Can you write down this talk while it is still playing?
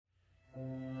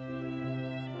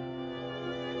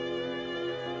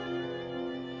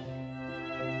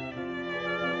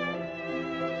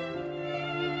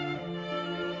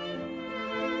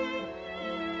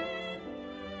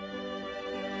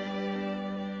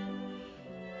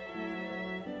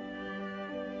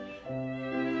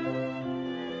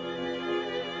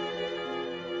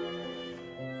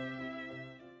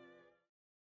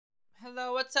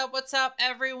Hello, what's up,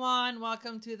 everyone?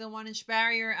 Welcome to the One Inch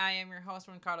Barrier. I am your host,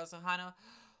 Juan Carlos Ohano.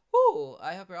 Whoo!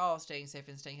 I hope you're all staying safe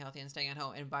and staying healthy and staying at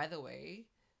home. And by the way,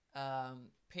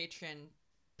 Patreon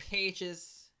page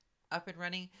is up and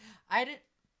running. I did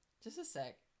just a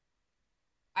sec.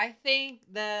 I think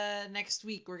the next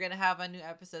week we're gonna have a new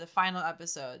episode, the final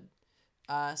episode.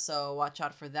 So watch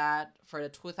out for that for the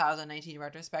 2019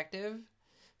 retrospective.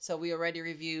 So we already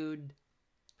reviewed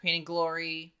Pain and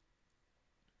Glory,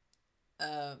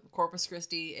 Corpus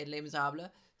Christi, and Les Miserables.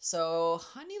 So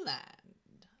Honeyland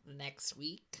next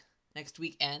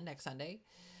weekend, next Sunday.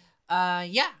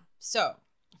 Yeah. So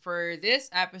for this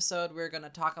episode, we're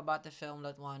gonna talk about the film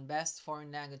that won Best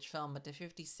Foreign Language Film at the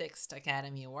 56th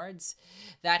Academy Awards.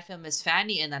 That film is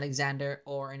Fanny and Alexander,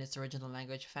 or in its original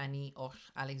language, Fanny or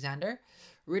Alexander,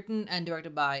 written and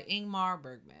directed by Ingmar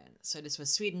Bergman. So this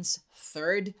was Sweden's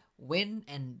third win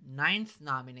and ninth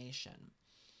nomination.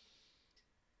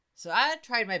 So I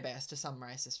tried my best to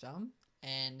summarize this film,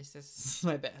 and this is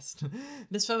my best.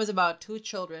 This film is about two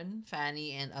children,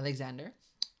 Fanny and Alexander,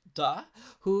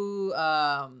 who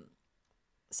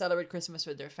celebrate Christmas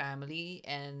with their family,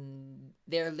 and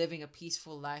they're living a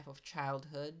peaceful life of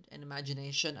childhood and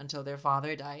imagination until their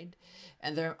father died,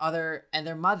 and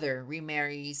their mother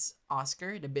remarries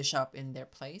Oscar, the bishop in their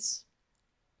place.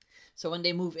 So when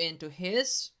they move into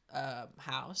his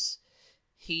house,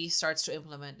 he starts to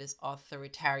implement this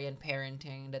authoritarian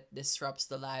parenting that disrupts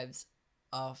the lives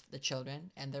of the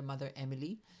children and their mother,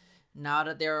 Emily, now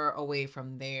that they're away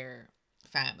from their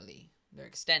family, their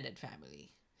extended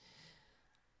family.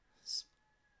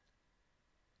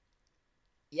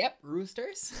 Yep,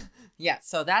 roosters. Yeah,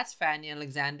 so that's Fanny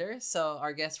Alexander. So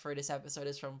our guest for this episode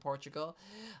is from Portugal.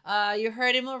 You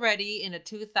heard him already in the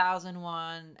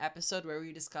 2001 episode where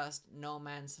we discussed No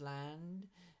Man's Land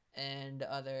and the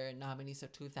other nominees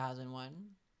of 2001.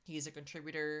 He's a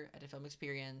contributor at the Film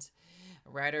Experience,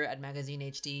 a writer at Magazine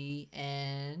HD,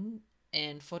 and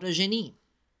Photogenie.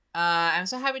 I'm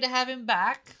so happy to have him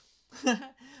back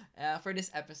for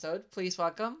this episode. Please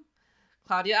welcome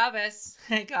Cláudio Alves.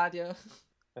 Hey, Cláudio.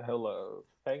 Hello.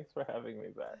 Thanks for having me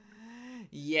back.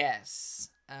 Yes.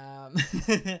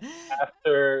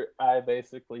 After I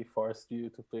basically forced you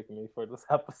to pick me for this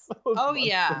episode. Oh,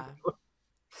 yeah.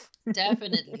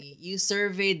 Definitely. You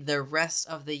surveyed the rest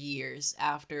of the years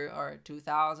after our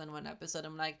 2001 episode.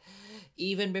 I'm like,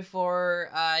 even before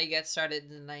I get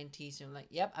started in the 90s, I'm like,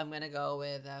 yep, I'm going to go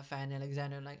with Fanny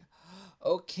Alexander. I'm like,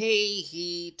 okay,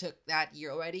 he took that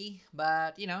year already.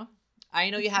 But, I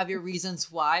know you have your reasons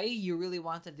why you really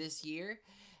wanted this year.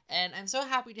 And I'm so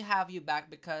happy to have you back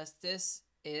because this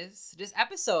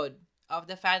episode of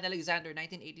the Fanny Alexander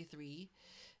 1983.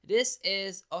 This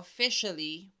is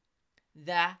officially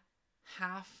the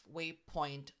halfway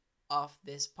point of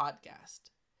this podcast,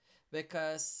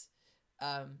 because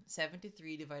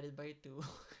 73 divided by 2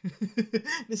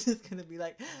 this is gonna be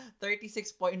like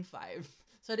 36.5.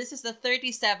 So this is the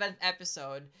 37th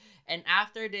episode, and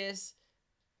after this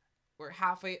we're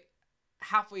halfway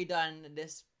done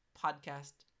this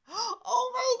podcast.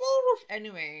 Oh my gosh.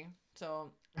 Anyway,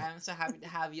 so I'm so happy to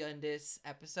have you on this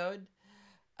episode.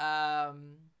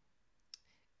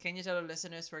 Can you tell the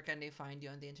listeners where can they find you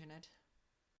on the internet?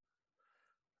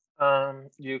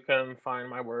 You can find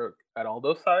my work at all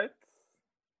those sites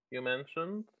you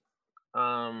mentioned.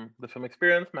 The Film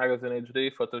Experience, Magazine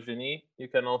HD, Photogenie. You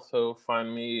can also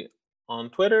find me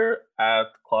on Twitter at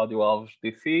Cláudio Alves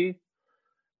DC,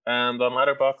 and on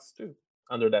Letterboxd too,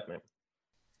 under that name.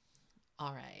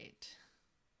 All right.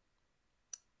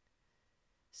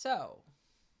 So,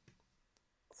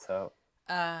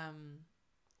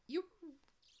 you're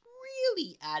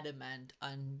really adamant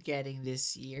on getting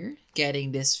this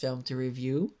film to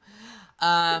review.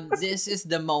 This is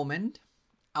the moment.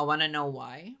 I want to know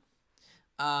why.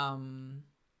 Why?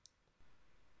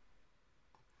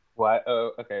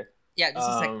 Oh, okay. Yeah, just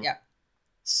a second. Yeah.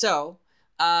 So,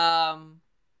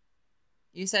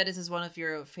 you said this is one of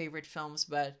your favorite films,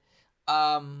 but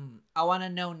I want to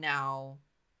know now,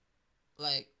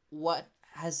 like, what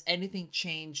has anything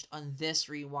changed on this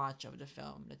rewatch of the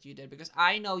film that you did? Because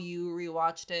I know you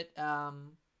rewatched it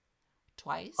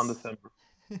twice. On December.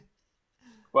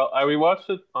 Well, I rewatched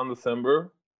it on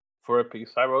December for a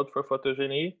piece I wrote for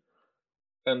Photogenie,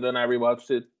 and then I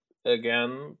rewatched it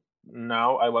again.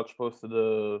 Now I watched both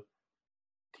the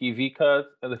TV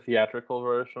cut and the theatrical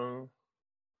version.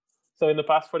 So in the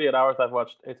past 48 hours, I've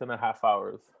watched 8.5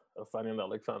 hours of Fanny and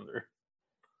Alexander.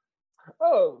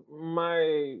 Oh,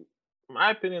 my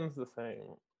opinion's the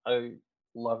same. I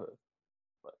love it.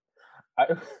 But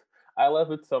I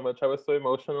love it so much. I was so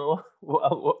emotional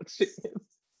while watching it.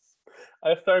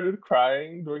 I started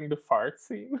crying during the fart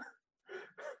scene.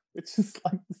 It's just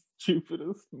like the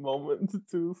stupidest moment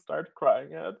to start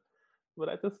crying at. But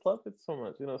I just love it so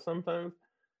much. Sometimes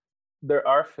there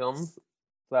are films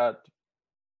that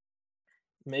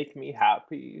make me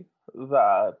happy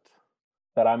that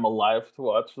I'm alive to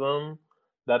watch them,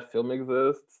 that film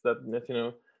exists,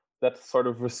 that sort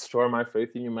of restore my faith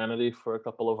in humanity for a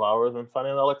couple of hours. And Fanny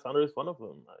and Alexander is one of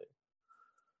them.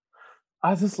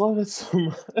 I just love it so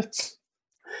much.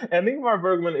 And Ingmar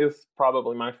Bergman is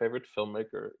probably my favorite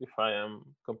filmmaker, if I am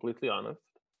completely honest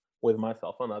with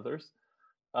myself and others.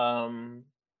 Um,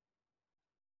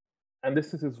 and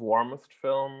this is his warmest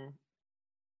film.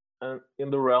 And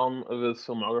in the realm of his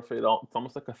filmography, it's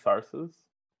almost like a catharsis.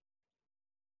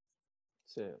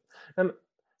 So, and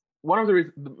one of the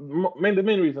reasons, the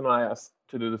main reason I asked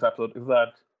to do this episode is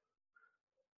that,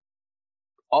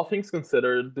 all things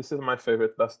considered, this is my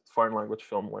favorite best foreign language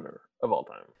film winner of all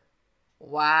time.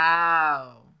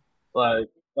 Wow. Like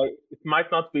it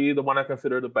might not be the one I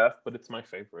consider the best, but it's my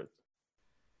favorite.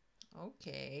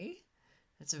 Okay.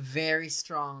 That's a very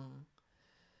strong.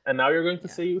 And now you're going to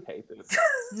say you hate it.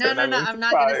 No, And no, no. going I'm to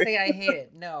not cry. gonna say I hate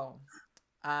it. No.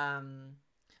 All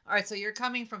right. So you're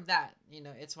coming from that.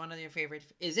 It's one of your favorite.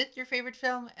 Is it your favorite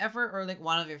film ever, or like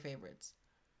one of your favorites?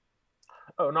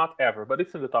 Oh, not ever, but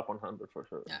it's in the top 100 for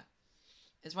sure. Yeah.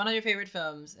 It's one of your favorite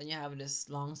films, and you have this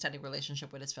long-standing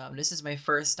relationship with this film. This is my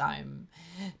first time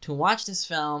to watch this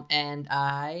film, and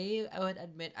I would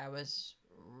admit I was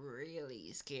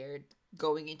really scared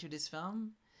going into this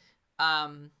film.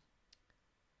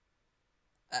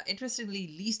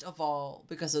 Interestingly, least of all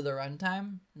because of the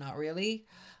runtime. Not really,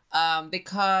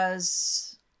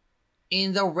 because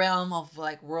in the realm of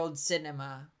like world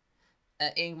cinema,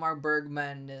 Ingmar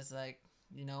Bergman is like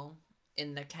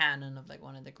in the canon of like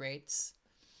one of the greats.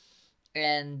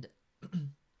 And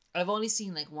I've only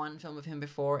seen like one film of him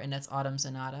before, and that's Autumn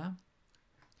Sonata.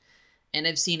 And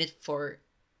I've seen it for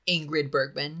Ingrid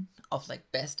Bergman of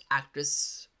like Best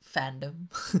Actress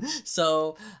fandom.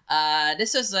 So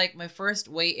this was like my first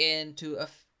way into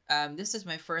this is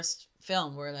my first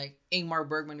film where like Ingmar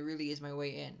Bergman really is my way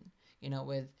in.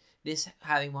 With this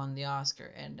having won the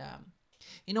Oscar, and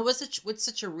with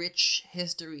such a rich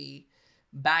history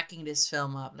backing this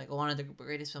film up, like one of the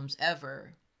greatest films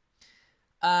ever.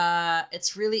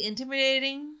 It's really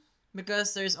intimidating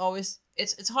because there's always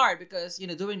it's hard because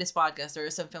doing this podcast there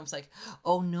are some films like,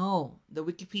 oh no, the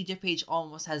Wikipedia page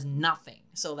almost has nothing,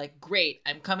 so like great,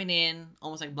 I'm coming in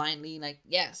almost like blindly, like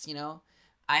yes,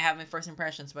 I have my first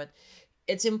impressions, but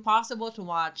it's impossible to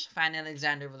watch Fanny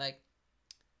Alexander with like,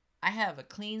 I have a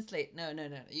clean slate. No, no,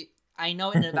 no. I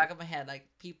know in the back of my head, like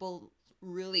people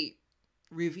really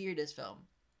revere this film,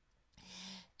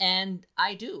 and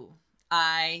I do.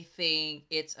 I think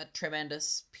it's a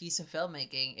tremendous piece of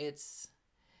filmmaking. It's,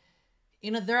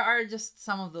 there are just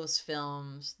some of those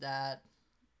films that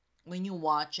when you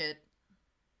watch it,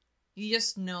 you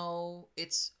just know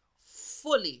it's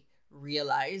fully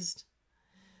realized.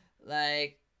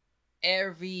 Like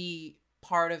every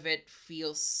part of it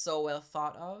feels so well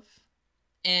thought of.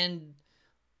 And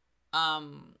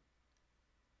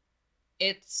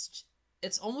it's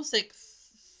almost like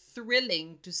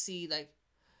thrilling to see like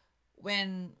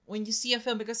when you see a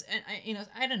film, because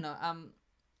I don't know,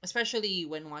 especially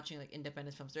when watching like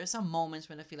independent films, there are some moments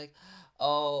when I feel like,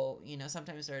 oh,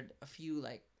 sometimes there are a few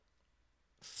like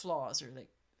flaws or like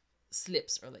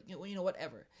slips or like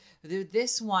whatever.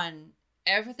 This one,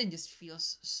 everything just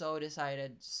feels so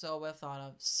decided, so well thought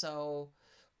of, so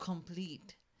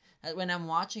complete that when I'm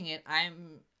watching it,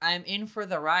 I'm in for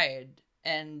the ride.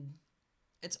 And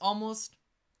it's almost,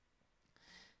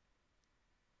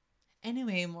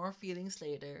 anyway, more feelings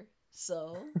later.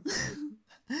 So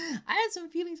I had some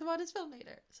feelings about this film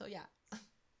later. So yeah.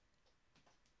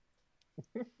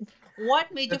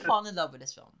 What made you fall in love with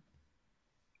this film?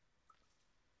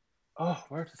 Oh,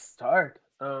 where to start?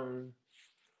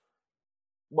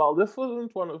 Well, this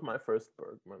wasn't one of my first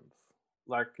Bergmans.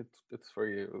 Like it's for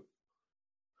you.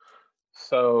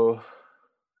 So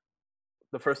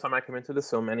the first time I came into this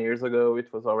so many years ago,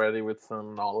 it was already with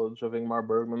some knowledge of Ingmar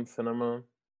Bergman cinema.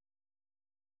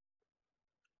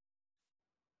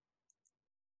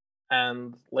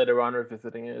 And later on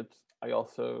revisiting it, I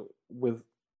also, with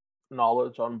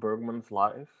knowledge on Bergman's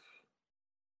life.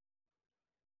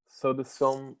 So this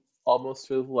film almost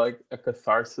feels like a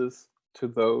catharsis to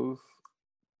those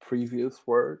previous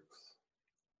works.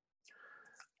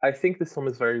 I think this film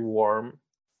is very warm.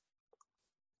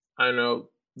 I know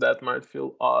that might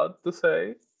feel odd to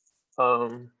say,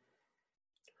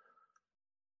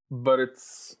 but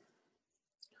it's.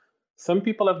 Some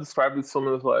people have described this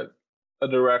film as like a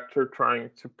director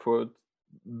trying to put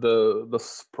the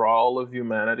sprawl of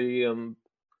humanity and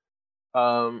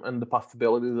and the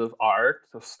possibilities of art,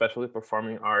 especially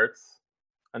performing arts,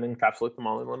 and encapsulate them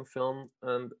all in one film.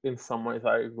 And in some ways,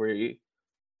 I agree.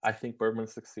 I think Bergman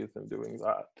succeeds in doing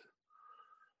that.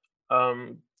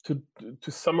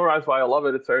 To summarize why I love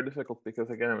it, it's very difficult because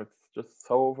again, it's just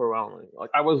so overwhelming.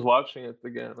 Like I was watching it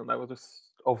again, and I was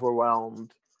just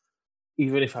overwhelmed.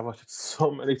 Even if I watched it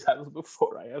so many times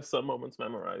before, I have some moments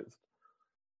memorized.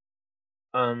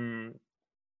 Um,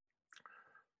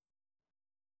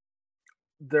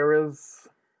 there is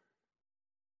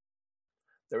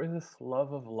this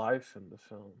love of life in the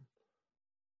film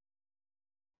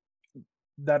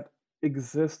that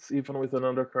exists even with an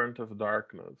undercurrent of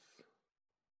darkness.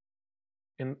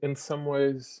 In some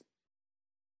ways,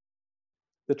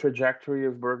 the trajectory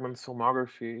of Bergman's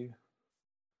filmography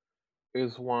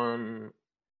is one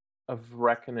of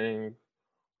reckoning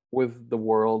with the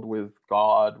world, with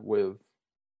God, with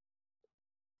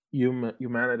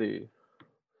humanity.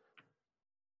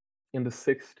 In the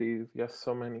 60s, yes,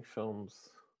 so many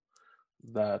films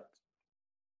that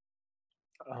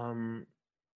um,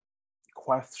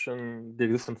 question the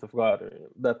existence of God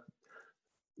that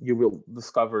you will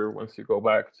discover once you go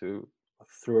back to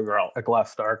Through a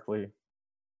Glass Darkly.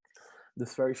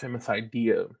 This very famous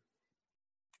idea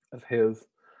of his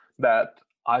that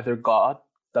either God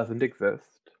doesn't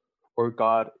exist or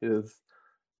God is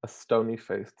a stony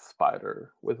faced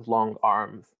spider with long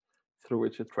arms through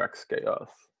which it tracks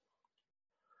chaos.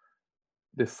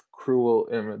 This cruel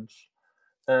image.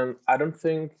 And I don't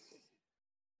think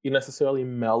he necessarily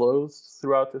mellows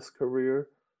throughout his career,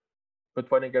 but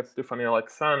when he gets to Fanny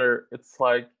Alexander, it's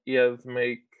like he has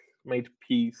made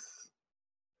peace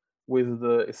with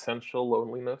the essential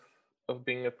loneliness of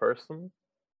being a person,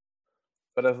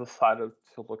 but has decided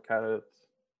to look at it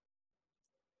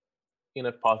in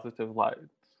a positive light.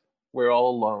 We're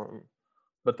all alone,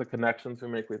 but the connections we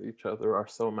make with each other are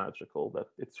so magical that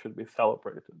it should be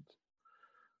celebrated.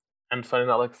 And Fanny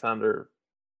Alexander,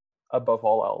 above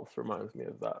all else, reminds me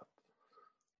of that.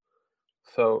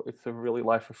 So it's a really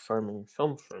life affirming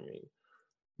film for me.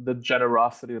 The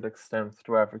generosity that extends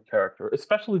to every character,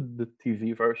 especially the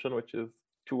TV version, which is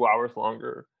 2 hours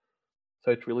longer.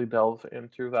 So it really delves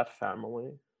into that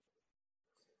family.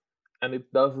 And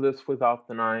it does this without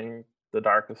denying the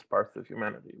darkest parts of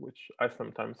humanity, which I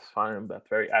sometimes find that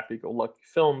very happy go lucky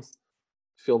films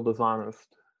feel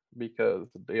dishonest because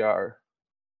they are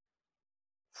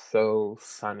so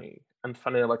sunny. And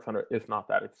Fanny Alexander is not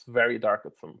that. It's very dark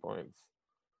at some points.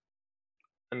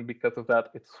 And because of that,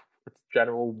 its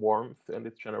general warmth and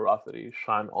its generosity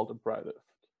shine all the brightest.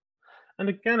 And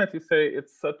again, as you say,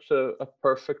 it's such a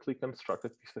perfectly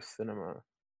constructed piece of cinema.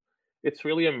 It's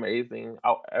really amazing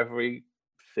how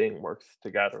everything works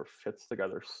together, fits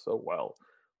together so well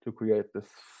to create this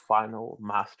final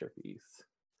masterpiece.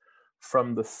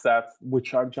 From the sets,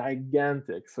 which are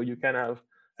gigantic, so you can have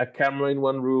a camera in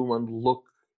one room and look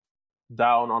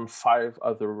down on 5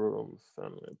 other rooms,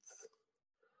 and it's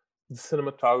the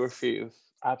cinematography is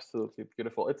absolutely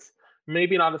beautiful. It's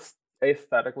maybe not as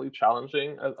aesthetically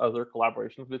challenging as other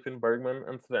collaborations between Bergman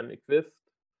and Sven Nykvist,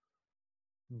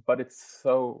 but it's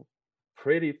so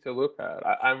pretty to look at.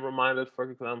 I'm reminded, for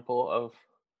example,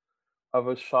 of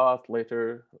a shot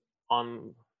later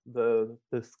on the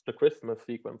Christmas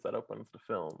sequence that opens the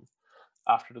film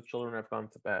after the children have gone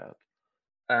to bed,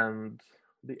 and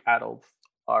the adults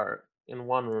are in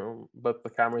one room, but the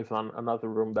camera is on another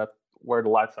room that where the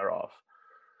lights are off.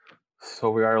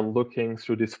 So we are looking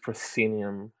through this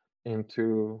proscenium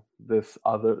into this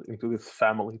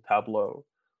family tableau.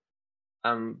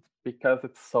 And because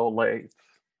it's so late,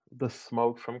 the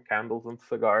smoke from candles and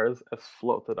cigars has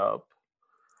floated up.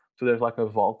 So there's like a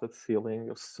vaulted ceiling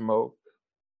of smoke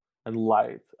and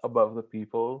light above the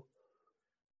people.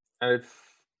 And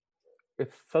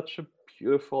it's such a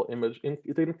beautiful image.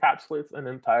 It encapsulates an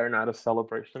entire night of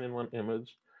celebration in one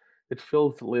image. It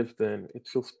feels lived in. It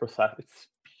feels precise. It's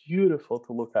beautiful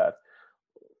to look at.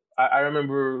 I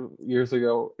remember years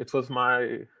ago. It was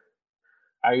my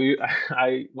I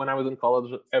I when I was in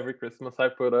college. Every Christmas, I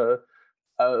put a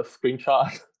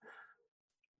screenshot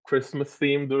Christmas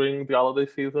theme during the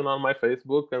holiday season on my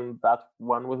Facebook, and that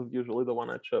one was usually the one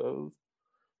I chose.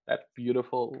 That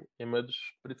beautiful image,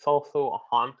 but it's also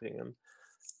haunting and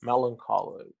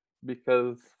melancholic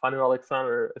because Fanny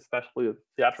Alexander, especially the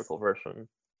theatrical version,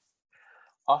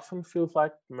 often feels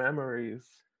like memories,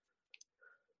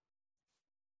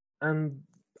 and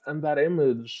that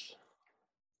image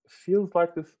feels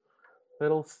like this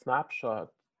little snapshot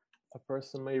a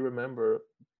person may remember,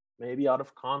 maybe out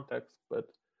of context, but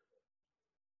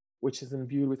which is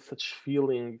imbued with such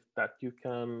feeling that you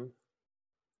can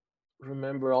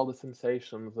remember all the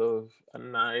sensations of a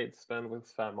night spent with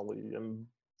family and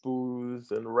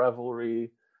booze and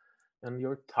revelry, and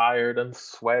you're tired and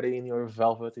sweaty in your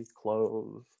velvety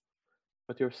clothes,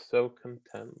 but you're so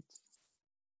content.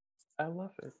 I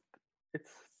love it.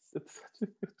 It's it's such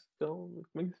a good film. It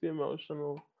makes me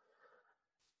emotional.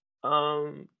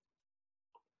 Um,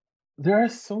 there are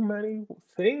so many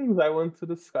things I want to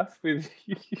discuss with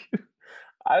you.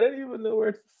 I don't even know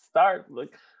where to start.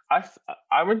 Like,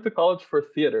 I went to college for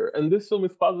theater, and this film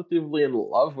is positively in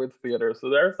love with theater. So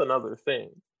there's another thing.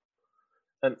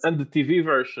 And the TV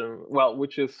version, well,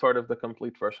 which is sort of the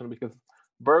complete version, because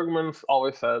Bergman's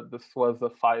always said this was a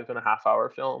 5.5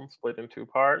 hour film split in two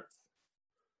parts,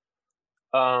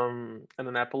 and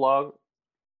an epilogue,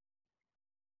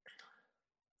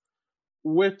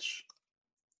 which,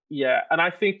 yeah, and I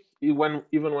think when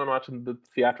even when watching the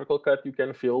theatrical cut, you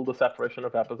can feel the separation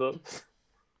of episodes.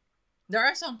 There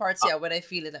are some parts, Uh, yeah, when I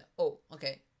feel it. Oh,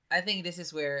 okay. I think this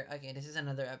is where, okay, this is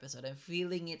another episode. I'm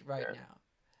feeling it right yeah. now.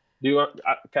 Do you want?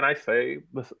 Can I say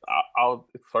this? I'll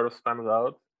it sort of stands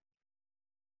out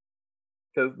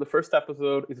because the first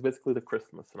episode is basically the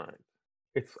Christmas night.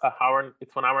 It's a hour.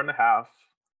 It's 1 hour and a half,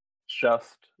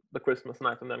 just the Christmas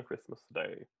night and then Christmas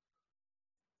Day.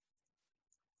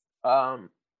 Um,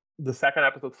 the second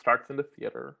episode starts in the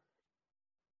theater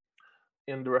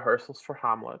in the rehearsals for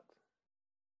Hamlet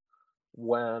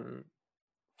when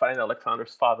Fanny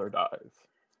Alexander's father dies.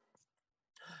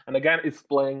 And again, it's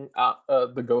playing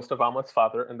the ghost of Hamlet's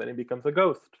father, and then he becomes a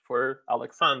ghost for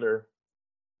Alexander.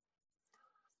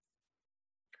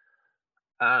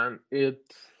 And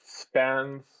it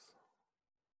spans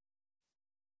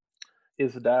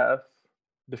his death,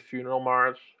 the funeral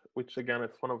march, which again,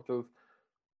 it's one of those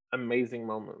amazing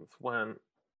moments when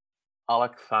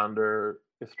Alexander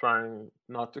is trying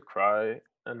not to cry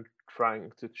and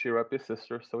trying to cheer up his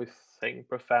sister, so he's saying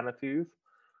profanities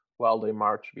while they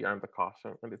march behind the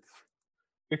coffin, and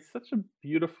it's such a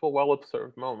beautiful, well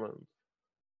observed moment.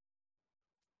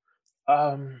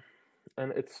 Um,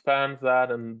 and it spans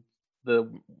that and the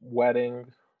wedding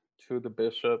to the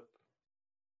bishop,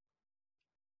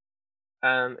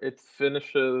 and it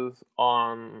finishes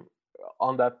on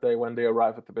that day when they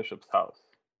arrive at the bishop's house.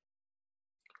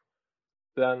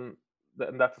 Then,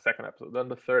 then that's the second episode. Then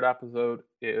the third episode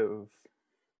is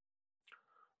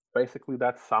basically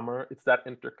that summer. It's that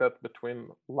intercut between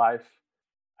life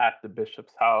at the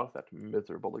bishop's house, that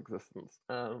miserable existence,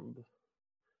 the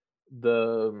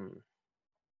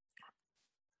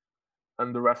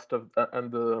and the rest of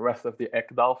the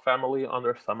Ekdal family on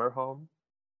their summer home.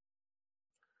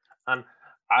 And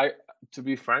I, to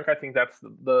be frank, I think that's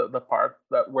the part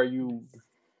that where you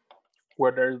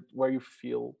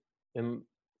feel in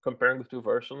comparing the two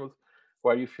versions,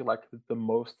 where you feel like the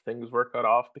most things were cut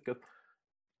off, because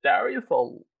there is a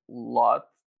lot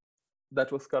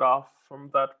that was cut off from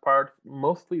that part,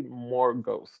 mostly more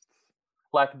ghosts,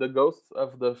 like the ghosts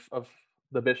of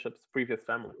the bishop's previous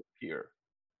family appear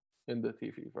in the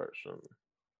TV version,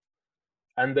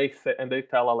 and they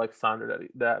tell Alexander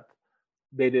that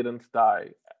they didn't die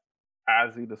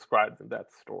as he described in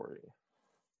that story.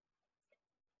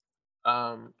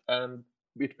 And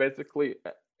it basically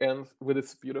ends with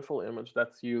this beautiful image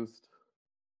that's used.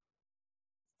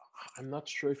 I'm not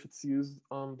sure if it's used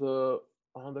on the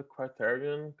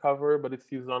Criterion cover, but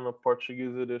it's used on a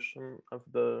Portuguese edition of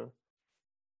the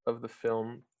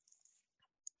film.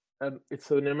 And it's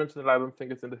an image that I don't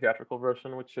think is in the theatrical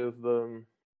version, which is the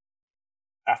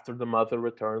after the mother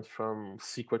returns from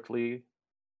secretly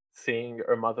seeing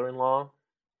her mother-in-law,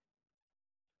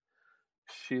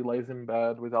 she lays in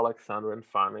bed with Alexandra and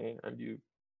Fanny, and you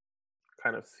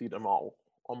kind of see them all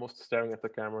almost staring at the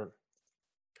camera,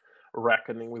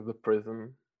 reckoning with the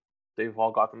prison they've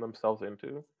all gotten themselves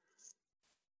into.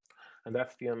 And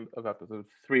that's the end of episode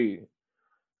 3.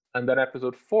 And then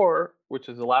episode 4, which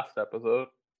is the last episode,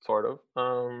 sort of,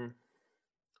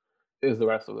 is the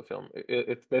rest of the film.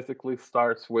 It basically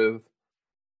starts with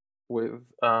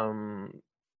um,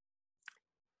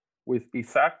 with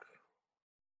Isaac,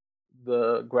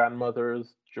 the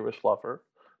grandmother's Jewish lover,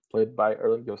 played by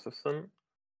Erling Josephson,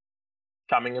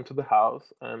 coming into the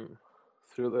house, and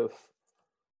through this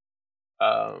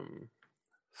um,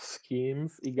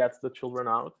 schemes, he gets the children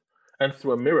out, and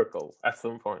through a miracle at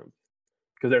some point,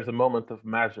 because there's a moment of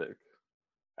magic,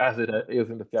 as it is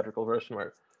in the theatrical version,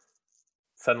 where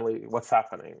suddenly what's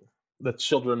happening? The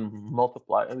children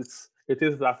multiply, and it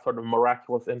is that sort of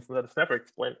miraculous instant that it's never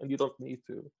explained, and you don't need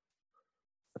to,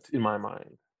 in my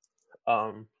mind.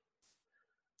 Um,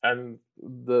 and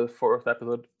the fourth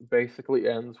episode basically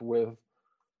ends with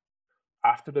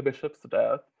after the bishop's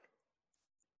death.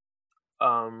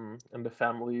 and the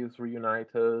family is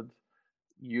reunited.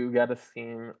 You get a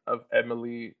scene of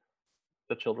Emily,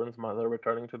 the children's mother,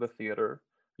 returning to the theater.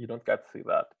 You don't get to see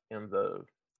that in the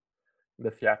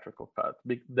theatrical cut.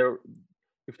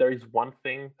 If there is one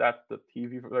thing that the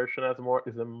TV version has more,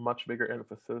 is a much bigger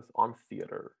emphasis on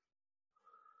theater.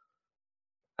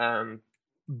 And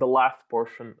the last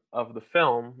portion of the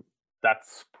film, that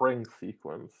spring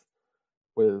sequence,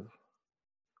 with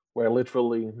where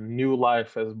literally new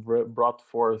life has brought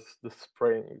forth the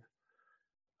spring,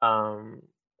 um,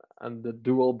 and the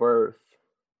dual birth,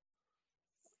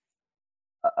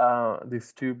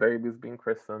 these two babies being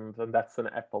christened, and that's an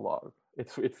epilogue.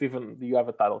 It's even, you have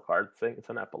a title card saying it's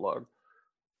an epilogue.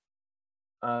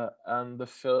 And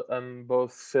and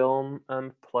both film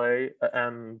and play,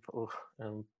 and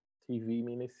TV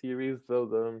miniseries,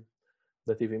 though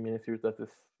the TV miniseries that is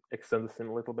extend the scene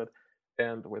a little bit,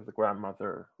 and with the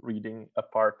grandmother reading a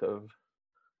part of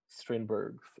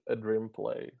Strindberg's A Dream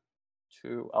Play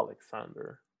to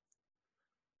Alexander.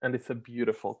 And it's a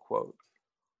beautiful quote.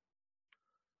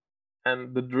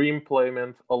 And the dream play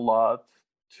meant a lot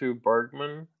to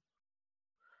Bergman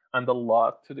and a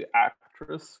lot to the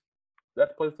actress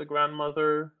that plays the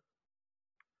grandmother.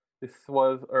 This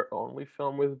was her only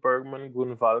film with Bergman,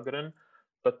 Gun Valgren,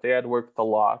 but they had worked a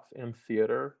lot in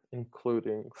theater,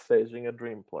 including staging a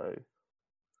dream play.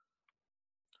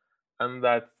 And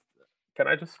that, can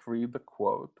I just read the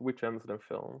quote which ends the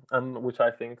film, and which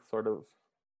I think sort of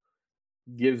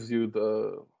gives you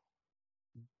the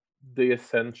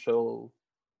essential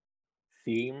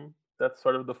theme that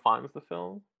sort of defines the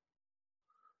film?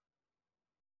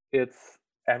 It's,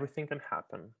 everything can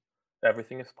happen.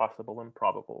 Everything is possible and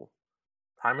probable.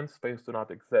 Time and space do not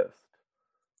exist.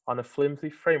 On a flimsy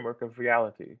framework of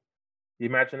reality, the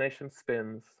imagination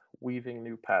spins, weaving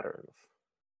new patterns.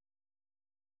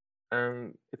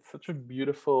 And it's such a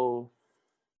beautiful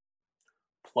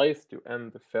place to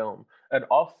end the film. And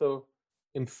also,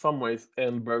 in some ways,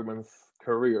 end Bergman's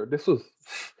career. This was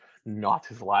not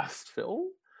his last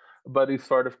film, but he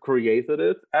sort of created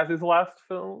it as his last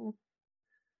film.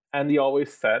 And he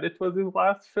always said it was his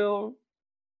last film,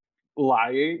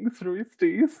 lying through his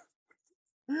teeth.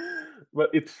 But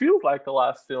it feels like the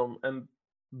last film, and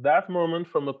that moment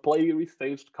from a play he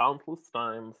restaged countless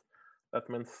times, that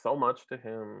meant so much to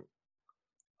him.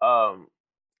 Um,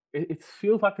 it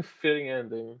feels like a fitting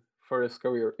ending for his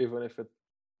career, even if it's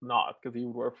not, because he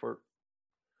would work for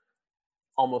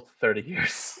almost 30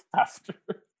 years after.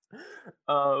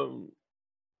 um,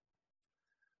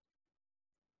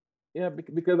 yeah,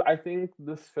 because I think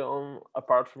this film,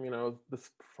 apart from, the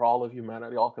sprawl of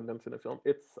humanity all condensed in a film,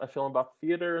 it's a film about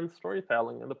theater and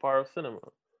storytelling and the power of cinema.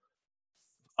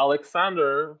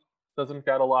 Alexander doesn't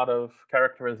get a lot of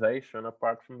characterization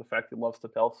apart from the fact he loves to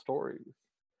tell stories.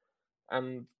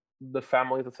 And the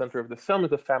family at the center of the film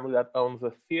is a family that owns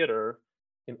a theater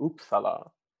in Uppsala,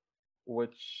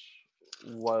 which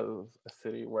was a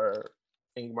city where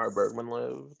Ingmar Bergman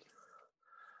lived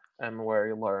and where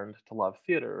he learned to love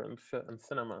theater and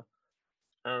cinema.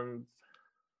 And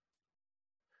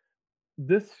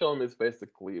this film is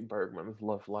basically Bergman's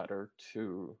love letter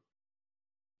to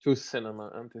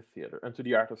cinema and to theater and to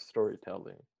the art of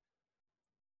storytelling.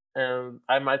 And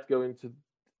I might go into,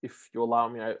 if you allow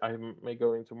me, I may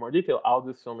go into more detail how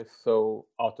this film is so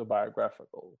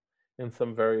autobiographical in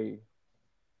some very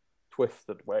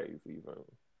twisted ways, even.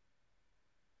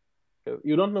 'Cause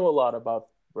you don't know a lot about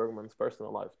Bergman's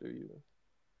personal life, do you?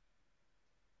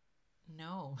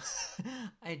 No,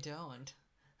 I don't.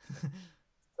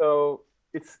 So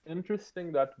it's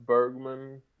interesting that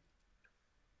Bergman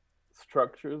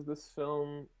structures this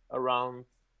film around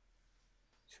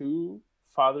two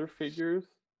father figures,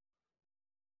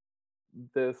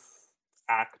 this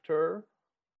actor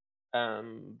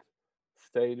and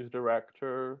stage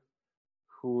director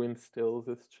who instills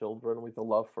his children with a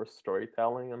love for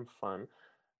storytelling and fun.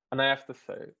 And I have to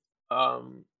say,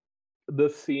 um, the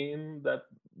scene that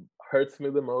hurts me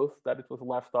the most, that it was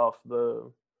left off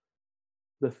the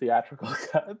theatrical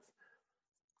cut.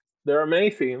 There are many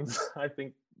scenes I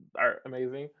think are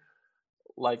amazing,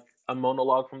 like a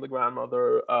monologue from the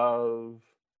grandmother of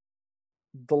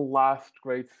the last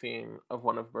great scene of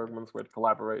one of Bergman's great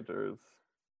collaborators,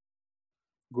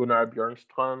 Gunnar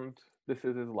Björnstrand. This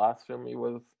is his last film. He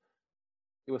was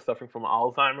suffering from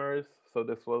Alzheimer's, so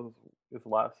this was his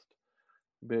last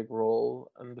big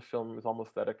role, and the film is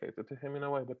almost dedicated to him in a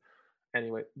way. But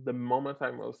anyway, the moment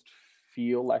I most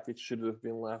feel like it should have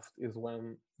been left is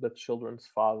when the children's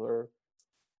father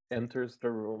enters the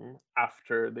room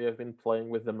after they have been playing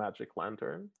with the magic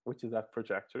lantern, which is that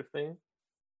projector thing,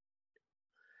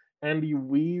 and he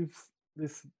weaves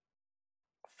this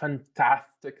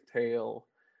fantastic tale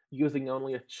using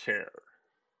only a chair.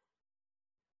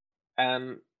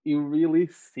 And you really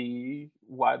see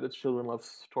why the children love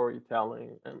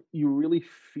storytelling, and you really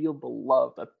feel the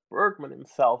love that Bergman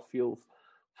himself feels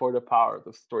for the power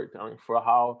of storytelling, for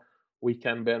how we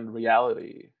can bend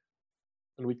reality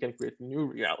and we can create new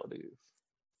realities.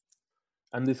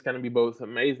 And this can be both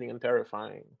amazing and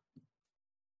terrifying.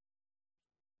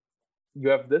 You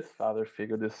have this father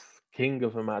figure, this king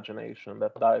of imagination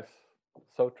that dies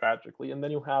so tragically, and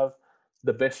then you have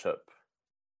the bishop,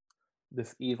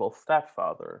 this evil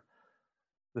stepfather,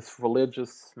 this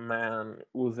religious man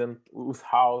whose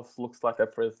house looks like a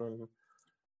prison,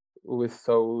 who is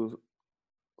so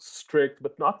strict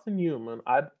but not inhuman.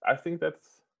 I think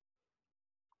that's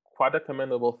quite a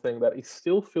commendable thing, that he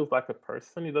still feels like a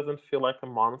person. He doesn't feel like a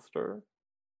monster,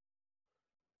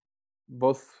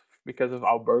 both because of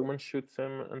how Bergman shoots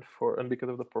him and because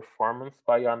of the performance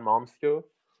by Jan Malmsjö.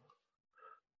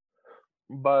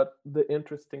 But the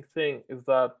interesting thing is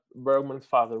that Bergman's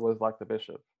father was like the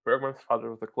bishop. Bergman's father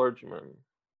was a clergyman.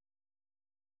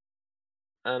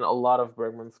 And a lot of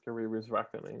Bergman's career is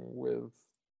reckoning with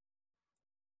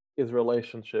his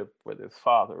relationship with his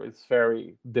father, his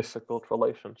very difficult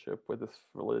relationship with this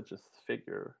religious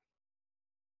figure.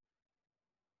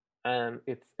 And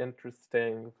it's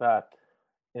interesting that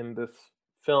in this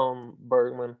film,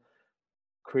 Bergman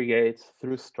creates,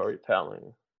 through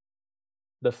storytelling,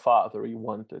 the father he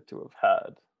wanted to have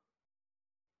had,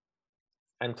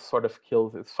 and sort of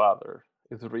kills his father,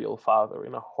 his real father,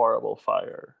 in a horrible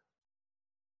fire.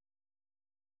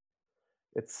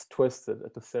 It's twisted,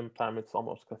 at the same time it's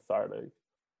almost cathartic.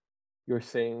 You're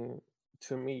seeing,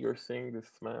 to me, you're seeing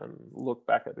this man look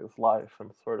back at his life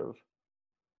and sort of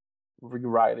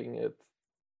rewriting it,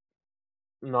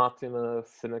 not in a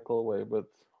cynical way, but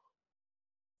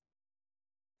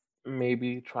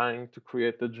maybe trying to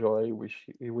create the joy which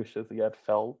he wishes he had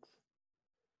felt.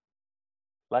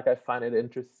 Like, I find it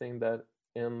interesting that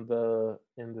in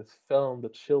this film the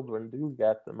children do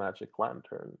get the magic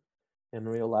lantern. In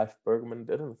real life, Bergman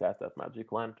didn't get that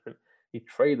magic lantern. He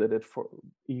traded it for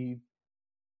he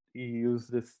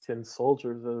used this tin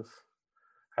soldiers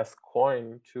as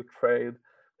coin to trade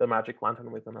the magic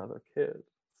lantern with another kid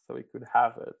so he could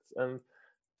have it. And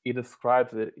he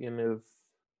describes it in his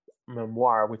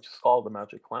memoir, which is called The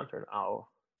Magic Lantern, how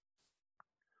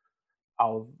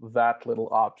that little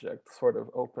object sort of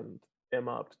opened him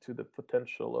up to the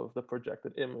potential of the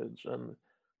projected image and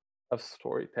of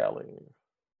storytelling.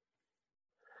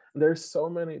 There's so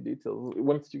many details.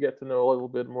 Once you get to know a little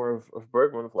bit more of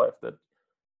Bergman's life, that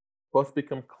both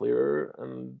become clearer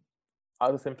and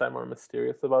at the same time are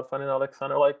mysterious about Fanny and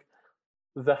Alexander. Like,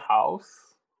 the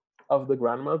house of the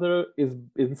grandmother is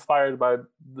inspired by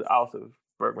the house of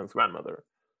Bergman's grandmother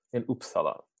in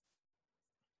Uppsala,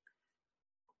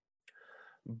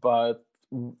 but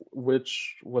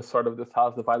which was sort of this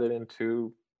house divided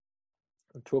into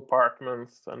two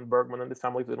apartments, and Bergman and his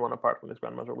family lived in one apartment, his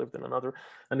grandmother lived in another,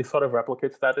 and he sort of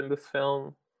replicates that in this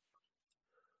film,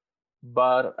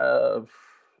 but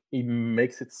he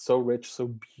makes it so rich,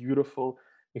 so beautiful.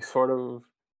 He sort of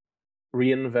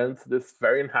reinvents this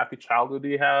very unhappy childhood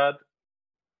he had.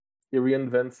 He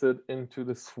reinvents it into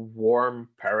this warm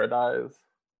paradise,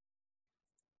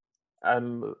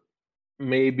 and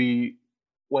maybe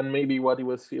maybe what he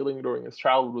was feeling during his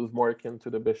childhood was more akin to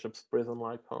the bishop's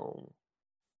prison-like home.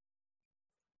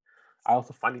 I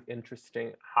also find it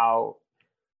interesting how,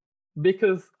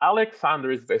 because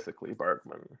Alexander is basically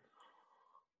Bergman.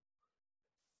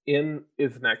 In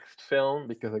his next film,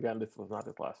 because again, this was not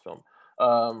his last film,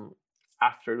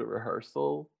 after the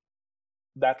rehearsal,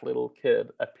 that little kid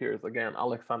appears again.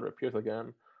 Alexander appears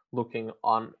again, looking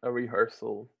on a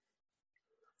rehearsal.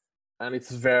 And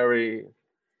it's very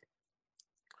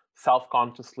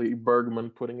self-consciously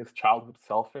Bergman putting his childhood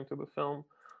self into the film.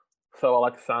 So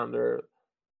Alexander,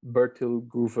 Bertil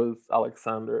Guva's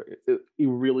Alexander, he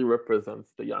really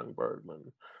represents the young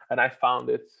Bergman. And I found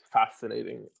it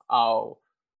fascinating how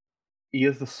he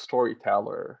is the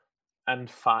storyteller, and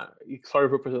he sort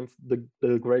of represents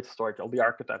the great storyteller, the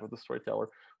archetype of the storyteller,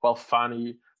 while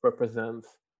Fanny represents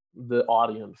the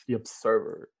audience, the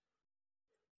observer.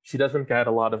 She doesn't get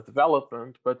a lot of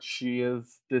development, but she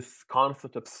is this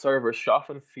constant observer. She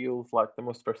often feels like the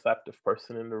most perceptive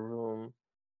person in the room,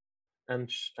 and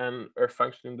her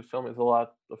function in the film is a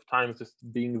lot of times just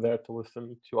being there to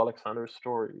listen to Alexander's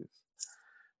stories.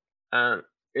 And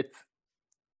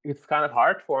it's kind of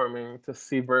heartwarming to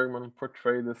see Bergman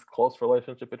portray this close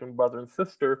relationship between brother and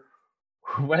sister.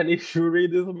 When you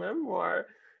read his memoir,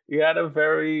 he had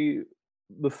the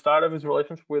start of his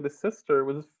relationship with his sister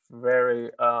was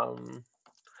very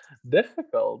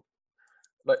difficult.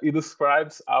 Like he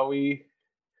describes how he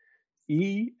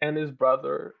and his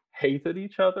brother hated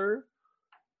each other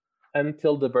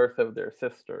until the birth of their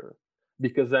sister,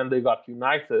 because then they got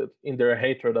united in their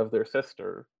hatred of their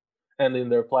sister and in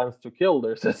their plans to kill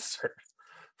their sister.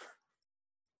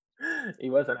 He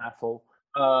was an asshole.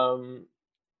 Um,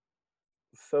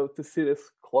 so to see this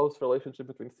close relationship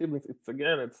between siblings,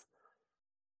 it's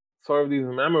sort of these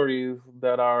memories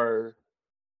that are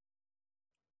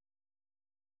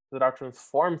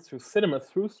transformed through cinema,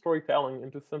 through storytelling,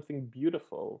 into something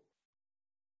beautiful.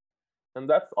 And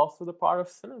that's also the part of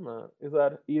cinema, is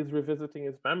that he is revisiting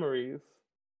his memories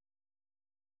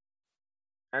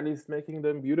and he's making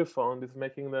them beautiful and he's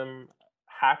making them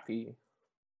happy.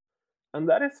 And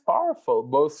that is powerful,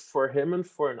 both for him and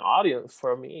for an audience,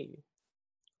 for me.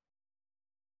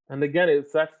 And again,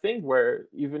 it's that thing where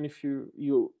even if you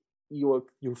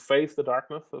face the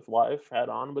darkness of life head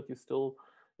on, but you still,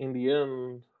 in the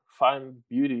end, find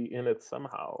beauty in it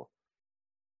somehow.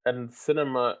 And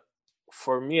cinema,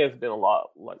 for me, has been a lot.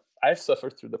 Like I've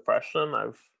suffered through depression.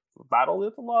 I've battled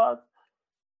it a lot,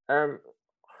 and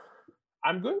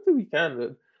I'm going to be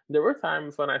candid. There were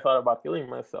times when I thought about killing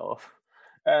myself,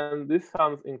 and this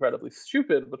sounds incredibly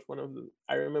stupid. But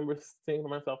I remember saying to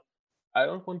myself, I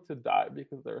don't want to die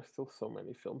because there are still so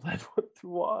many films I want to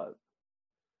watch.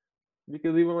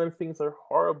 Because even when things are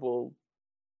horrible,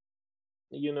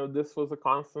 this was a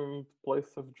constant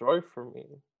place of joy for me.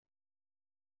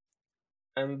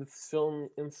 And this film,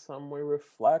 in some way,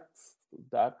 reflects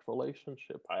that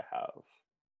relationship I have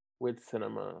with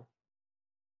cinema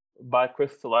by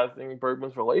crystallizing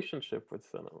Bergman's relationship with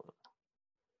cinema.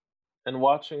 And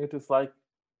watching it is like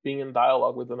being in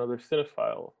dialogue with another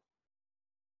cinephile.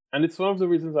 And it's one of the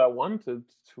reasons I wanted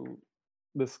to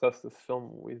discuss this film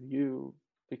with you,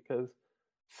 because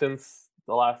since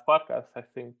the last podcast, I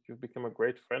think you've become a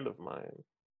great friend of mine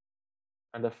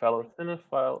and a fellow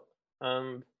cinephile.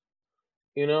 And,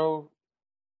 you know,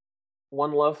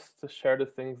 one loves to share the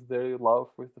things they love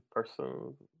with the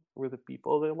person, with the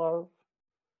people they love.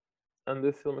 And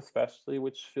this film, especially,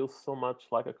 which feels so much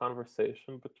like a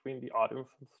conversation between the audience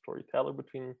and storyteller,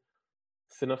 between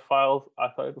cinephiles, I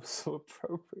thought it was so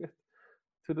appropriate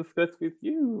to discuss with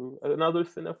you, another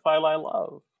cinephile I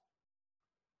love.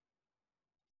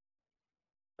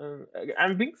 And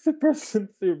I'm being super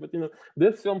sincere, but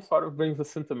this film sort of brings a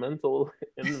sentimental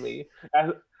in me, as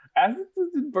it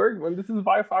is in Bergman. This is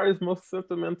by far his most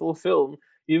sentimental film,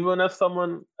 even as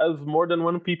more than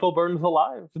one people burns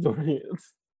alive during it.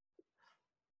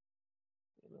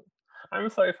 I'm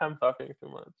sorry if I'm talking too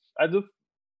much.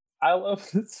 I love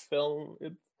this film.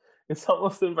 It's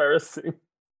almost embarrassing.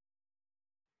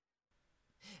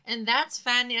 And that's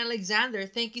Fanny Alexander.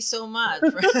 Thank you so much.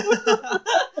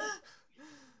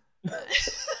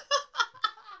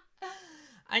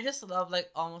 I just love, like,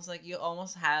 almost like you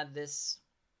almost had this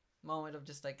moment of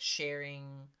just like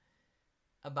sharing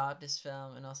about this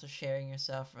film and also sharing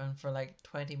yourself, and for like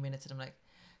 20 minutes, and I'm like,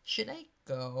 should I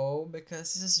go?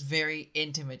 Because this is very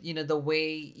intimate. The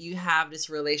way you have this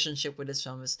relationship with this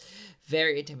film is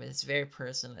very intimate. It's very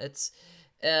personal. It's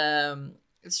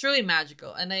really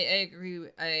magical. And I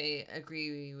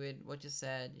agree with what you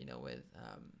said, with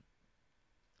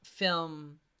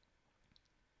film.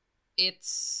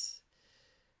 It's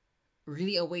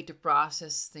really a way to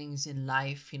process things in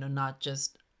life, not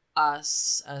just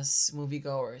us as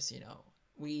moviegoers.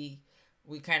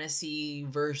 We kind of see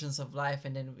versions of life,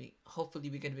 and then we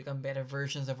can become better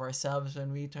versions of ourselves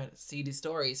when we try to see these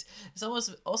stories. It's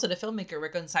almost also the filmmaker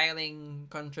reconciling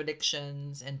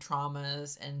contradictions and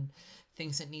traumas and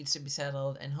things that needs to be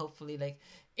settled, and hopefully, like,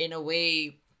 in a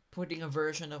way, putting a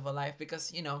version of a life,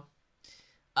 because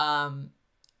um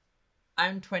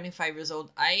I'm 25 years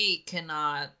old. I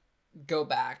cannot go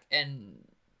back and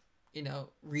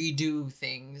redo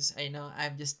things. I know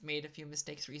I've just made a few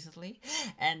mistakes recently,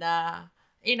 and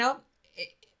you know it,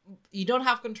 you don't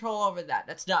have control over that.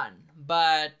 That's done.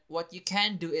 But what you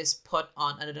can do is put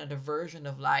on another version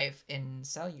of life in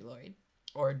celluloid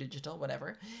or digital,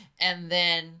 whatever, and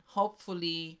then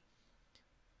hopefully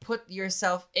put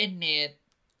yourself in it.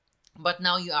 But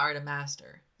now you are the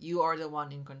master. You are the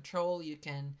one in control. You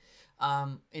can,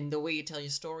 in the way you tell your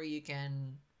story, you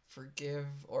can forgive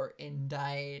or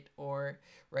indict or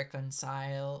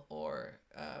reconcile, or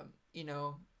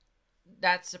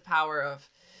that's the power of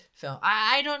film.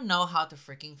 I don't know how to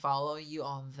freaking follow you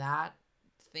on that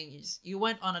thing. You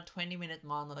went on a 20-minute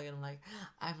monologue, and I'm like,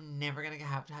 I'm never gonna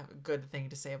have to have a good thing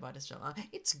to say about this film.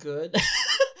 It's good.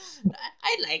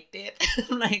 I liked it.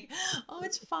 I'm like, oh,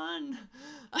 it's fun.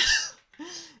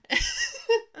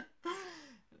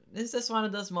 This is one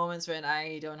of those moments when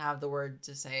I don't have the word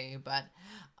to say, but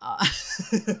uh,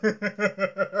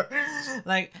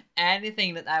 like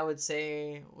anything that I would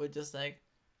say would just like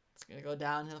it's gonna go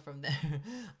downhill from there.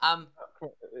 um,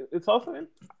 It's also,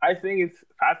 I think it's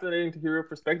fascinating to hear your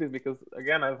perspective because,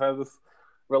 again, I've had this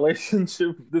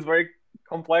relationship, this very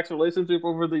complex relationship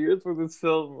over the years with this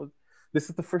film. This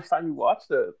is the first time you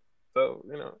watched it. So,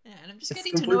 yeah, and I'm just it's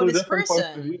getting to know completely this different points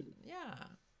of person. view. Yeah,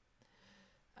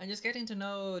 I'm just getting to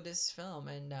know this film,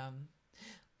 and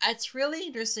it's really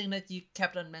interesting that you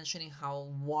kept on mentioning how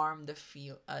warm the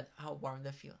film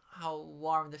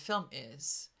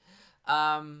is.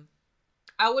 Um,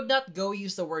 I would not go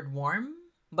use the word warm,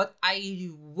 but I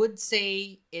would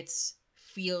say it's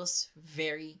feels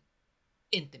very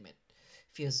intimate,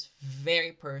 feels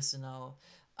very personal.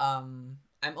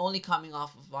 I'm only coming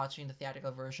off of watching the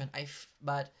theatrical version.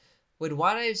 But with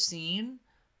what I've seen,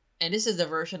 and this is the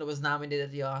version that was nominated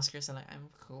at the Oscars, and like I'm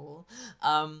cool.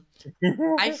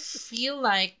 I feel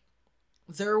like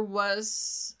there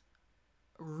was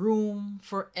room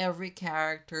for every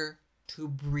character to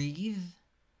breathe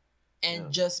Yeah.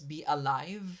 and just be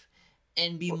alive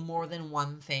and be more than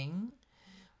one thing.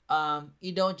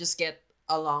 You don't just get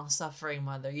a long suffering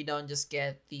mother. You don't just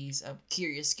get these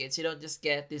curious kids. You don't just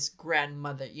get this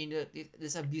grandmother. You know,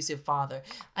 this abusive father.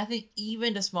 I think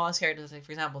even the smallest characters, like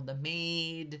for example, the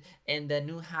maid in the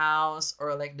new house,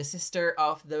 or like the sister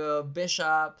of the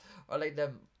bishop, or like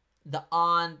the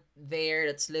aunt there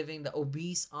that's living, the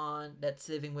obese aunt that's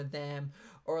living with them,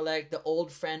 or like the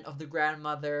old friend of the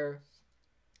grandmother.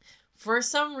 For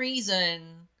some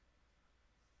reason,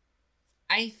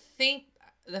 I think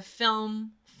the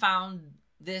film found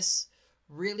this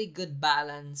really good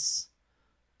balance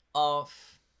of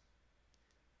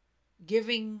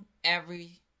giving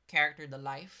every character the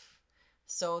life,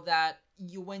 so that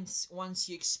you once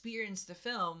you experience the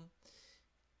film,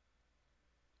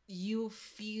 you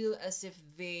feel as if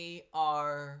they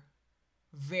are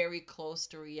very close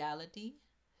to reality,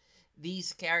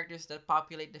 these characters that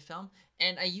populate the film.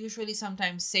 And I usually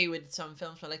sometimes say with some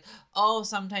films, like, oh,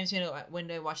 sometimes, when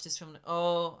I watch this film,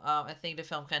 I think the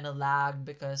film kind of lagged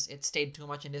because it stayed too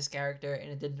much in this character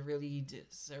and it didn't really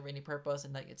serve any purpose,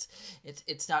 and like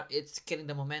it's killing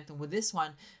the momentum. With this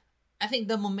one, I think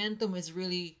the momentum is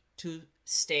really to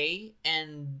stay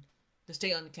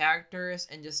on characters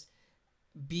and just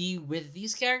be with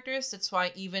these characters. That's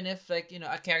why even if, like,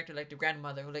 a character like the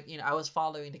grandmother, who, like, I was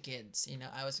following the kids,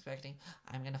 I was expecting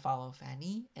I'm gonna follow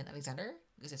Fanny and Alexander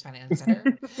because it's Fanny and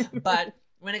Alexander. But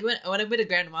when I met a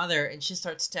grandmother and she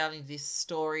starts telling this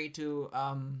story to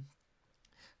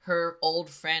her old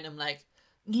friend, I'm like,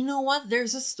 you know what?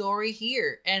 There's a story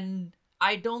here, and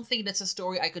I don't think that's a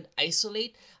story I could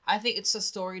isolate. I think it's a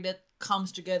story that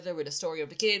comes together with the story of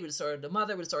the kid, with the story of the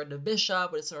mother, with the story of the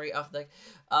bishop, with the story of the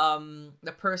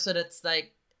person that's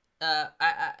like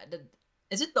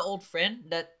is it the old friend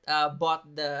that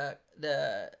bought the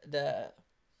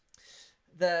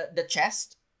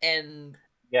chest, and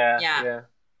Yeah, yeah, yeah.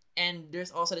 and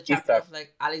there's also the He's chapter stuck. of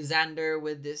like Alexander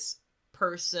with this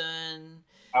person.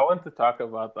 I want to talk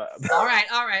about that. All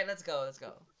right, let's go.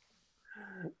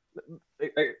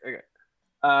 Okay.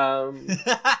 Um,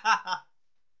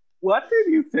 what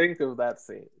did you think of that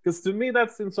scene? Because to me,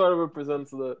 that scene sort of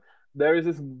represents there is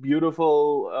this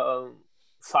beautiful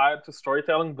side to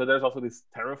storytelling, but there's also this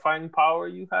terrifying power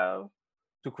you have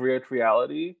to create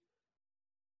reality,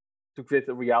 to create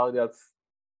a reality that's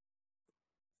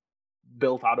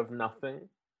built out of nothing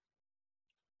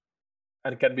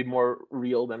and can be more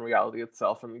real than reality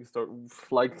itself. And you start,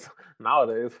 like,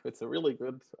 nowadays, it's a really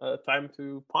good time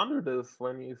to ponder this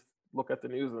when you look at the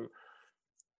news and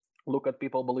look at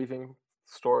people believing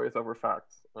stories over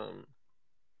facts.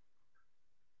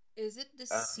 Is it the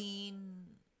Uh,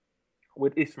 scene?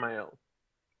 with Ismail,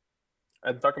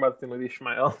 and talking about the scene with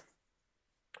Ishmael,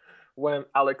 when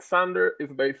Alexander is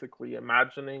basically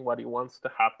imagining what he wants to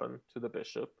happen to the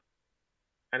bishop,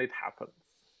 and it happens.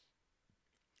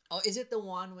 Oh, is it the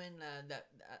one when that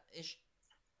is?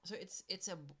 So it's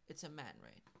a man,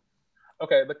 right?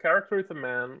 Okay, the character is a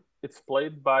man. It's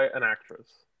played by an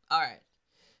actress. All right.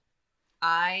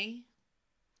 I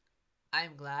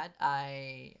I'm glad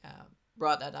I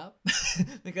brought that up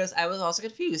because I was also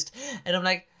confused, and I'm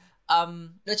like,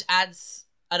 which adds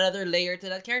another layer to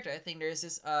that character. I think there's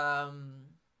this I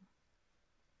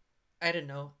don't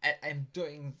know. I'm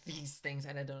doing these things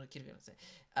and I don't know what I'm gonna say.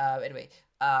 Anyway,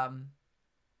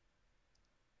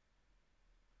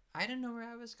 I don't know where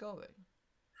I was going.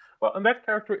 Well, and that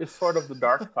character is sort of the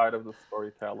dark side of the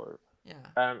storyteller, Yeah.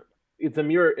 and it's a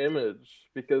mirror image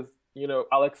because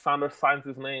Alexander signs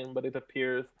his name, but it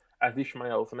appears as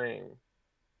Ishmael's name.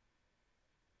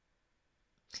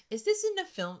 Is this in the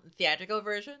film theatrical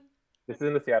version? This is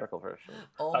in the theatrical version.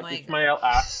 Oh Like my Ishmael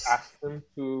gosh. asks him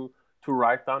to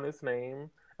write down his name,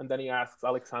 and then he asks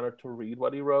Alexander to read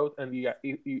what he wrote, and he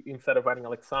instead of writing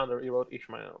Alexander, he wrote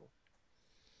Ishmael.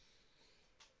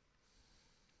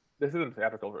 This is the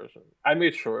theatrical version. I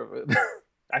made sure of it.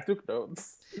 I took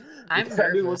notes I'm because I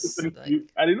didn't want to nervous. Like, confuse.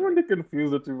 I didn't want to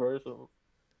confuse the two versions.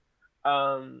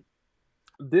 Um,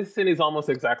 this scene is almost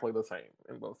exactly the same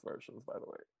in both versions, by the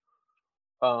way.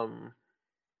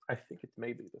 I think it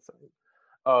may be the same.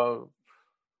 Uh,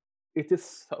 it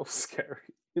is so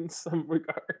scary in some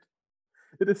regard.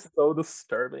 It is so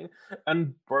disturbing.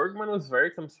 And Bergman was very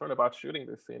concerned about shooting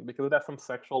this scene because it has some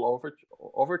sexual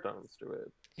overtones to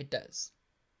it. it does.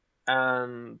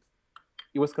 And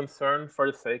he was concerned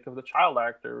for the sake of the child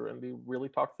actor, and he really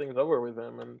talked things over with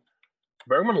him. And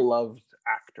Bergman loved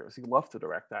actors. He loved to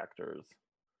direct actors.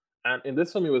 And in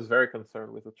this film, he was very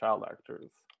concerned with the child actors.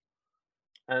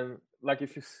 And like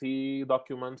if you see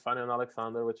document Fanny and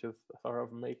Alexander, which is sort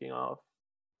of making of,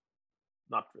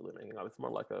 not really making of, it's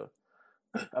more like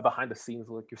a behind the scenes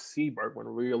look. You see Bergman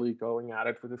really going at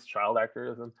it with his child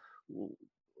actors, and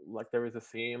like there is a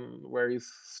scene where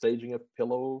he's staging a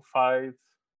pillow fight.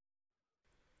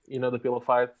 You know the pillow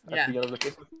fight at Yeah. the end of the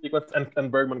Christmas sequence,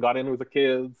 and Bergman got in with the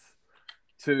kids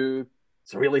to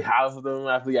really have them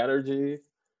have the energy.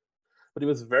 But he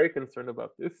was very concerned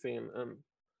about this scene, and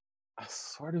I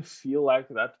sort of feel like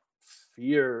that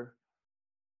fear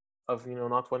of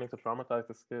not wanting to traumatize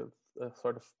his kids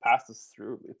sort of passes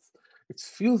through. It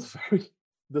feels very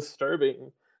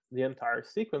disturbing, the entire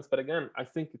sequence. But again, I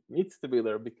think it needs to be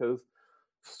there because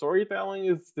storytelling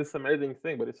is this amazing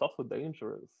thing, but it's also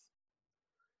dangerous.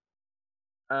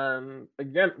 And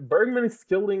again, Bergman is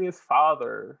killing his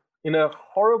father in a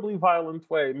horribly violent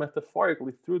way,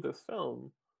 metaphorically, through this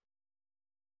film.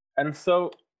 And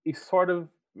so he sort of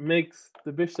makes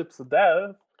the bishop's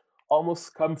death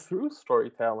almost come through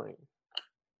storytelling,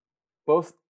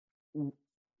 both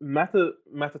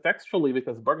metatextually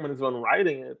because Bergman is the one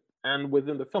writing it, and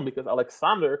within the film because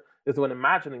Alexander is the one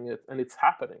imagining it and it's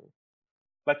happening.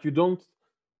 Like you don't.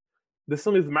 This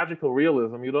film is magical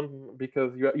realism. You don't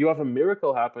because you have a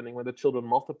miracle happening when the children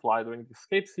multiply during the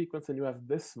escape sequence, and you have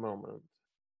this moment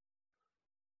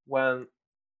when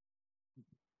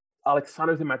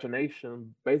Alexander's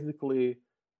imagination basically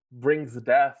brings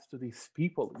death to these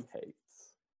people he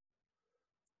hates.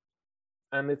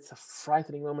 And it's a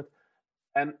frightening moment.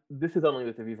 And this is only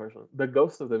the TV version. The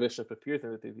ghost of the bishop appears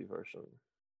in the TV version.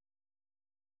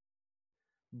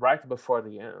 Right before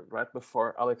the end, right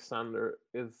before Alexander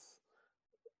is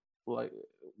like,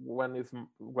 when his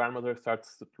grandmother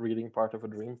starts reading part of a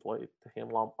dream play to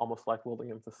him, almost like lulling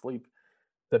him to sleep,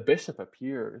 the bishop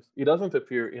appears. He doesn't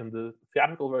appear in the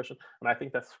theatrical version, and I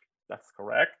think that's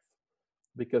correct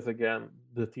because again,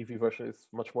 the TV version is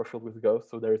much more filled with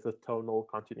ghosts, so there is a tonal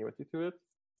continuity to it.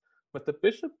 But the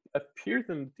bishop appears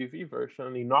in the TV version,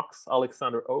 and he knocks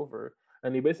Alexander over,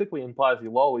 and he basically implies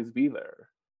he'll always be there.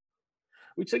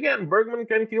 Which again, Bergman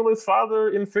can kill his father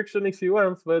in fiction if he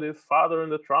wants, but his father in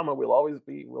the trauma will always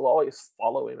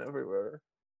follow him everywhere.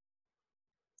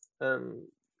 And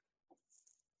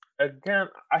again,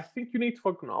 I think you need to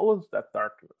acknowledge that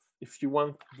darkness if you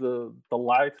want the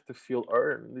light to feel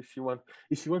earned. If you want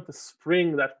the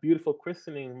spring, that beautiful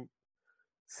christening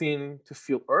scene to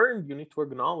feel earned, you need to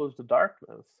acknowledge the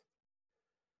darkness.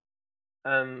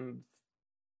 And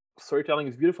storytelling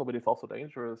is beautiful, but it's also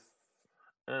dangerous,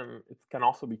 and it can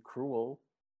also be cruel.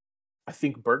 I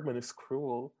think Bergman is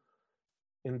cruel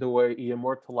in the way he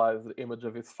immortalized the image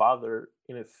of his father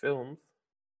in his films.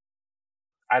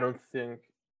 I don't think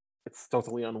it's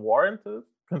totally unwarranted,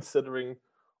 considering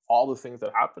all the things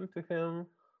that happened to him.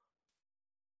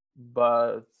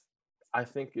 But I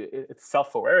think it's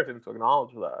self-aware of him to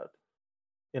acknowledge that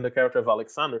in the character of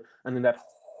Alexander and in that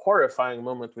horrifying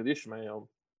moment with Ishmael.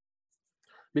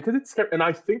 Because it's scary, and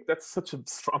I think that's such a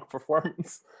strong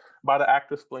performance by the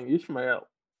actress playing Ishmael.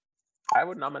 I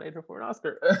would nominate her for an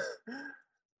Oscar.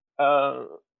 uh,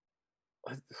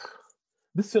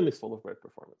 this film is full of great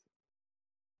performances.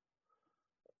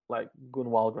 Like Gun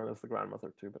Wallgren as the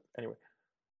grandmother too, but anyway.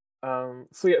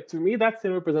 So yeah, to me that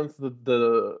scene represents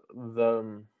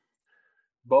the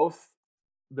both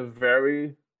the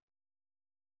very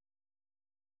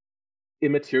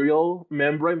immaterial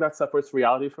membrane that separates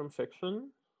reality from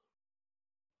fiction,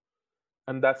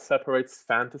 and that separates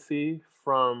fantasy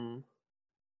from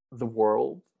the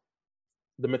world,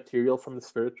 the material from the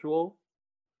spiritual,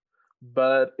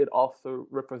 but it also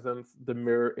represents the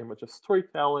mirror image of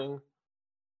storytelling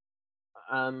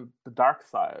and the dark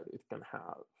side it can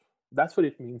have. That's what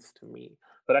it means to me.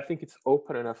 But I think it's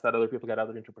open enough that other people get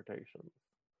other interpretations.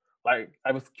 Like,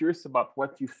 I was curious about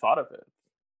what you thought of it.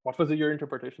 What was your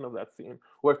interpretation of that scene?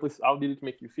 Or at least, how did it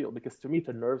make you feel? Because to me, it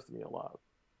unnerves me a lot.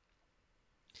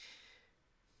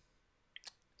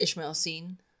 Ishmael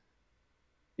scene.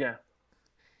 Yeah.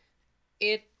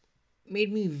 It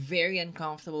made me very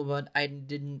uncomfortable, but I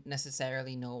didn't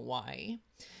necessarily know why.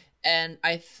 And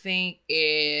I think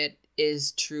it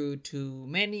is true to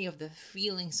many of the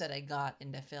feelings that I got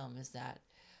in the film is that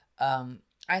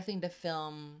I think the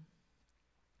film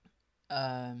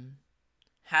um,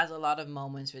 has a lot of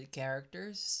moments with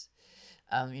characters,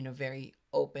 very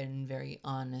open, very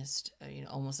honest,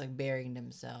 almost like burying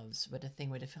themselves. But the thing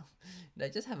with the film, they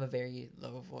just have a very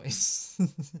low voice.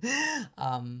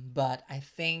 But I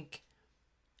think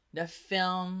the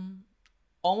film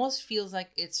almost feels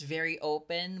like it's very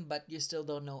open, but you still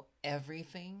don't know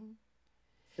everything.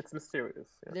 It's mysterious.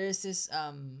 Yeah. There's this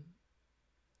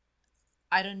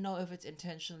I don't know if it's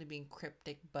intentionally being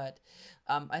cryptic, but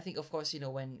I think of course,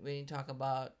 when you talk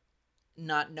about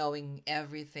not knowing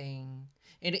everything,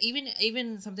 and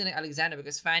even something like Alexander,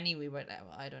 because Fanny, we went,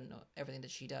 well, I don't know everything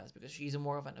that she does because she's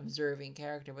more of an observing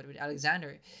character, but with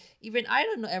Alexander, even I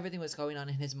don't know everything what's going on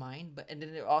in his mind, but and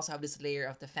then they also have this layer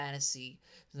of the fantasy.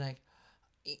 It's like,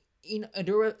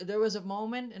 there was a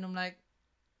moment, and I'm like,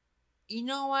 you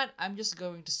know what? I'm just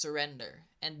going to surrender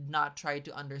and not try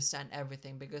to understand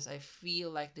everything because I feel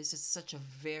like this is such a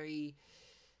very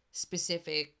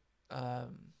specific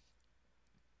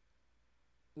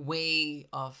way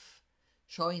of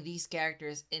showing these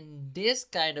characters in this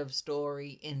kind of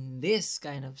story, in this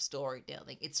kind of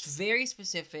storytelling. It's very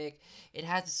specific. It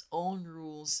has its own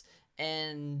rules,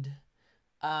 and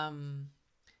um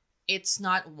it's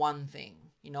not one thing,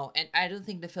 and I don't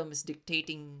think the film is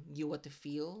dictating you what to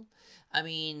feel. I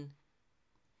mean,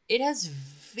 it has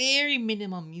very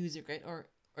minimal music, right? Or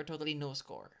totally no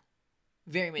score.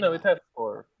 Very No, it minimal. has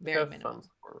score. It Very has some minimal.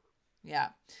 score. Yeah.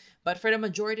 But for the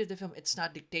majority of the film, it's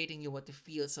not dictating you what to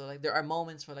feel. So like there are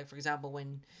moments where, like, for example,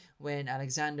 when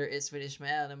Alexander is with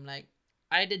Ishmael, I'm like,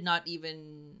 I did not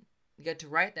even get to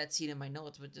write that scene in my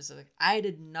notes, but just like I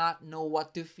did not know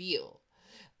what to feel.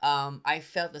 I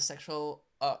felt the sexual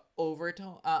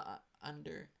overtone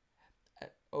under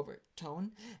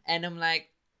overtone, and I'm like,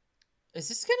 is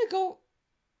this gonna go?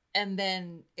 And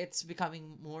then it's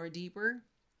becoming more deeper,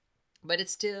 but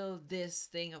it's still this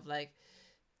thing of like,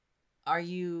 are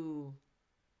you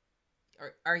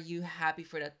are you happy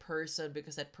for that person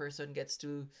because that person gets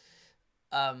to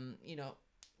um you know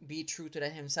be true to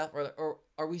that himself, or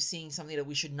are we seeing something that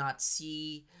we should not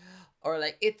see, or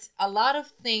like it's a lot of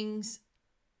things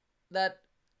that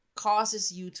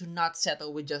causes you to not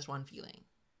settle with just one feeling.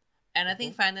 And I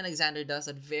think Mm-hmm. Fanny Alexander does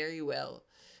it very well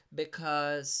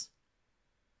because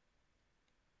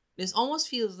this almost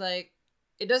feels like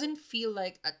it doesn't feel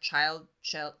like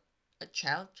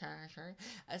sorry,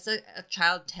 it's a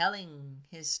child telling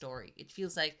his story. It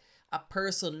feels like a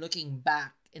person looking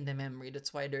back in the memory.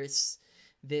 That's why there's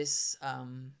this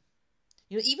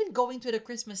even going to the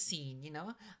Christmas scene,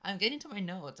 I'm getting to my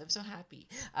notes. I'm so happy.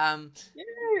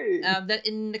 Yay! That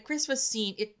in the Christmas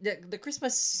scene, the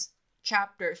Christmas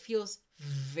chapter feels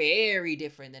very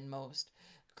different than most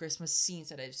Christmas scenes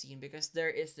that I've seen, because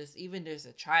there's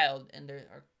a child, and there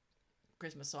are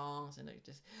Christmas songs, and there's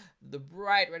just the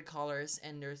bright red colors,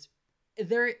 and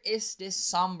there is this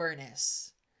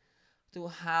somberness to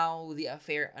how the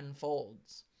affair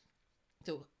unfolds.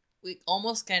 So we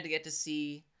almost kind of get to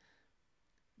see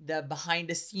the behind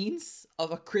the scenes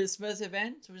of a Christmas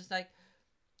event. So it's like,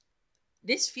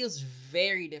 this feels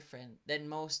very different than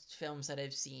most films that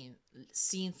I've seen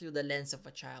through the lens of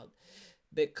a child,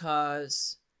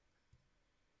 because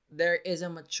there is a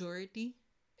maturity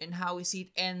in how we see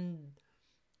it, and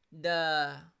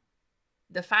the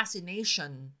the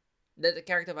fascination that the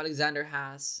character of Alexander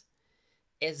has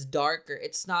is darker.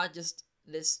 It's not just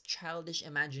this childish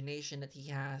imagination that he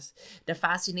has. The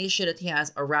fascination that he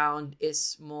has around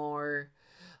is more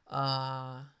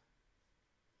I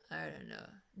don't know,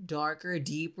 darker,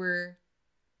 deeper,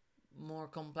 more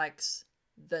complex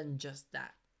than just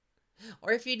that.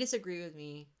 Or if you disagree with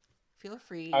me, feel I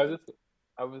free. was just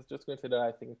I was just going to say that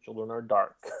I think children are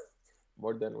dark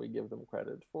more than we give them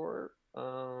credit for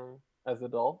as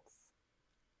adults.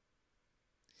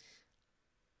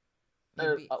 And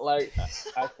Maybe. I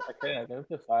can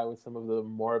identify with some of the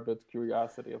morbid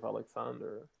curiosity of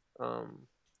Alexander. Um,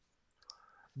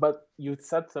 but you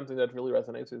said something that really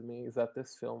resonates with me, is that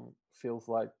this film feels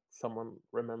like someone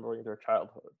remembering their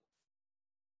childhood,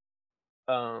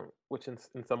 which in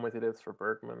some ways it is for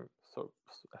Bergman, so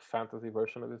a fantasy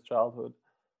version of his childhood.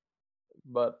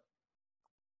 But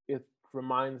it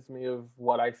reminds me of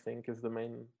what I think is the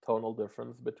main tonal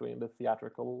difference between the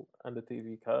theatrical and the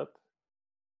TV cut.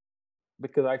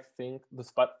 Because I think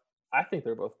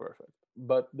they're both perfect,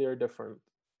 but they're different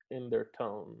in their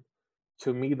tone.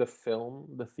 To me, the film,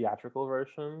 the theatrical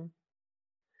version,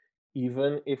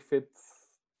 even if it's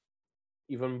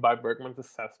even by Bergman's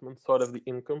assessment, sort of the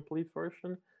incomplete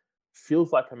version,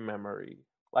 feels like a memory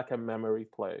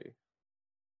play.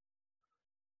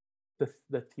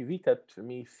 The TV cut to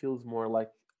me feels more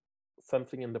like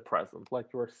something in the present,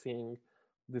 like you're seeing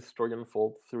this story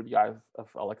unfold through the eyes of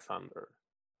Alexander.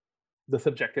 The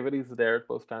subjectivity is there at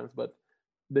both times, but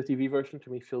the TV version to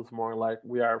me feels more like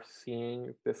we are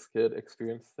seeing this kid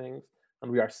experience things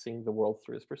and we are seeing the world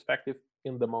through his perspective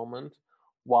in the moment,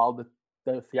 while the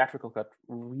theatrical cut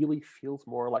really feels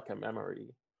more like a memory,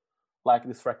 like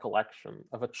this recollection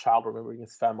of a child remembering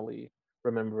his family,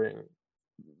 remembering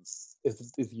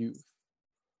his youth.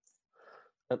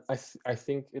 And I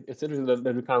think it's interesting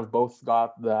that we kind of both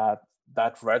got that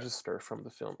register from the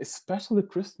film, especially the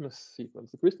Christmas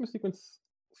sequence. The Christmas sequence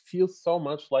feels so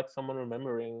much like someone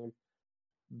remembering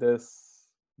this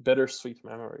bittersweet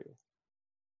memory.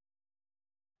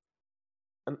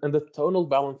 And the tonal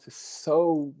balance is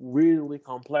so really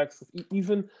complex.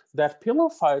 Even that pillow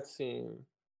fight scene,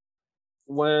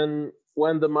 when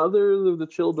the mothers of the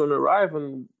children arrive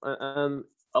and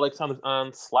Alexander's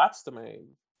aunt slaps the maid,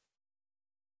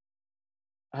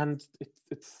 and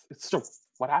it's still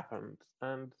what happened,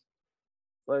 and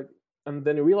like, and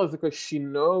then you realize because she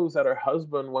knows that her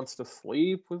husband wants to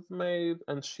sleep with the maid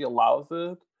and she allows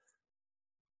it,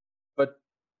 but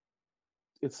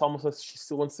it's almost like she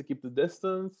still wants to keep the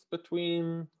distance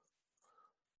between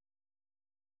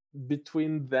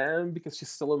them because she's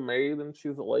still a maid and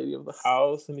she's a lady of the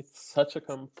house, and it's such a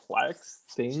complex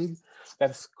thing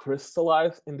that's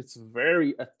crystallized and it's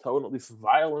very atonal, this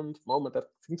violent moment that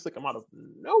seems to come out of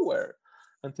nowhere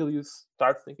until you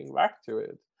start thinking back to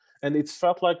it. And it's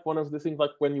felt like one of the things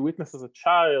like when you witness as a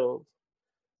child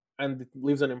and it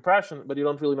leaves an impression, but you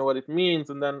don't really know what it means,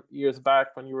 and then years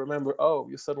back when you remember, oh,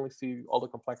 you suddenly see all the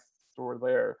complexities that were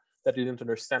there that you didn't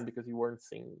understand because you weren't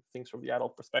seeing things from the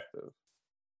adult perspective.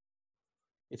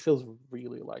 It feels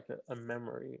really like a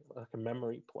memory, like a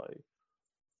memory play.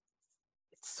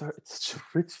 It's such a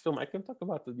rich film. I can talk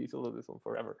about the details of this one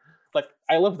forever. Like,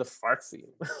 I love the fart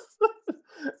scene.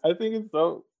 I think it's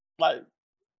so, like,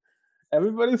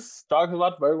 everybody talks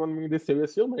about Bergman being this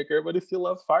serious filmmaker, but he still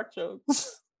loves fart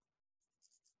jokes.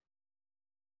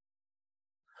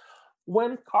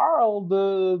 When Carl,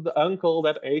 the uncle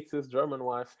that hates his German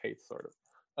wife, hates sort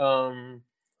of,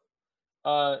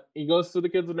 he goes to the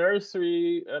kids'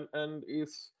 nursery and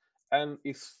is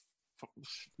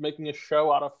making a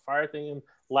show out of farting and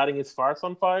lighting his farts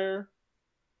on fire.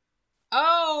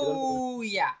 Oh,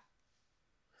 yeah.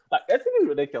 Like, I think it's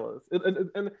ridiculous,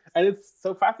 and it's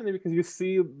so fascinating because you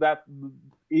see that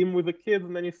him with the kids,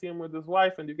 and then you see him with his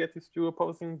wife, and you get these two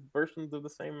opposing versions of the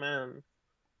same man,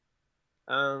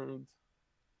 and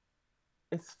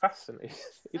it's fascinating. I'm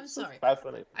It's just sorry.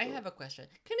 fascinating. I have a question.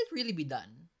 Can it really be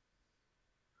done?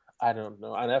 I don't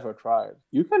know. I never tried.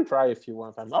 You can try if you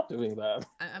want. I'm not doing that.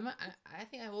 I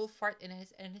think I will fart in a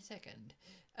second.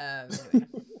 Anyway,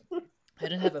 I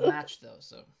don't have a match though,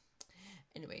 so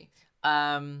anyway,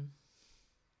 I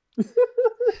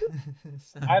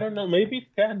don't know. Maybe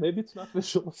it can. Maybe it's not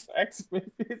visual effects.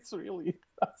 Maybe it's really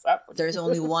that's happening. There's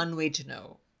only one way to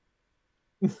know.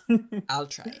 I'll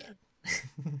try it.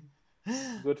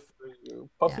 Good for you.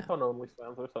 Post Yeah. it on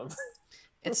OnlyFans or something.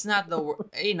 It's not the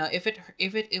if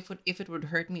it would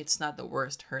hurt me, it's not the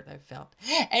worst hurt I've felt.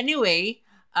 Anyway,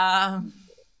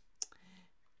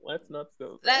 Let's not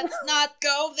go there. let's not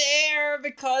go there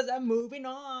because I'm moving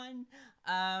on.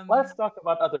 Let's talk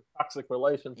about other toxic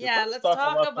relationships. Yeah, let's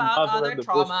talk about other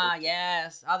trauma.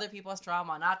 Yes, other people's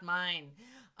trauma, not mine.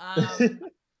 I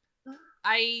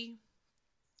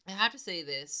have to say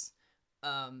this,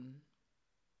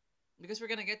 because we're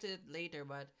gonna get to it later,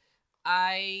 but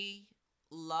I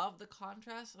love the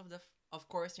contrast of of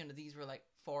course, these were like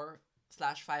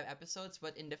 4/5 episodes,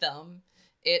 but in the film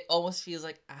it almost feels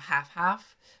like a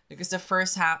half because the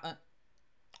first half,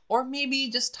 or maybe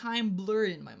just time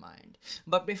blurred in my mind,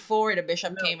 but before the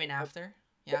bishop came in after.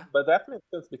 Yeah, but that makes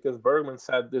sense because Bergman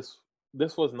said this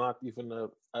was not even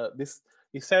this.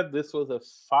 He said this was a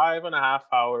 5.5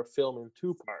 hour film in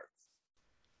 2 parts.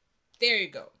 there you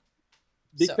go.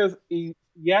 Because he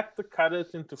had to cut it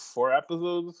into 4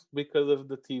 episodes because of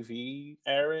the TV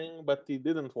airing, but he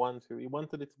didn't want to. He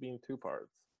wanted it to be in 2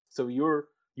 parts. So you're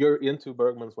you're into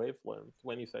Bergman's wavelength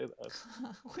when you say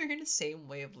that. We're in the same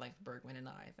wavelength, Bergman and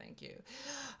I. Thank you.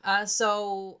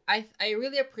 So I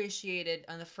really appreciated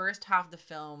on the first half of the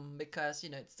film because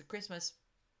it's the Christmas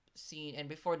scene and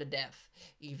before the death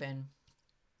even.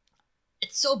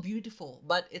 It's so beautiful,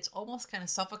 but it's almost kind of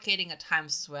suffocating at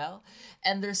times as well.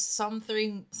 And there's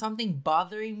something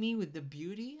bothering me with the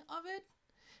beauty of it,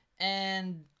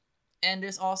 and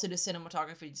there's also the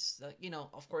cinematography.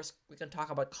 Of course, we can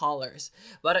talk about colors,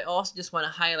 but I also just want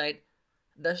to highlight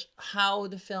how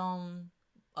the film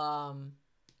um,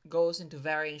 goes into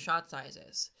varying shot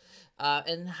sizes,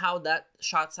 and how that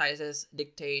shot sizes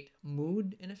dictate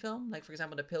mood in a film. Like for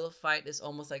example, the pillow fight is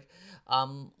almost like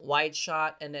wide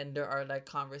shot, and then there are like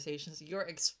conversations. You're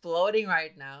exploding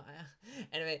right now.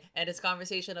 Anyway, and this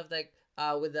conversation of like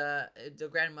with the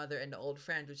grandmother and the old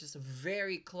friend, which is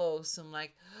very close. I'm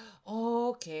like,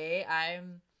 okay, I,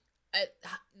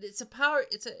 it's a power.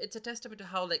 It's a testament to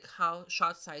how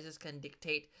shot sizes can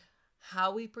dictate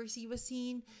how we perceive a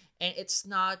scene, and it's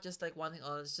not just like one thing.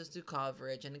 Oh, let's just do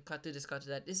coverage and cut to this, cut to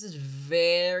that. This is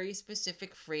very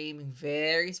specific framing,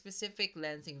 very specific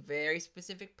lensing, very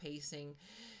specific pacing,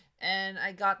 and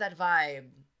I got that vibe,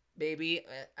 baby.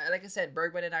 Like I said,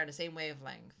 Bergman and I are the same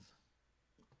wavelength.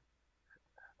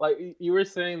 Like you were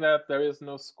saying that there is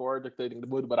no score dictating the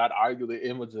mood, but I'd argue the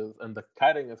images and the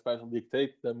cutting especially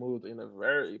dictate the mood in a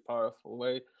very powerful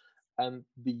way. And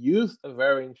the use of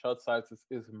varying shot sizes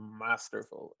is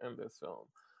masterful in this film.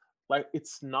 Like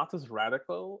it's not as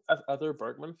radical as other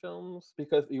Bergman films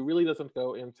because he really doesn't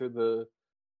go into the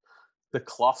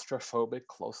claustrophobic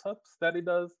close-ups that he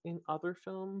does in other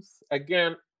films.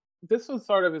 Again, this was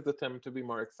sort of his attempt to be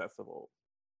more accessible,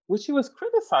 which he was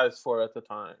criticized for at the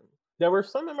time. There were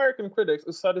some American critics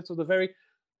who said it was a very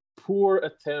poor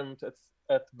attempt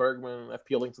at Bergman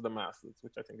appealing to the masses,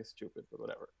 which I think is stupid, but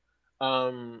whatever.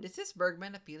 This is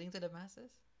Bergman appealing to the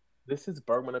masses. This is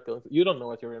Bergman appealing to. You don't know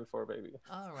what you're in for, baby.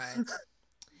 All right,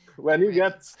 When I'm you ready.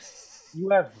 get, you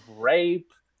have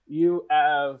rape, you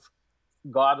have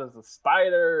God as a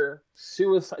spider,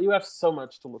 suicide. You have so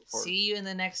much to look forward See to. you in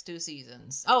the next 2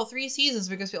 seasons. Oh, 3 seasons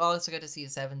because we also get to see a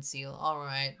seventh seal. All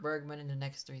right, Bergman in the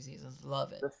next 3 seasons.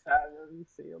 Love it. The Seven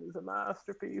Seal is a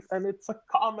masterpiece, and it's a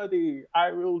comedy.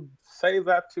 I will say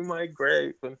that to my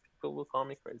grave when people will call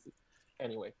me crazy.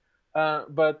 Anyway,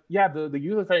 but yeah, the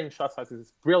use of varying shot sizes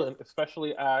is brilliant,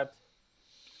 especially at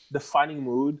defining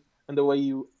mood and the way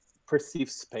you perceive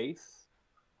space.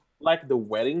 Like the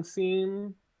wedding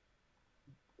scene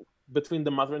between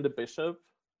the mother and the bishop,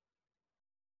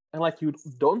 and like you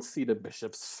don't see the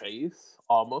bishop's face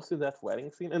almost in that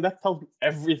wedding scene, and that tells you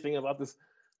everything about this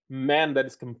man that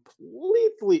is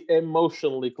completely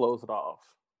emotionally closed off.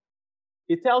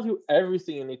 It tells you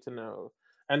everything you need to know,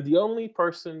 and the only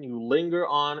person you linger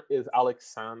on is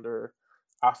Alexander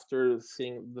after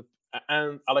seeing the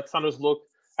and Alexander's look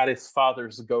at his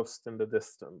father's ghost in the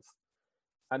distance.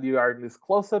 And you are in these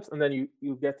close-ups, and then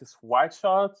you get this wide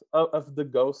shot of the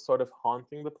ghost sort of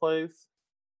haunting the place,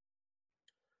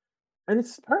 and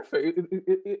it's perfect.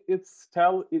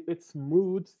 It's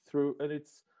mood through, and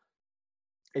it's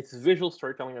visual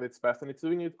storytelling at its best, and it's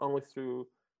doing it only through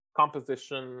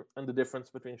composition and the difference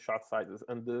between shot sizes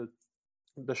and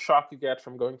the shock you get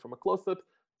from going from a close up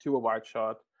to a wide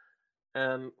shot,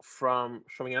 and from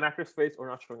showing an actor's face or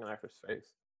not showing an actor's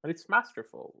face. And it's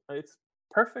masterful. It's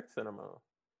perfect cinema,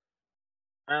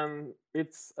 and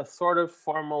it's a sort of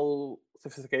formal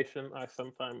sophistication I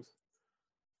sometimes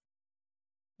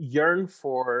yearn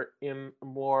for in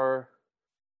more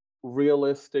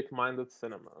realistic minded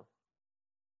cinema.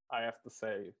 I have to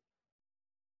say,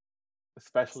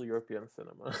 especially European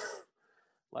cinema.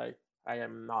 Like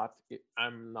I'm not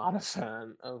a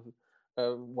fan of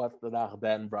what the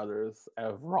Dardenne brothers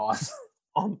have wrought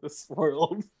on this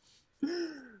world.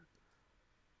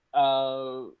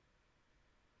 Uh,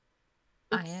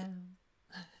 I it's am.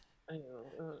 I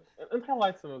know, and I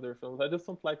like some of their films. I just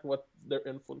don't like what their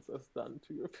influence has done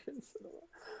to European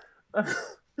cinema.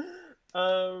 It's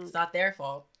um, not their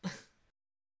fault.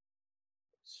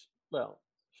 well,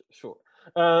 sure.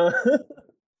 Uh,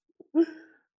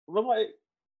 but like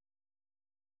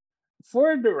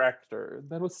for a director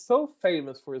that was so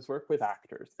famous for his work with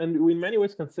actors, and who in many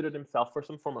ways considered himself, first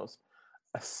and foremost,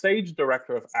 a stage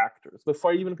director of actors,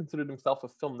 before he even considered himself a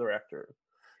film director,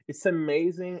 it's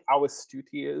amazing how astute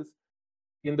he is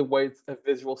in the ways of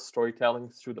visual storytelling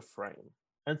through the frame,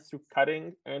 and through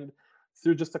cutting, and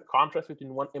through just a contrast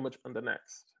between one image and the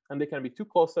next. And they can be two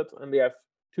close ups, and they have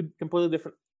two completely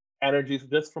different energies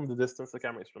just from the distance the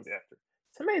camera is from the actor.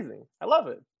 It's amazing. I love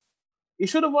it. He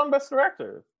should have won Best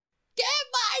Director. Give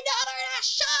my daughter a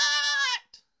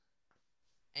shot!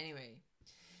 Anyway,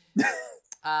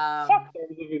 Fuck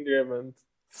terms of endearment.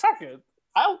 Fuck it.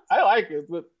 I like it,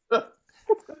 but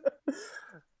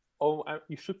oh,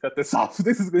 you should cut this off.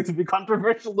 This is going to be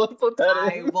controversial. Don't put that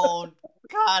I in. won't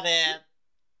cut it.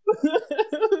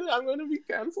 I'm going to be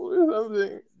canceled or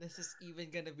something. This is even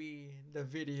gonna be the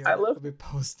video I that love will be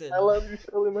posted. I love you,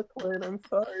 Shirley MacLaine. I'm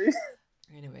sorry.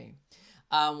 Anyway,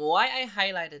 why I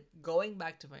highlighted, going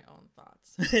back to my own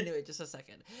thoughts. Anyway, just a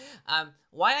second.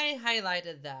 Why I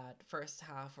highlighted that first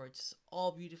half, where it's just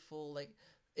all beautiful, like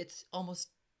it's almost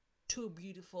too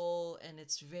beautiful, and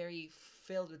it's very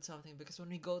filled with something. Because when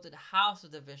we go to the house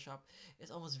of the bishop,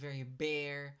 it's almost very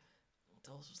bare, it's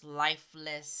almost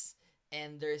lifeless,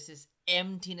 and there's this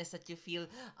emptiness that you feel.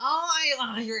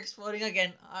 You're exploding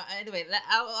again. Anyway,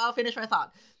 I'll finish my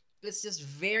thought. It's just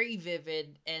very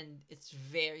vivid, and it's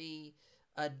very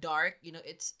dark.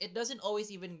 It doesn't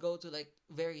always even go to like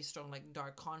very strong like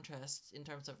dark contrasts in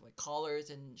terms of like colors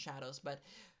and shadows, but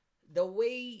the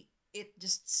way it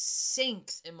just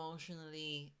sinks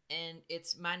emotionally, and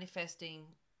it's manifesting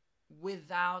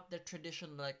without the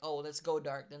traditional like, oh, let's go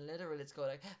dark, then literally let's go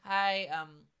like, hi,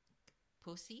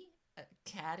 pussy,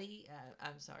 catty,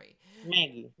 I'm sorry,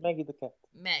 Maggie the cat.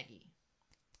 Maggie.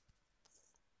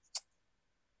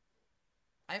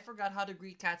 I forgot how to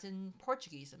greet cats in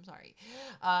Portuguese. I'm sorry.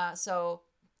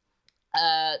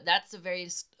 That's a very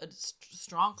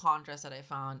strong contrast that I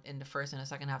found in the first and the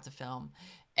second half of the film,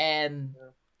 and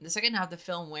the second half of the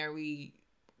film where we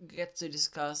get to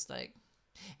discuss like.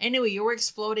 Anyway, you were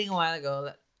exploding a while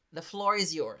ago. The floor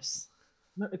is yours.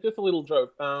 No, it's just a little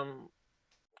joke.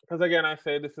 Because again, I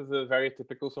say this is a very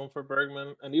typical film for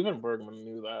Bergman, and even Bergman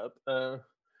knew that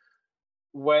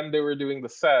when they were doing the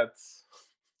sets,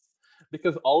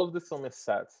 because all of this film is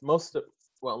sets.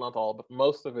 Well, not all, but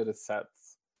most of it is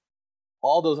sets.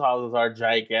 All those houses are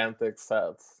gigantic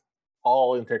sets,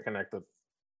 all interconnected.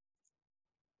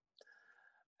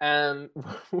 And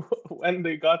when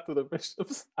they got to the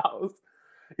bishop's house,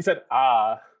 he said,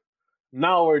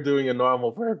 now we're doing a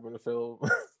normal Bergman film.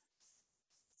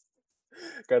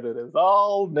 Because it is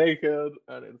all naked,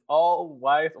 and it's all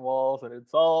white walls, and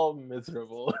it's all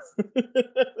miserable.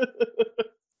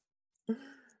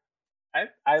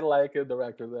 I like a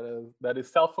director that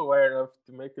is self-aware enough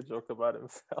to make a joke about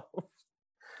himself.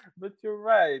 But you're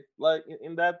right. Like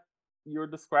in that you're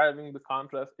describing the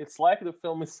contrast, it's like the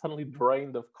film is suddenly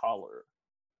drained of color.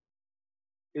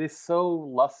 It is so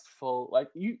lustful.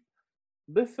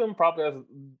 This film probably has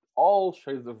all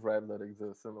shades of red that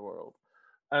exist in the world.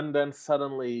 And then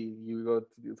suddenly you go to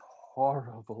these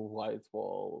horrible white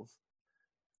walls.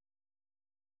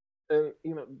 And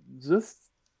just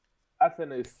at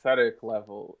an aesthetic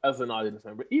level, as an audience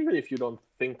member, even if you don't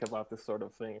think about this sort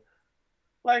of thing,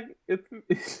 like it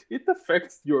it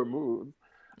affects your mood.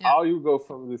 Yeah. How you go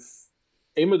from these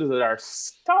images that are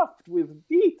stuffed with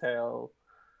detail.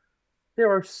 There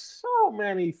are so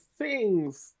many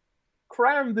things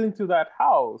crammed into that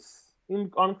house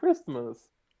on Christmas.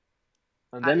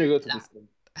 And then you go to this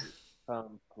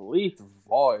complete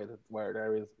void where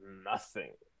there is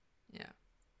nothing. Yeah.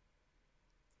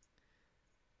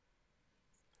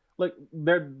 Like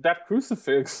that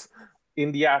crucifix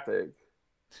in the attic.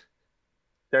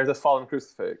 There's a fallen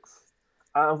crucifix.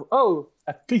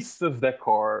 A piece of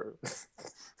decor.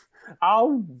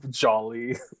 How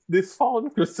jolly. This fallen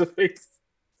crucifix.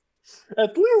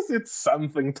 At least it's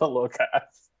something to look at.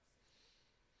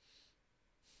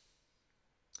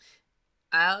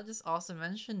 I'll just also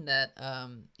mention that,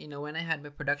 when I had my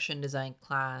production design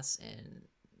class in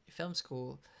film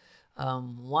school,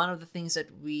 one of the things that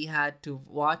we had to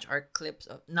watch are clips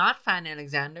of, not Fanny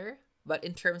Alexander, but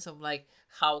in terms of like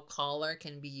how color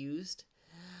can be used.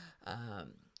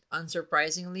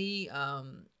 Unsurprisingly,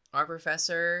 our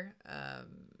professor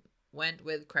went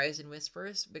with Cries and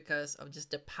Whispers because of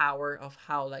just the power of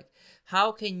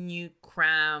how can you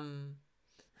cram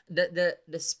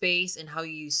the space, and how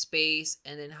you use space,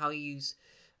 and then how you use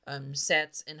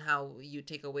sets, and how you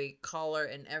take away color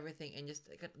and everything, and just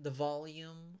like the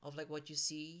volume of like what you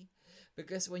see.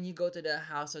 Because when you go to the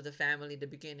house of the family, the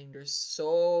beginning, there's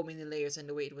so many layers, and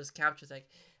the way it was captured, like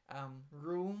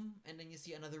room, and then you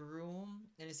see another room,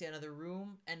 and you see another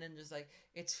room, and then just like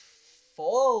it's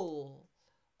full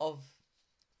of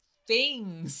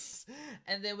things.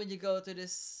 And then when you go to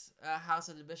this house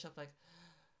of the bishop, like,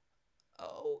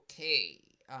 okay,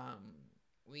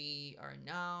 we are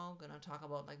now gonna talk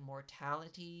about like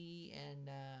mortality and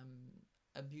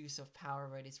abuse of power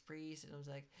by this priest. And it was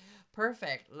like,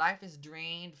 perfect, life is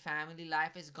drained, family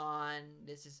life is gone.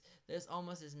 There's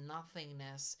almost this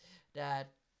nothingness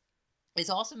that is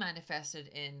also manifested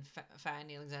in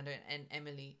Fanny Alexander and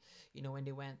Emily, when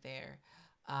they went there.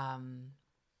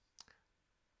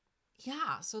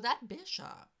 Yeah, so that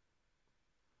bishop.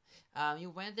 You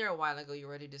went there a while ago. You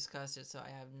already discussed it, so I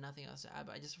have nothing else to add.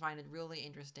 But I just find it really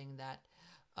interesting that,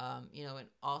 and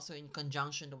also in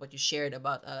conjunction to what you shared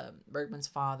about Bergman's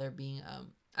father being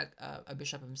a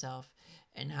bishop himself,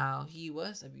 and how he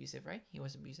was abusive, right? He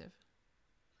was abusive.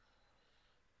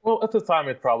 Well, at the time,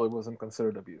 it probably wasn't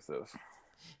considered abusive.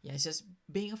 Yeah, it's just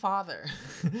being a father.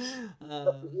 It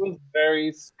was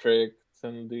very strict,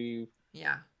 and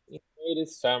Yeah, he made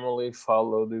his family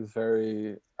follow this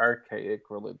very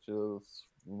archaic religious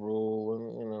rule,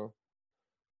 and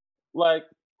like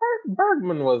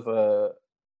Bergman was a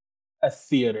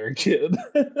theater kid,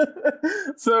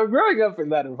 so growing up in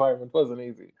that environment wasn't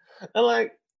easy. And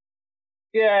like,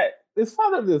 yeah, his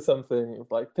father did something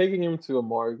like taking him to a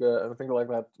morgue and things like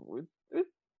that, which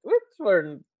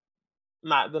were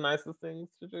not the nicest things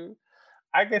to do.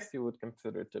 I guess you would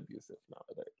consider it abusive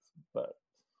nowadays, but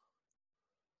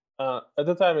at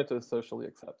the time it was socially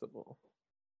acceptable.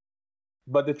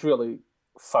 But it really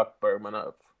fucked Bergman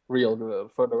up yeah, real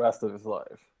good for the rest of his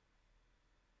life.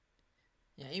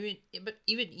 yeah.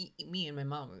 Me and my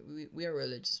mom, we are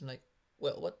religious. I'm like,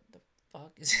 well, what the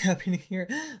fuck is happening here?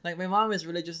 Like, my mom is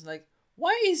religious. Like,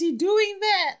 why is he doing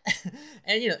that?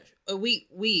 And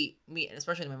me, and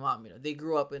especially my mom, they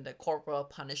grew up in the corporal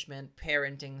punishment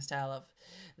parenting style of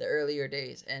the earlier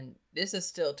days, and this is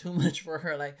still too much for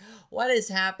her. Like, what is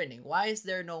happening? Why is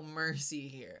there no mercy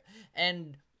here?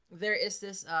 And there is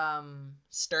this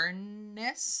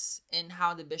sternness in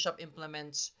how the bishop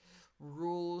implements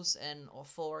rules and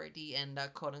authority and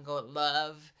quote unquote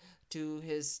love to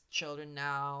his children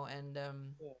now. And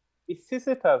Yeah. He sees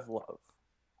it as love,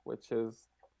 which is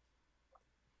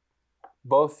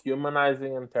both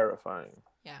humanizing and terrifying.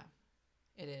 yeah,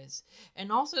 it is.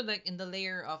 And also, like, in the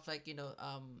layer of, like, in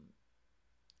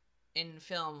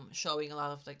film showing a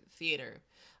lot of like theater,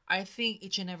 I think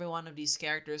each and every one of these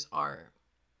characters are,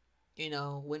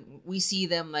 when we see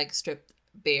them like stripped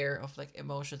bare of like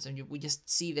emotions, and we just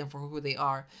see them for who they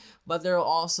are, but there are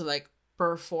also like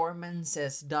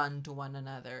performances done to one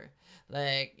another,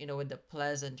 like, with the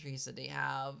pleasantries that they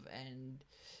have, and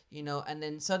and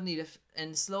then suddenly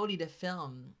and slowly the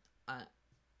film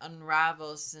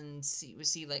unravels, and we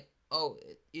see like, oh,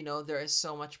 there is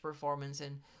so much performance,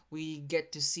 and we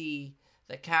get to see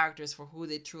the characters for who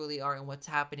they truly are and what's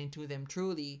happening to them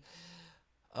truly.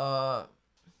 uh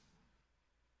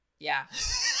yeah.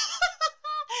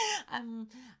 I'm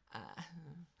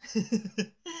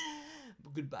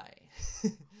goodbye.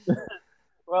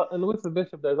 Well, and with the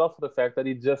bishop, there's also the fact that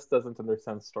he just doesn't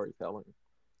understand storytelling,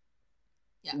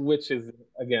 Yeah, which is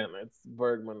again, it's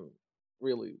Bergman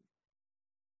really,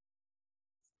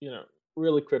 you know,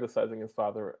 really criticizing his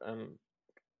father and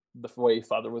the way his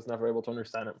father was never able to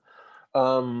understand him.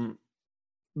 Um,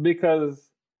 because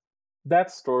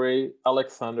that story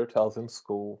Alexander tells in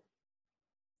school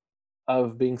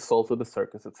of being sold to the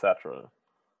circus, etc.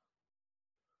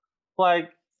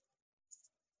 Like,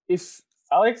 if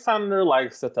Alexander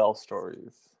likes to tell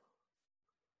stories,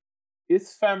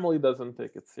 his family doesn't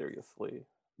take it seriously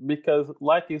because,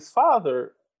 like his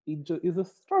father, is a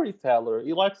storyteller.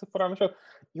 He likes to put on a show.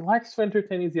 He likes to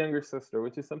entertain his younger sister,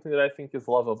 which is something that I think is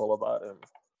lovable about him.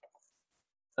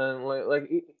 And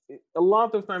a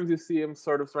lot of times you see him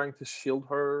sort of trying to shield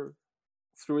her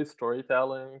through his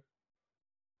storytelling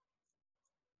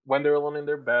when they're alone in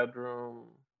their bedroom,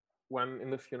 when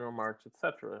in the funeral march,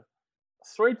 etc.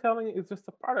 Storytelling is just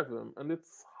a part of him, and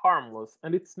it's harmless,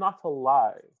 and it's not a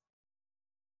lie.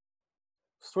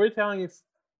 Storytelling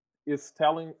is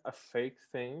telling a fake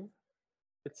thing.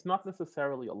 It's not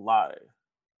necessarily a lie.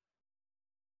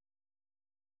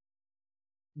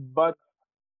 But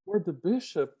for the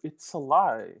bishop, it's a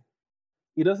lie.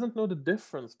 He doesn't know the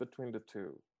difference between the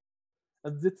two.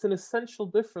 And it's an essential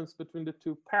difference between the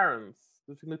two parents,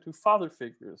 between the two father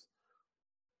figures.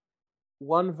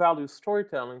 One values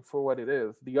storytelling for what it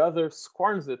is, the other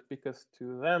scorns it because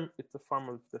to them it's a form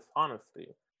of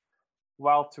dishonesty.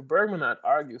 While to Bergman, I'd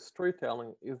argue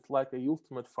storytelling is like a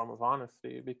ultimate form of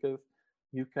honesty because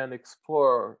you can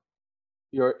explore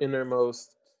your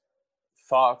innermost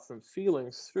thoughts and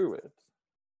feelings through it.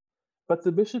 But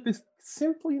the bishop is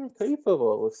simply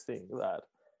incapable of seeing that.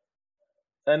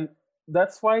 And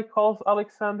that's why he calls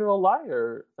Alexander a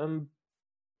liar. And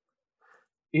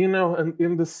in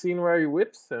the scene where he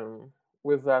whips him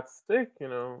with that stick,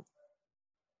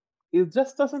 he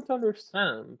just doesn't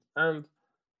understand. And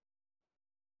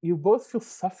you both feel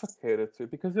suffocated too,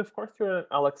 because of course you're on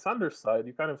Alexander's side.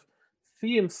 You kind of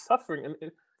see him suffering,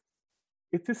 and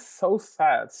it is so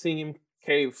sad seeing him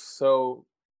cave so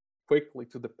quickly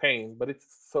to the pain, but it's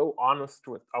so honest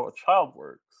with how a child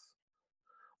works.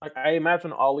 Like I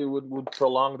imagine Hollywood would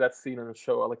prolong that scene and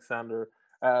show Alexander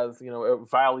as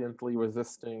valiantly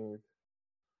resisting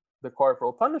the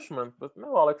corporal punishment, but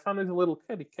no, Alexander's a little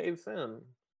kid. He caves in,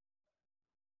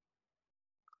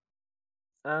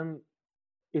 and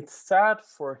it's sad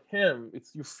for him.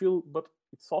 It's you feel, but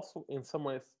it's also in some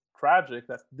ways tragic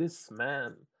that this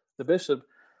man, the bishop,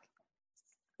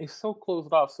 is so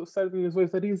closed off, so sad in his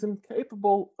ways that he's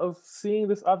incapable of seeing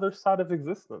this other side of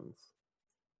existence.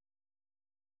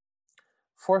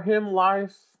 For him,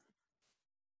 life,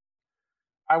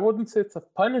 I wouldn't say it's a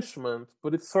punishment,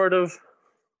 but it's sort of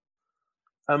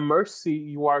a mercy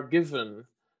you are given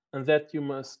and that you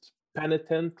must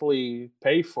penitently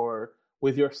pay for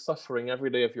with your suffering every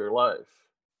day of your life.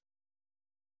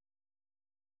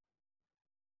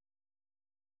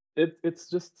 It's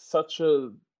just such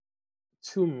a,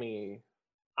 to me,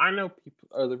 I know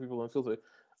other people don't feel it.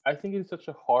 I think it's such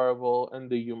a horrible and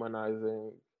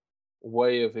dehumanizing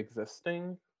way of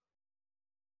existing.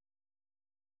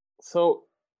 So,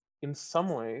 in some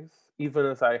ways, even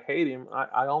as I hate him,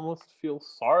 I almost feel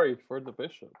sorry for the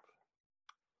bishop.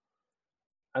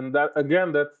 And that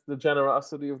again, that's the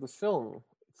generosity of the film.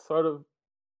 It's sort of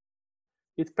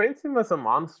it paints him as a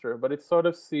monster, but it sort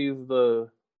of sees the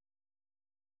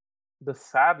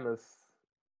sadness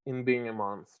in being a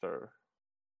monster.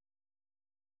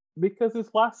 Because his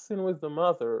last scene with the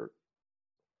mother,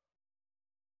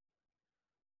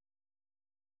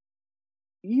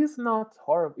 he's not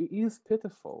horrible. He is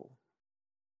pitiful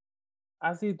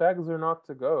as he begs her not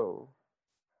to go.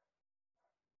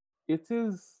 It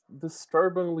is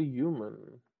disturbingly human.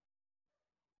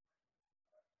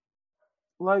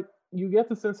 Like, you get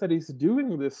the sense that he's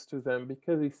doing this to them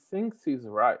because he thinks he's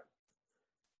right.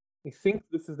 He thinks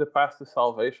this is the path to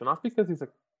salvation, not because he's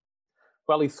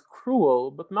cruel,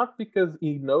 but not because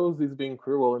he knows he's being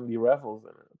cruel and he revels in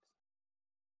it.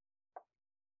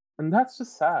 And that's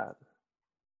just sad.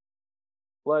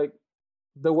 Like,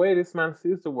 the way this man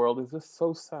sees the world is just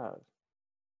so sad.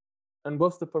 And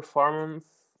both the performance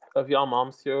of Jan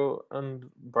Malmsteen and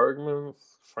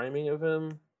Bergman's framing of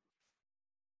him,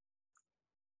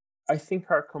 I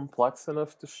think are complex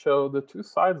enough to show the two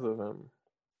sides of him.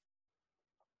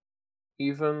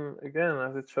 Even again,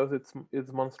 as it shows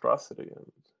its monstrosity,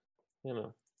 and you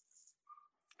know,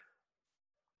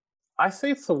 I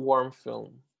say it's a warm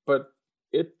film, but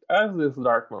it has these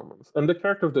dark moments, and the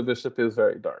character of the bishop is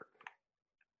very dark.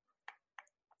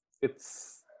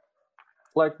 It's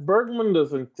like Bergman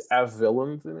doesn't have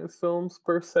villains in his films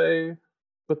per se,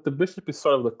 but the bishop is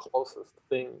sort of the closest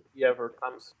thing he ever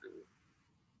comes to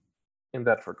in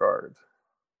that regard.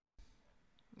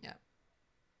 Yeah.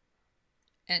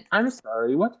 And I'm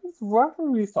sorry, what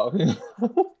were we talking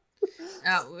about?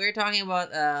 we're talking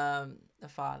about the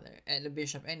father and the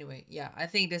bishop. Anyway, yeah, I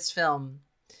think this film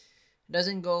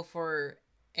doesn't go for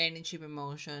any cheap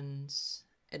emotions.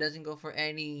 It doesn't go for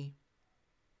any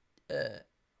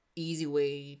easy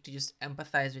way to just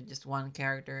empathize with just one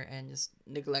character and just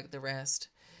neglect the rest.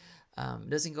 It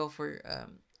doesn't go for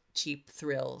cheap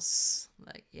thrills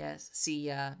like yes, see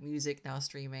ya, music now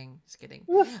streaming. Just kidding.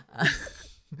 Uh,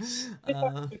 It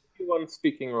has uh, 51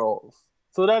 speaking roles,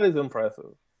 so that is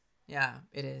impressive. yeah,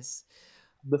 it is.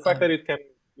 The fact that Um, it can,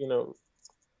 you know,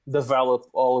 develop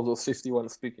all of those 51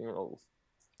 speaking roles.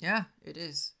 yeah, it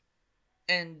is,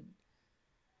 and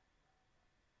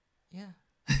yeah.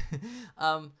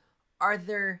 um, are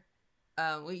there?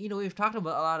 We've talked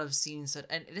about a lot of scenes that,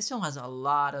 and this film has a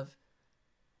lot of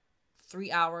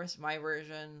 3 hours. My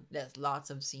version, there's lots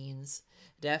of scenes,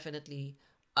 definitely.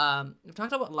 We've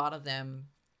talked about a lot of them.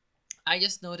 I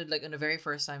just noted like in the very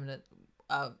first time that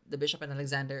the bishop and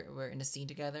Alexander were in a scene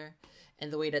together,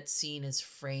 and the way that scene is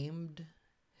framed,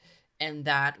 and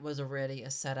that was already a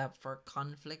setup for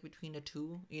conflict between the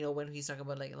two. When he's talking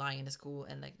about like lying in the school,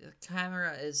 and like the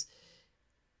camera is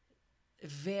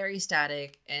very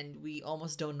static, and we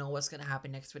almost don't know what's gonna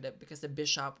happen next with it because the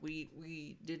bishop,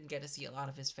 we didn't get to see a lot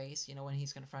of his face. When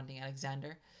he's confronting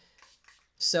Alexander.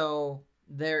 So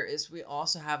we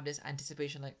also have this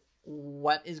anticipation, like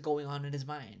what is going on in his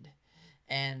mind,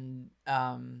 and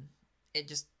it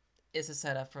just is a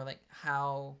setup for like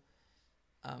how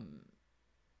um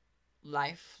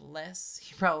lifeless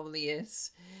he probably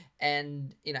is,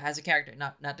 and as a character,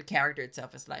 not the character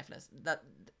itself is lifeless, that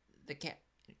the cat,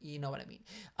 you know what I mean.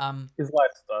 His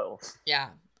lifestyle. Yeah.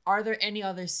 Are there any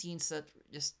other scenes that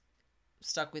just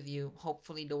stuck with you?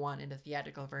 Hopefully the one in the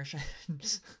theatrical version.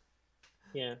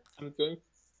 Yeah,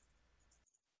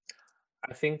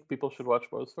 I think people should watch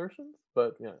both versions,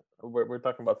 but yeah, we're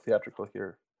talking about theatrical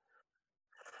here.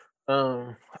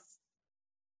 Um,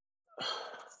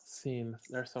 scene.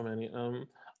 There's so many.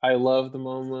 I love the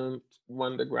moment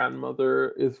when the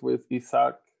grandmother is with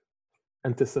Isaac,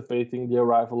 anticipating the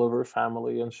arrival of her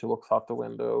family, and she looks out the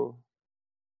window,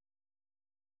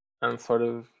 and sort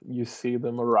of you see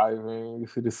them arriving. You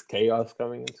see this chaos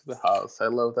coming into the house. I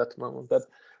love that moment.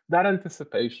 That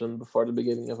anticipation before the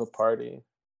beginning of a party,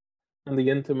 and the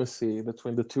intimacy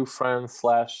between the two friends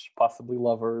slash possibly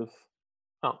lovers.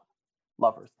 Oh,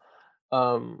 lovers.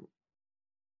 Um,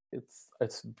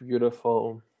 it's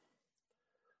beautiful.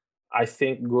 I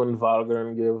think Gun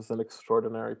Valgren gives an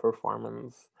extraordinary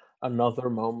performance. Another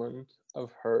moment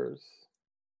of hers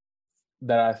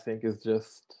that I think is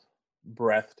just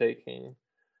breathtaking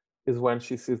is when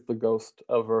she sees the ghost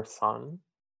of her son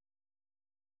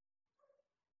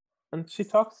and she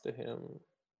talks to him.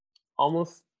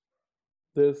 Almost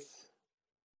this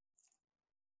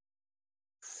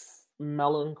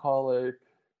melancholic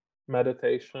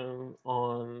meditation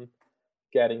on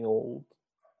getting old.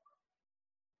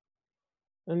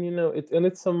 And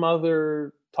it's a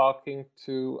mother talking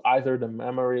to either the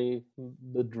memory,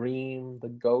 the dream, the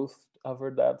ghost of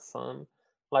her dead son.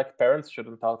 Like parents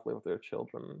shouldn't outlive their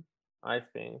children, I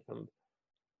think. And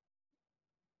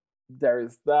there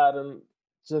is that, and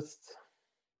just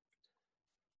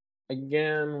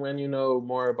again, when you know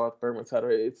more about Bergman,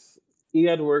 etc., he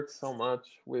had worked so much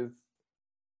with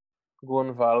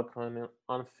Gun Valkon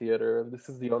on theater, and this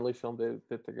is the only film they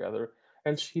did together.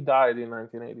 And she died in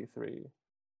 1983.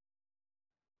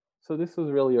 So this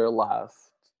was really her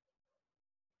last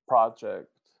project.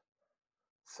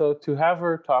 So to have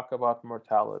her talk about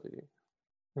mortality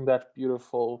in that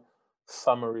beautiful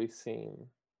summary scene.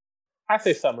 I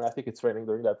say summer, I think it's raining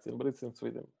during that scene, but it's in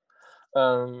Sweden.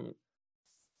 Um,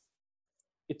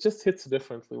 it just hits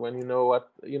differently when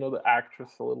the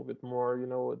actress a little bit more.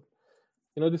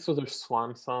 This was her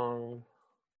swan song,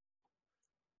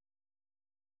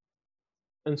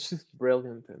 and she's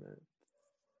brilliant in it,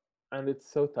 and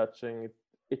it's so touching.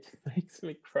 It makes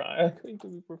me cry. I'm going to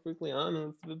be perfectly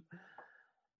honest.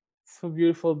 It's so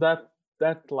beautiful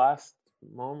that last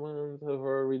moment of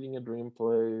her reading a dream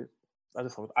play. I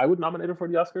just love it. I would nominate her for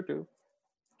the Oscar too.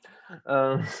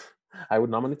 Um, I would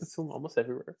nominate this film almost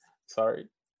everywhere. Sorry,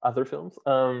 other films.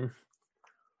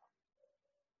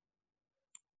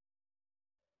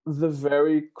 The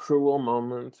very cruel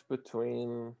moment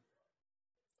between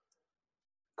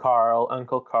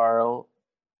Uncle Carl,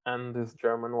 and his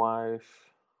German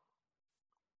wife.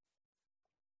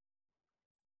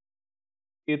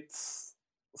 It's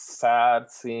sad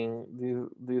seeing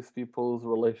these people's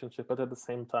relationship, but at the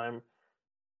same time,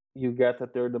 you get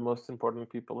that they're the most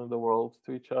important people in the world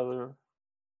to each other.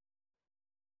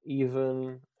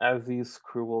 Even as he's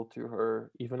cruel to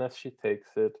her, even as she takes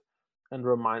it and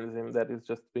reminds him that he's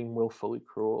just being willfully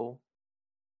cruel.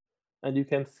 And you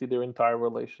can see their entire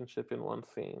relationship in one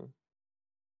scene.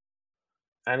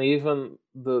 And even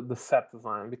the set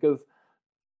design, because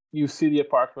you see the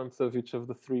apartments of each of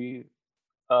the three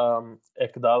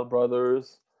Ekdal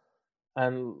brothers,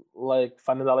 and like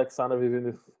Fanny and Alexander live in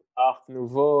this Art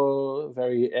Nouveau,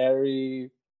 very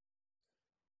airy,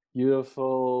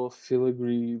 beautiful,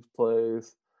 filigreed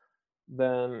place.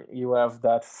 Then you have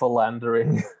that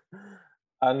philandering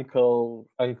Uncle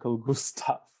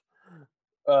Gustav,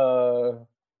 uh,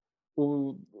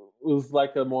 who was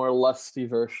like a more lusty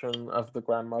version of the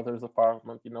grandmother's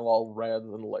apartment, all red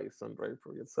and lace and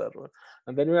drapery, etc.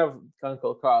 And then you have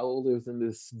Uncle Carl, who lives in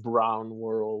this brown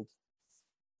world,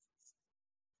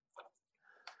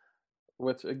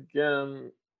 which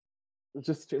again,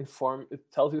 just to inform, it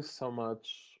tells you so much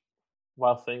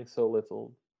while saying so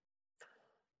little.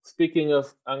 Speaking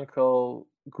of Uncle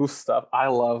Gustav, I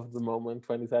love the moment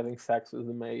when he's having sex with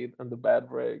the maid and the bed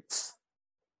breaks.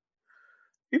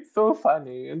 It's so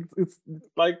funny, and it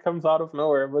like comes out of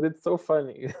nowhere, but it's so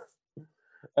funny.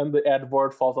 And the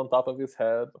headboard falls on top of his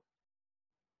head,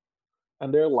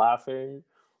 and they're laughing.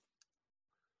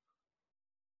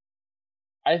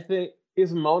 I think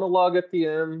his monologue at the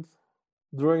end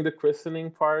during the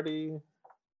christening party,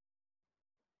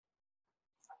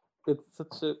 it's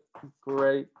such a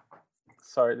great.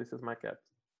 Sorry, this is my cat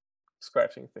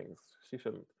scratching things. She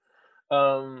shouldn't.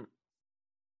 Um,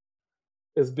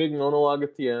 his big monologue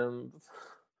at the end,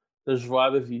 the joie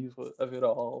de vivre of it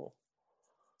all.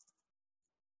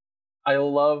 I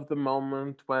love the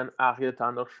moment when Harriet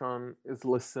Anderson is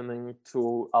listening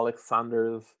to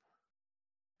Alexander's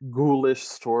ghoulish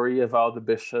story of how the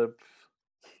bishop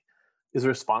is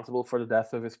responsible for the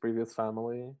death of his previous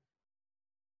family.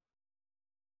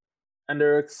 And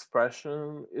their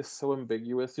expression is so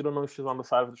ambiguous. You don't know if she's on the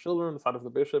side of the children, on the side of the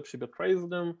bishop. She betrays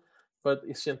them, but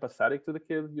is she empathetic to the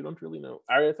kid? You don't really know.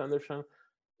 Harriet Anderson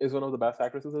is one of the best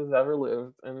actresses that's ever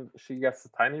lived, and she gets a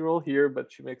tiny role here,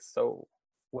 but she makes so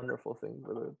wonderful things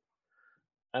with it.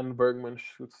 And Bergman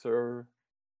shoots her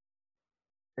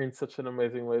in such an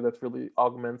amazing way that really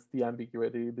augments the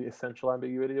ambiguity, the essential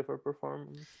ambiguity of her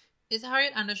performance. Is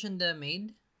Harriet Anderson the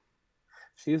maid?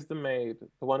 She's the maid,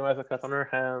 the one who has a cut on her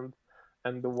hand,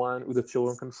 and the one who the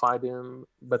children confide in,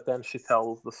 but then she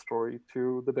tells the story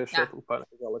to the Yeah. bishop who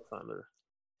punishes Alexander.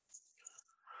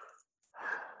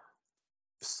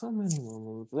 So many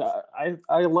moments.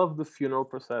 I love the funeral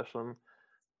procession,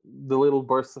 the little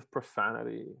bursts of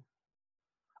profanity.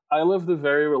 I love the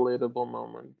very relatable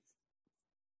moment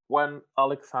when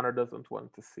Alexander doesn't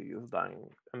want to see his dying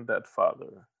and dead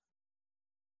father.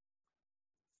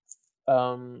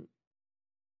 Um,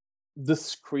 the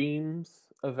screams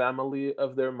of Emily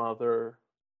of their mother.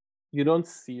 You don't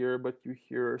see her, but you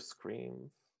hear her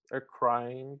screams. Her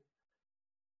crying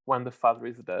when the father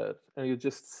is dead, and you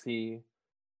just see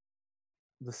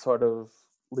the sort of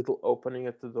little opening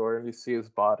at the door, and you see his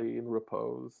body in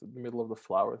repose in the middle of the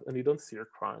flowers, and you don't see her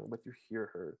crying, but you hear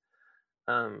her,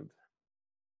 and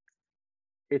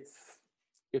it's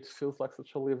it feels like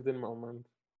such a lived-in moment.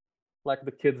 Like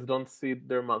the kids don't see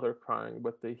their mother crying,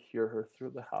 but they hear her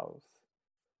through the house,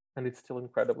 and it's still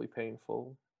incredibly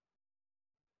painful.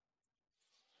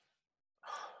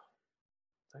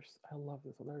 I love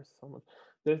this. There's so much.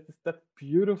 There's that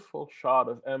beautiful shot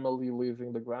of Emily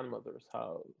leaving the grandmother's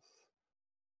house,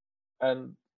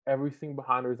 and everything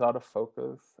behind her is out of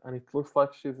focus, and it looks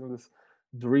like she's in this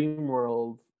dream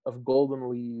world of golden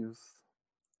leaves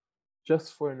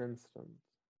just for an instant.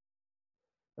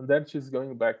 And then she's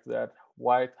going back to that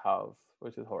white house,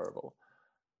 which is horrible.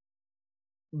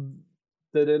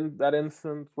 That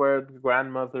instant where the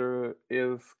grandmother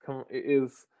is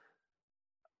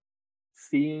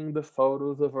seeing the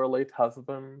photos of her late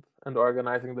husband and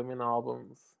organizing them in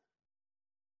albums.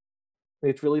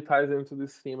 It really ties into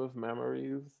this theme of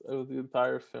memories of the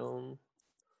entire film.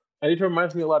 And it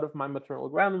reminds me a lot of my maternal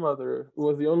grandmother, who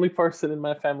was the only person in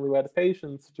my family who had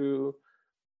patience uh,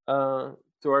 to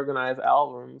organize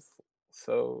albums.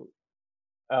 So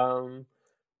um,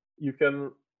 you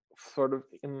can sort of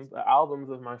in the albums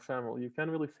of my family, you can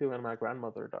really see when my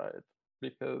grandmother died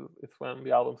because it's when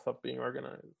the album stopped being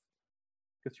organized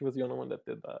because she was the only one that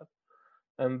did that.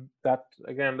 And that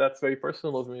again, that's very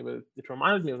personal of me, but it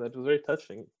reminded me of that. It was very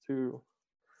touching to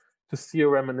see her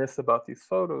reminisce about these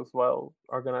photos while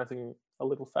organizing a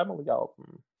little family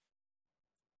album.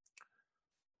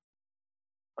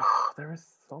 Oh, there is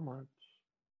so much.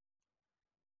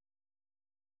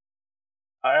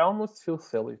 I almost feel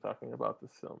silly talking about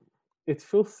this film. It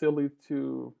feels silly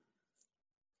to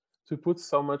put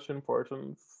so much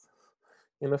importance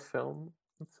in a film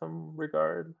in some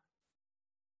regard.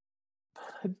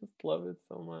 I just love it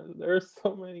so much. There are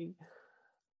so many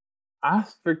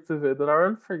aspects of it that are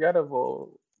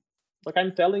unforgettable. Like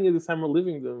I'm telling you this, I'm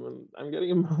reliving them, and I'm getting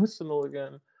emotional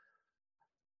again.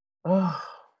 Oh,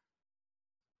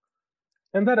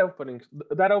 and that opening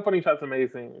shot's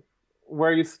amazing,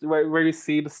 where where you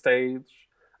see the stage,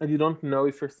 and you don't know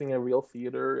if you're seeing a real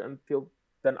theater until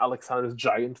then Alexander's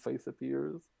giant face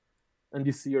appears, and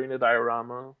you see her in a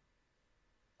diorama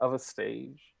of a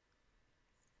stage.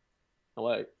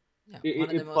 Like Yeah, one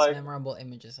of the it's most like memorable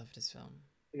images of this film.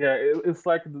 yeah, it's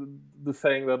like the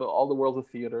saying that all the world's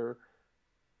a theater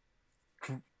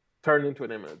turned into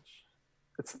an image.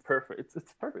 It's perfect.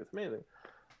 It's perfect. It's amazing.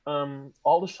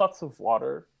 All the shots of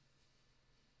water,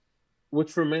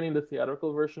 which remain in the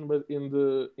theatrical version, but in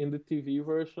the TV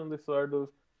version, they sort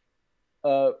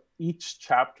of each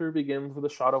chapter begins with a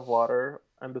shot of water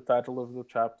and the title of the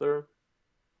chapter.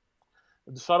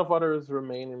 The shot of water is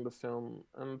remain in the film,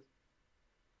 and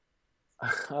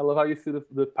I love how you see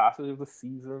the passage of the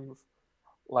seasons,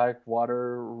 like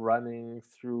water running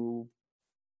through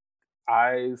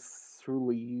eyes, through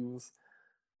leaves.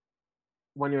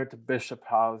 When you're at the Bishop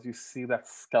House, you see that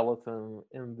skeleton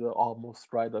in the almost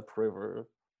dried up river.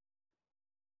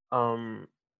 Um,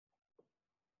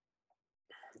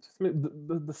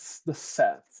 just the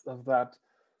sets of that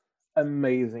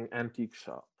amazing antique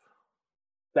shop,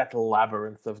 that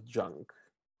labyrinth of junk.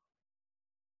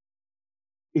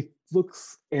 It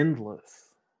looks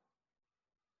endless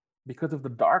because of the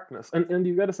darkness, and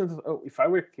you get a sense of, oh, if I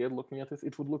were a kid looking at this,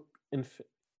 it would look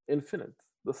infinite.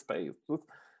 The space,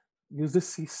 you just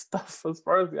see stuff as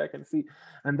far as the eye can see,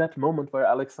 and that moment where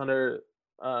Alexander,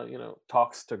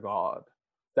 talks to God,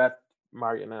 that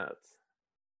marionette,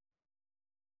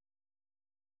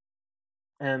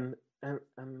 and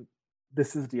and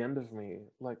this is the end of me.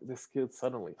 Like this kid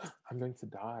suddenly, I'm going to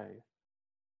die.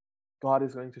 God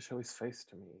is going to show his face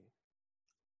to me.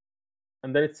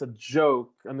 and then it's a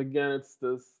joke, and again it's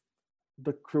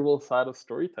the cruel side of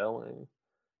storytelling.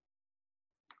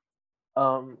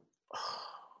 Um,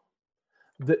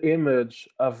 the image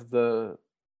of the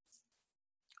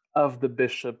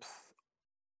bishop's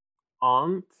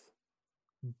aunt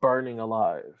burning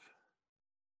alive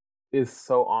is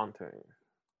so haunting.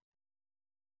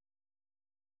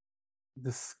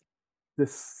 This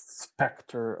this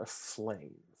specter of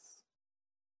flames,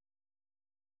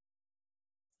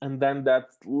 and then that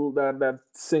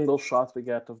single shot we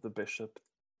get of the bishop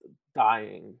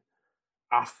dying,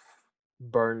 half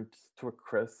burnt to a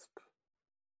crisp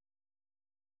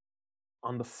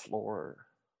on the floor.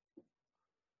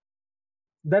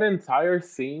 That entire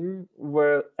scene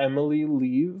where Emily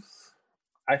leaves,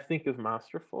 I think, is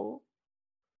masterful.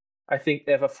 I think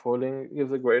Eva Fröhling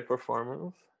gives a great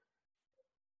performance.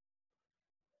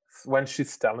 When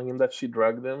she's telling him that she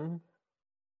drugged him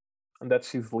and that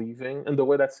she's leaving, and the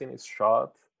way that scene is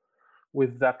shot,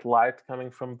 with that light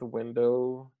coming from the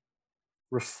window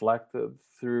reflected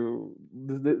through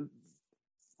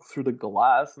the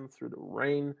glass and through the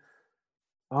rain.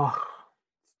 Oh,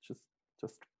 it's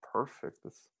just perfect.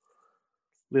 This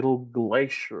little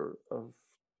glacier of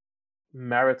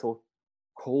marital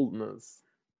coldness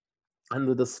and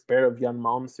the despair of Jan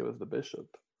Malmsteen as the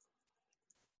bishop.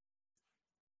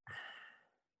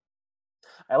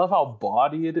 I love how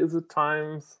bawdy it is at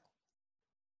times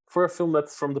for a film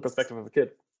that's from the perspective of a kid.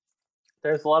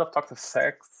 There's a lot of talk of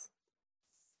sex,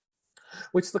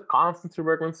 which the constant to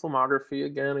Bergman's filmography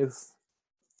again is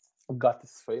got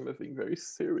this fame of being very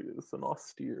serious and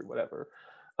austere, whatever.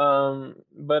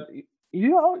 But you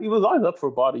know, he was always up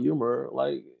for body humor.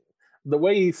 Like the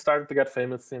way he started to get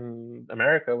famous in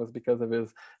America was because of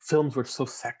his films were so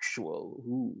sexual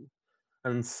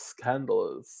and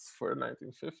scandalous for the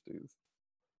 1950s.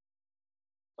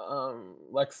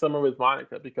 Like Summer with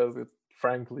Monica, because it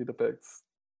frankly depicts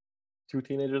two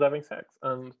teenagers having sex,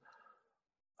 and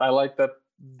I like that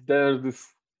there's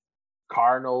this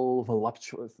carnal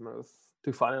voluptuousness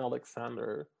to Fanny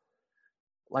Alexander,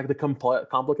 like the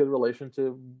complicated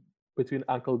relationship between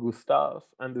Uncle Gustav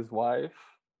and his wife,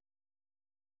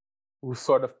 who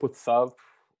sort of puts up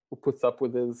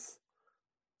with his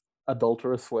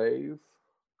adulterous ways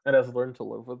and has learned to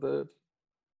live with it,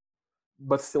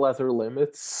 but still has her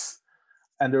limits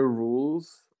and her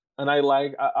rules. And I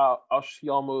like how she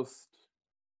almost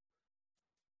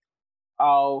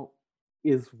how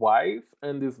his wife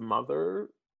and his mother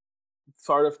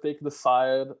sort of take the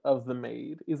side of the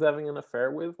maid he's having an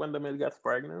affair with when the maid gets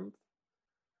pregnant.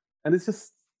 And it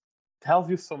just tells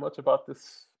you so much about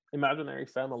this imaginary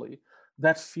family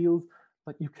that feels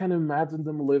like you can imagine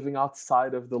them living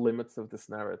outside of the limits of this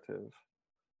narrative.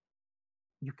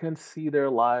 You can see their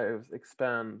lives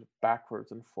expand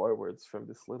backwards and forwards from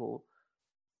this little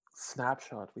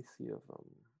snapshot we see of them.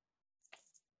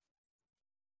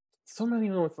 So many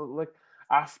moments, like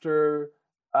after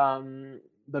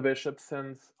the bishop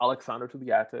sends Alexander to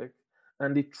the attic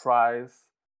and he tries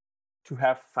to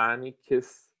have Fanny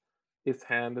kiss his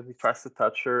hand and he tries to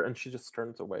touch her and she just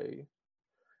turns away.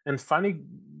 And Fanny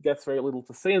gets very little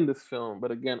to say in this film,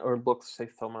 but again, her looks say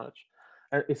so much.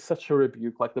 And it's such a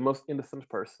rebuke. Like the most innocent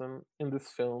person in this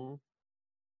film,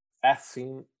 as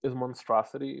seen, is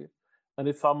monstrosity. And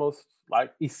it's almost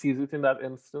like he sees it in that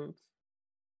instant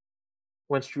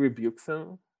when she rebukes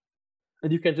him.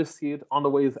 And you can just see it on the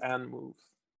way his hand moves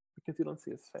because you don't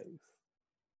see his face.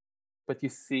 But you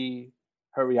see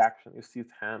her reaction. You see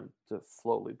his hand just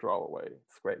slowly draw away.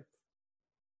 It's great.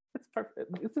 It's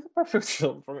perfect. It's a perfect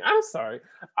film for me. I'm sorry.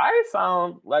 I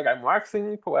sound like I'm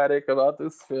waxing poetic about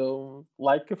this film,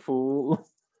 like a fool,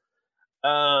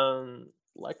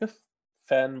 like a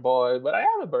fanboy. But I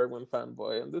am a Bergman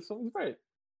fanboy, and this film is great.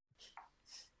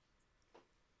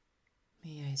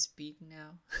 May I speak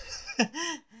now?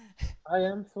 I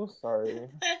am so sorry.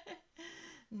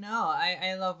 No,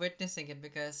 I love witnessing it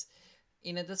because,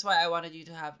 you know, that's why I wanted you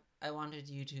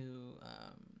to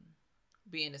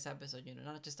be in this episode, you know,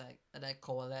 not just that I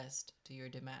coalesced to your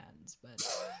demands, but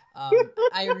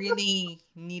I really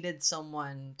needed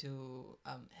someone to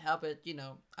help it, you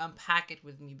know, unpack it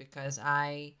with me because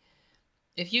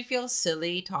if you feel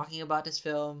silly talking about this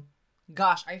film,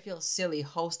 gosh, I feel silly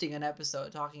hosting an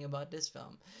episode talking about this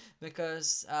film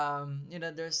because, you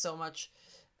know, there's so much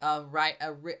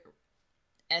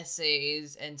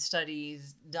essays and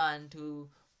studies done to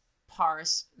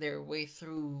parse their way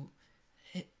through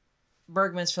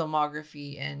Bergman's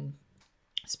filmography and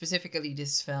specifically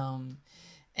this film.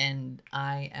 And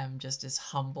I am just this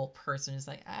humble person. It's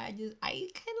like I kind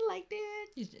of liked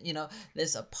it. You know,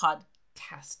 there's a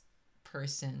podcast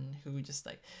person who just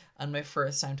like on my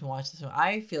first time to watch this film,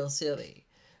 I feel silly.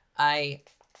 I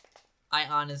I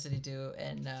honestly do,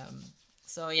 and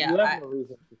so yeah, You have no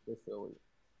reason to feel silly.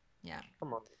 yeah,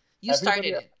 Come on. you Everybody.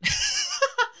 started it.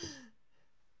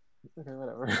 Okay,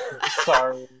 whatever. Sorry. uh,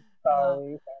 Sorry.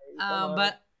 Sorry. Come on.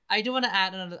 but I do want to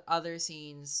add on other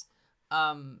scenes.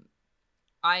 Um,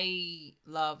 I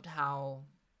loved how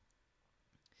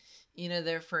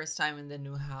their first time in the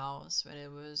new house when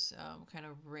it was kind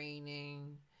of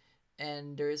raining,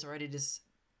 and there is already this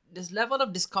level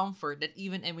of discomfort that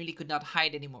even Emily could not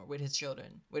hide anymore with her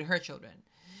children.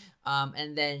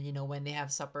 And then when they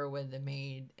have supper with the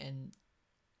maid, and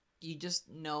you just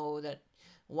know that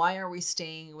why are we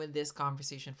staying with this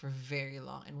conversation for very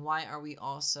long, and why are we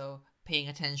also paying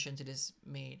attention to this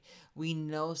maid? We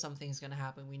know something's gonna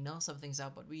happen, we know something's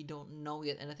up, but we don't know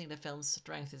yet. And I think the film's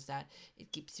strength is that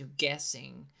it keeps you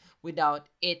guessing without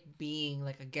it being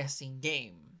like a guessing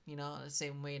game, the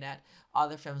same way that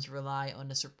other films rely on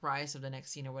the surprise of the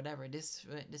next scene or whatever. This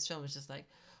film is just like,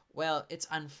 well, it's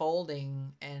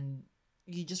unfolding, and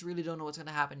you just really don't know what's going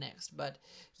to happen next, but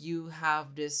you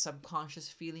have this subconscious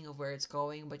feeling of where it's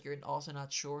going, but you're also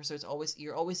not sure. So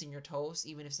you're always in your toes,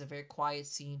 even if it's a very quiet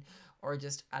scene or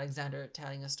just Alexander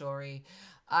telling a story.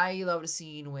 I love the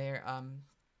scene where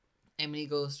Emily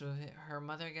goes to her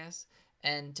mother, I guess,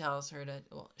 and tells her that,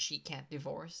 well, she can't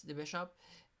divorce the bishop.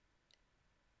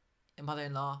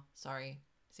 Mother-in-law, sorry.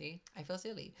 See, I feel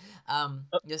silly.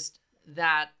 Just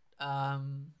that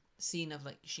scene of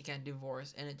like she can't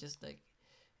divorce, and it just like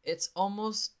it's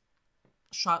almost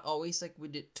shot always like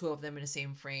with the two of them in the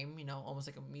same frame, almost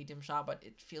like a medium shot, but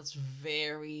it feels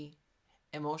very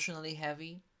emotionally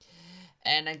heavy.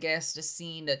 And I guess the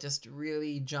scene that just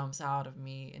really jumps out of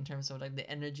me in terms of like the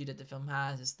energy that the film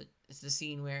has is the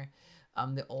scene where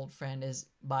the old friend is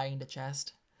buying the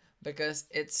chest, because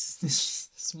it's this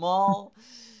small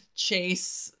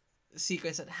chase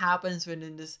sequence that happens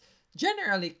within this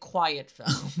generally quiet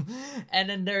film. And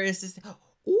then there is this,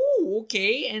 ooh,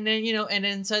 okay, and then and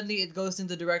then suddenly it goes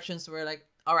into directions where like,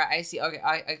 all right, I see, okay,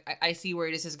 I see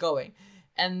where this is going.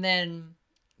 And then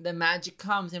the magic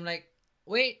comes, and I'm like,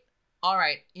 wait, all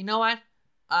right, you know what,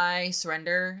 I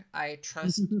surrender, I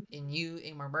trust in you,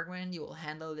 Ingmar Bergman, you will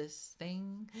handle this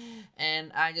thing.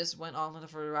 And I just went on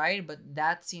for the ride. But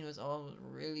that scene was all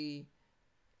really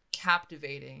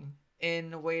captivating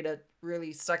in a way that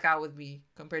really stuck out with me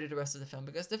compared to the rest of the film,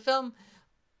 because the film,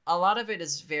 a lot of it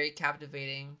is very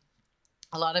captivating,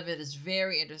 a lot of it is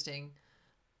very interesting,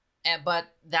 but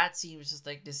that scene was just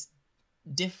like this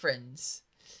difference.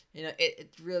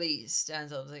 It really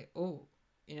stands out. Like, oh,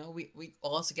 we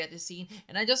also get this scene.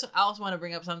 And I also want to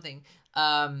bring up something.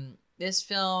 This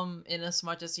film, in as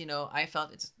much as I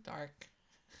felt it's dark,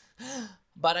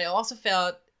 but I also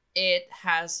felt it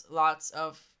has lots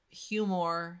of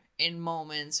humor in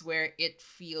moments where it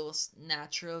feels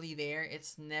naturally there.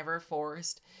 It's never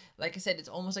forced. Like I said, it's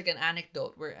almost like an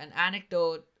anecdote, where an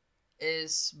anecdote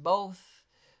is both,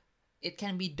 it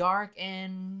can be dark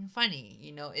and funny.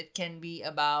 It can be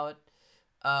about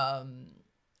um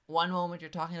one moment you're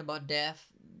talking about death,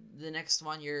 the next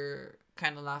one you're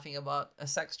kind of laughing about a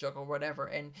sex joke or whatever.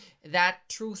 And that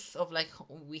truth of like,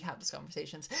 we have these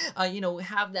conversations, we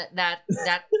have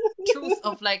that truth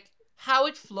of like how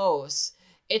it flows.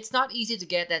 It's not easy to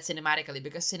get that cinematically,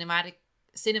 because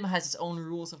cinema has its own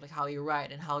rules of like how you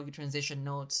write and how you transition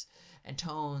notes and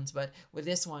tones. But with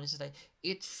this one, it's just like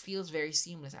it feels very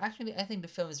seamless. Actually, I think the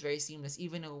film is very seamless,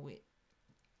 even though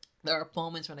there are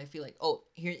moments when I feel like, oh,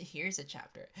 here's a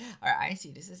chapter, or I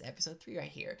see this is episode 3 right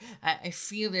here. I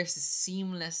feel there's a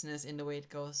seamlessness in the way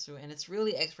it goes through, and it's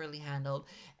really expertly handled.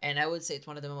 And I would say it's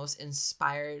one of the most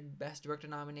inspired Best Director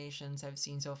nominations I've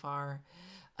seen so far.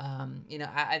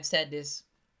 I've said this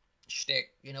shtick,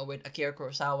 with Akira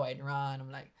Kurosawa and Ran.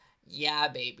 I'm like, yeah,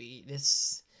 baby,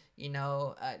 this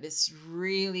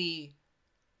really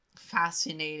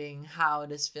fascinating how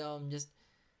this film just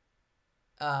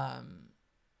um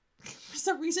for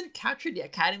some reason captured the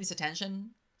Academy's attention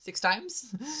 6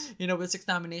 times, with 6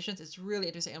 nominations. It's really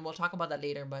interesting, and we'll talk about that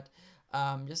later. But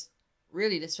just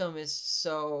really, this film is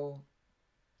so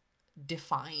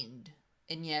defined,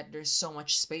 and yet there's so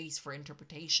much space for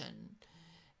interpretation.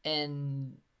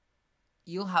 And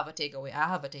you'll have a takeaway, I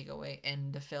have a takeaway,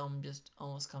 and the film just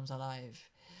almost comes alive.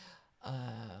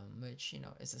 Which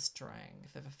is a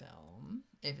strength of a film.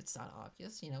 If it's not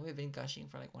obvious, we've been gushing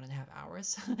for like 1.5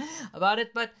 hours about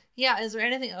it. But yeah, is there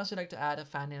anything else you'd like to add of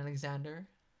Fanny and Alexander?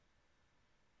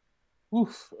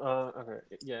 Oof. Okay.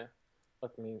 Yeah.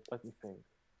 Let me think.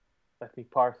 Let me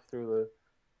parse through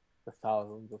the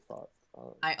thousands of thoughts.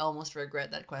 I almost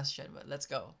regret that question, but let's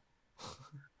go.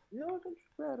 No, don't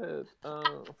regret it.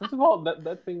 First of all,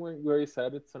 that thing where you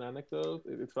said it's an anecdote,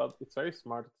 it's very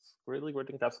smart. It's really great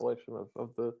encapsulation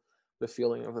of the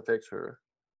feeling of the picture.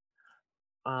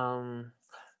 Um,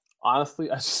 Honestly,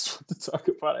 I just want to talk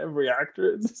about every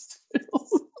actor in this film.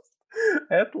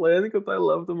 Atlantic, because I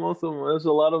love them all so much.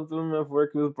 A lot of them have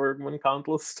worked with Bergman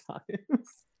countless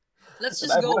times. Let's And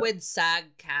just I've go watched with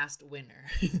SAG cast winner.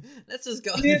 Let's just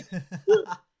go. it.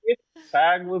 If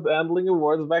SAG was handling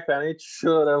awards back then, it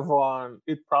should have won.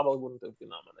 It probably wouldn't have been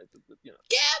nominated, but Give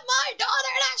my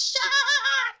daughter that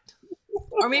shot!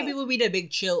 Or maybe it will be The Big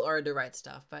Chill or The Right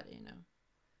Stuff, but Yeah.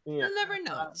 you'll never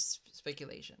know. It's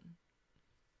speculation.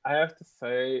 I have to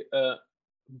say,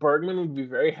 Bergman would be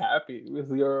very happy with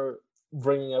your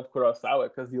bringing up Kurosawa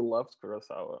because you loved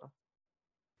Kurosawa,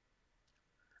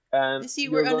 and You see,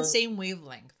 we're you're on the going. same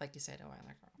wavelength, like you said a while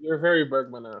ago. You're very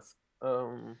Bergman-esque.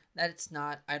 That it's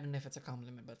not, I don't know if it's a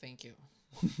compliment, but thank you.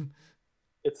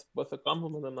 It's both a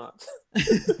compliment and not.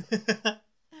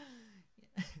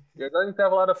 You're going to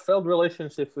have a lot of failed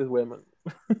relationships with women.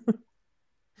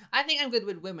 I think I'm good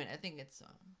with women. I think it's.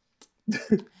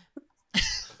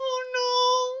 Oh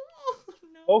no!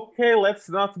 No. Okay, let's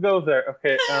not go there.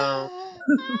 Okay.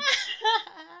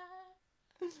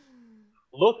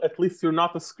 Look, at least you're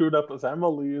not as screwed up as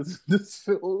Emily is in this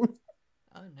film.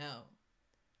 Oh no!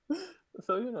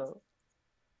 So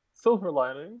silver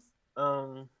linings.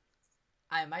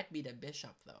 I might be the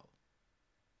bishop though,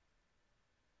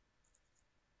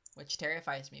 which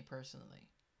terrifies me personally.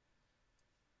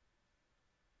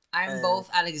 I'm both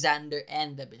Alexander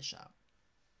and the bishop.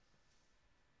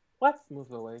 Let's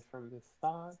move away from this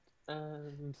thought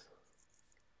and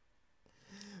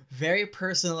very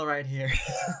personal right here.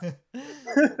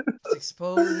 It's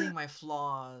exposing my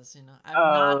flaws. I'm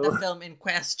not the film in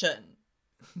question.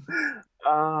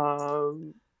 I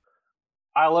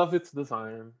love its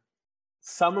design.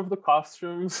 Some of the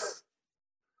costumes,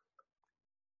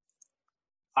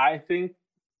 I think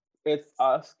its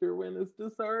Oscar win is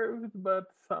deserved, but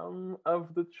some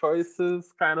of the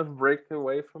choices kind of break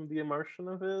away from the immersion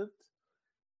of it.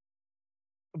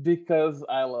 Because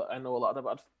I know a lot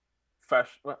about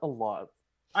fashion, a lot.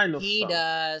 I know he some.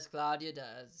 does. Cláudio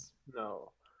does.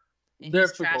 No, and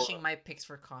he's trashing my picks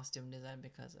for costume design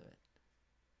because of it.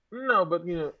 No, but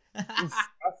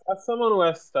as someone who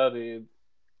has studied,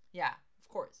 yeah, of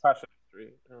course, fashion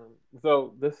history,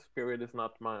 though this period is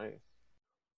not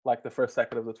like the first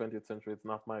second of the 20th century. It's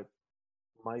not my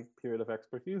period of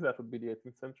expertise. That would be the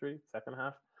 18th century, second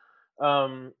half.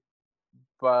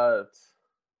 But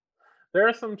there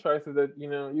are some choices that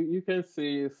you can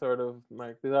see sort of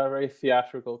like these are very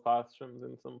theatrical costumes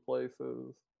in some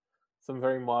places, some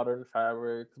very modern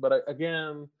fabrics. But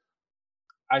again,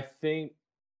 I think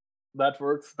that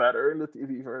works better in the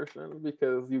TV version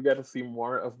because you get to see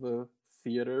more of the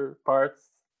theater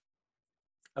parts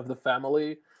of the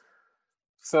family.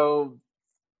 So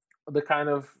the kind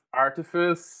of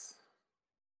artifice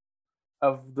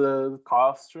of the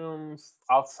costumes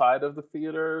outside of the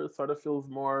theater sort of feels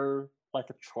more like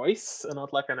a choice and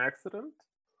not like an accident.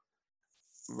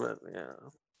 But yeah.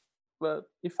 But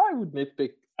if I would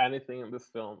nitpick anything in this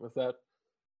film, is that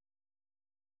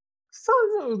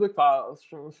some of the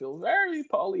costumes feel very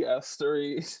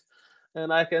polyestery,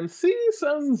 and I can see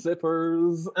some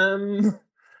zippers, and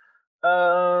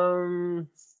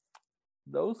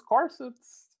those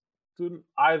corsets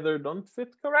either don't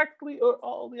fit correctly, or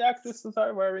all the actresses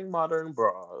are wearing modern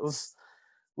bras,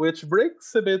 which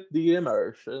breaks a bit the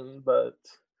immersion, but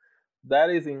that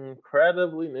is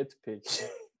incredibly nitpicky.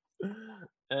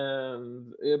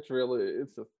 And it's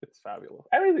fabulous.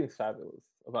 Everything's fabulous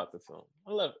about this film.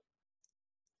 I love it.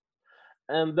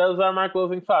 And those are my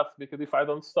closing thoughts, because if I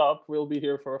don't stop, we'll be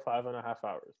here for 5.5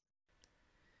 hours.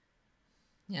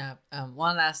 Yeah.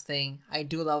 One last thing. I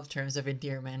do love terms of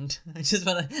endearment. I just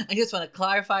wanna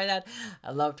clarify that.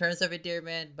 I love terms of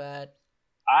endearment, but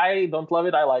I don't love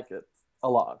it. I like it a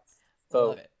lot. So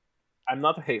love it. I'm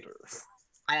not a hater.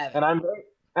 I have and it.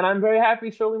 I'm very happy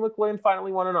Shirley MacLaine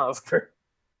finally won an Oscar.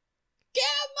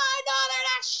 Give my daughter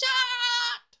that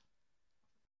shot!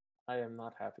 I am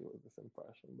not happy with this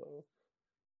impression though,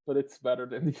 but it's better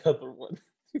than the other one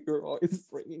you're always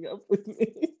bringing up with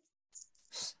me.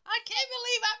 I can't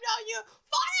believe I've known you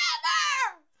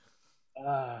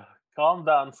forever! Calm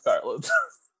down, Scarlett.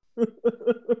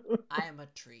 I am a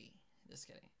tree. Just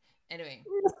kidding. Anyway,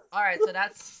 all right. So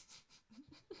that's.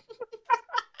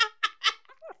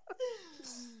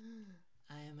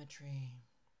 I am a tree.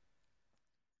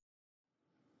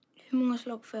 Hur många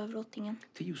slag får jag av rottingen?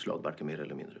 10 slag, varken mer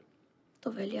eller mindre. Då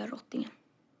väljer jag rottingen.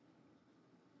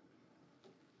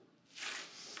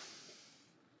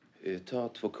 Ta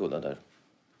 2 kullar där.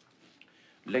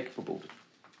 Lägg på bordet.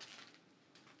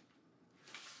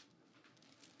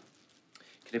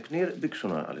 Knäpp ner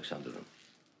byxorna, Alexander.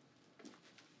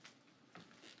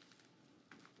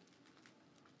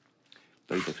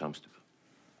 Böj dig fram, Sture.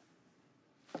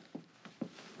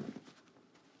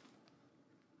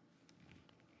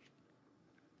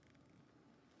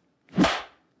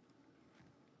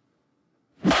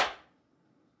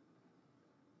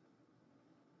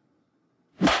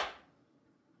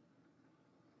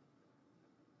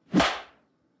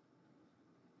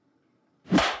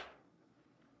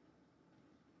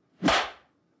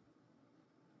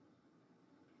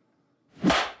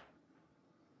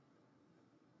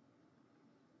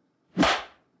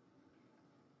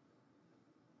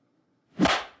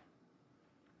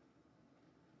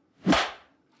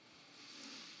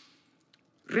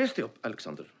 Res dig upp,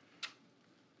 Alexander.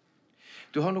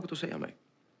 Du har något att säga mig.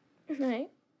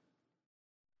 Nej.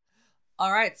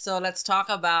 All right, so let's talk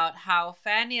about how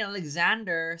Fanny and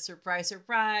Alexander, surprise,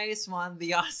 surprise, won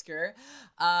the Oscar.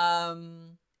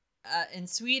 In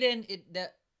Sweden,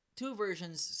 the two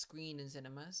versions screened in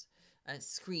cinemas.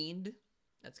 Screened,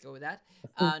 let's go with that.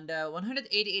 And the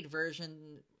 188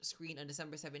 version screened on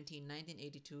December 17,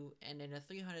 1982, and then a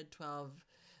 312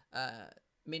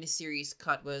 miniseries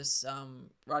cut was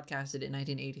broadcasted in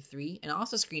 1983 and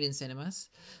also screened in cinemas.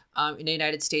 In the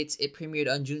United States, it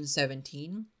premiered on June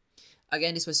 17.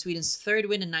 Again, this was Sweden's third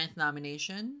win and ninth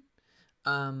nomination.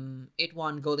 It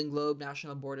won Golden Globe,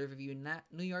 National Board of Review,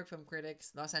 New York Film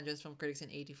Critics, Los Angeles Film Critics in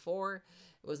 1984.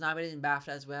 It was nominated in BAFTA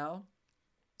as well.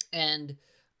 And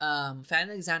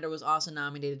Fanny Alexander was also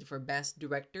nominated for Best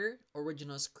Director,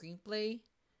 Original Screenplay,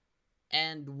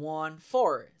 and won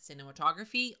for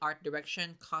cinematography, art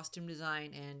direction, costume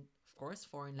design, and of course,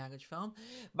 foreign language film.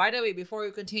 By the way, before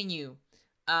we continue,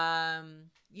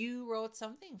 you wrote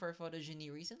something for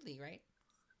Photogeny recently, right?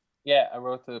 Yeah, I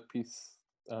wrote a piece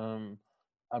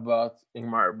about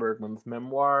Ingmar Bergman's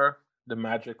memoir, The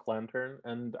Magic Lantern,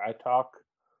 and I talk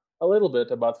a little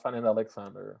bit about Fanny and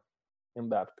Alexander in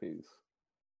that piece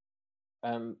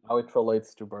and how it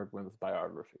relates to Bergman's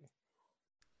biography.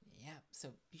 Yeah, so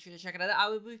be sure to check it out. I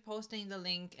will be posting the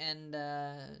link in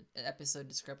the episode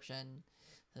description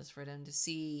just for them to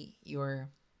see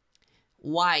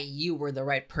why you were the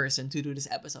right person to do this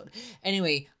episode.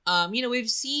 Anyway, we've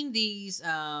seen these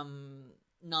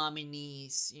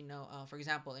nominees, for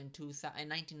example, in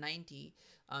 1990,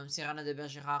 Cyrano de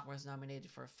Bergerac was nominated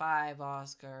for 5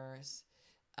 Oscars,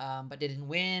 but didn't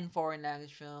win foreign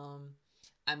language film.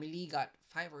 Amélie got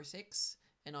 5 or 6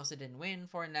 and also didn't win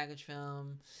foreign language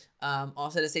film.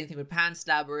 Also the same thing with Pan's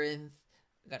Labyrinth,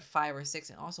 got 5 or 6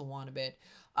 and also won a bit.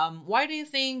 Why do you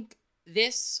think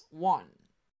this won?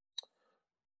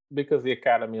 Because the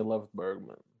Academy loved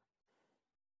Bergman.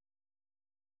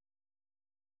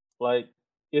 Like,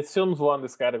 his films won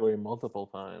this category multiple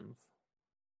times.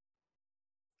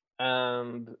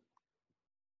 And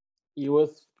he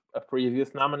was a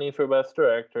previous nominee for Best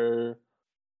Director.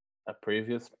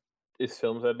 His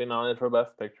films had been nominated for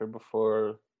Best Picture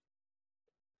before.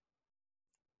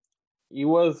 He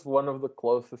was one of the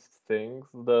closest things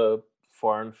the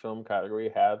foreign film category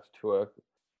had to a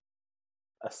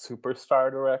superstar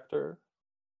director.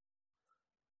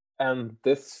 And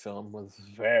this film was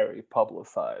very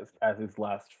publicized as his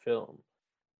last film,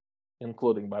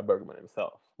 including by Bergman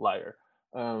himself. Liar.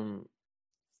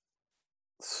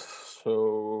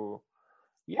 So,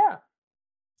 yeah.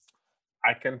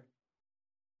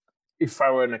 If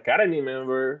I were an Academy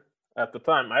member at the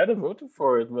time, I'd have voted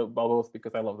for it, both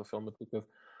because I love the film, but because,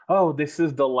 this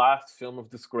is the last film of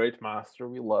this great master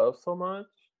we love so much.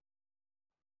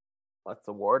 Let's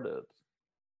award it.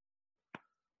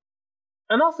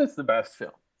 And also, it's the best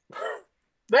film.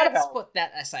 Let's put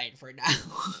that aside for now.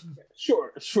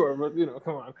 Sure, but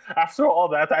come on. After all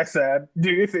that I said,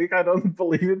 do you think I don't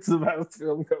believe it's the best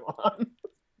film? Come on.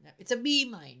 It's a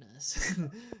B-.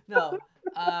 No.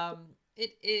 I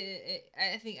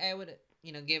think I would,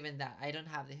 given that I don't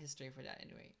have the history for that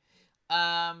anyway.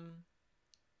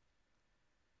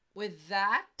 With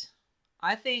that,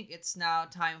 I think it's now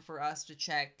time for us to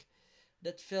check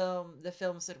the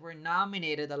films that were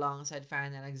nominated alongside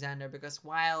Fanny Alexander, because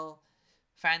while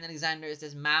Fanny Alexander is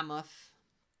this mammoth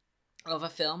of a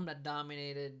film that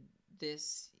dominated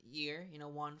this year,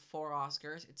 won 4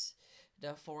 Oscars. It's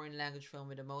the foreign language film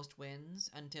with the most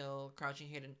wins until Crouching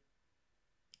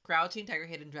Tiger,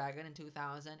 Hidden Dragon in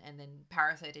 2000, and then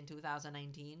Parasite in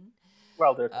 2019.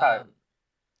 Well, they're tied.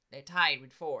 They're tied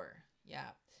with 4,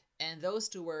 yeah. And those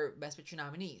 2 were Best Picture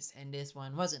nominees, and this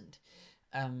one wasn't.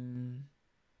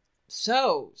 It's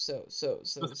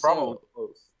probably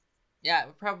close. Yeah,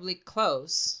 we're probably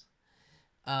close.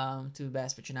 to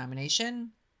Best Picture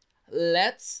nomination.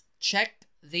 Let's check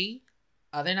the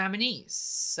other nominees.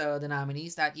 So the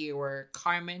nominees that year were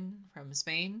Carmen from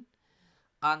Spain,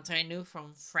 Entre Nous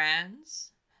from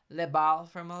France, Le Bal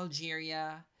from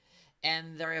Algeria,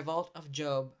 and The Revolt of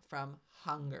Job from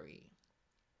Hungary.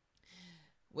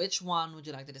 Which one would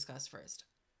you like to discuss first?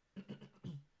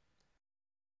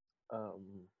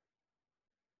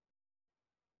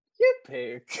 You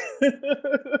pick.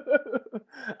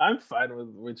 I'm fine with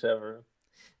whichever.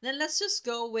 Then let's just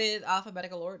go with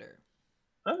alphabetical order.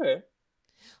 Okay.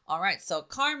 All right, so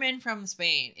Carmen from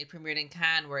Spain. It premiered in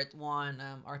Cannes, where it won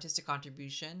Artistic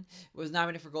Contribution. It was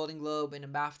nominated for Golden Globe and a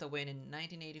BAFTA win in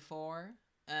 1984.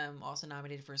 Also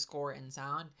nominated for Score and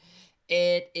Sound.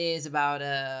 It is about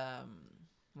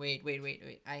Wait.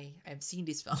 I've seen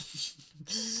this film.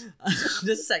 Just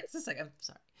a sec. I'm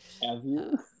sorry. Have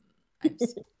you?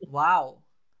 Wow.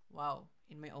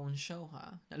 In my own show,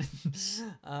 huh?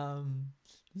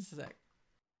 Just a sec.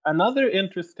 Another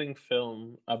interesting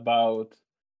film about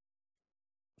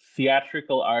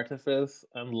theatrical artifice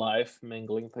and life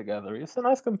mingling together. It's a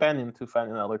nice companion to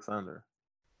Fanny and Alexander.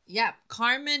 Yeah,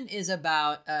 Carmen is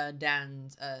about a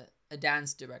dance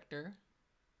director,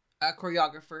 a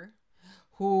choreographer,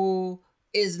 who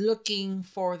is looking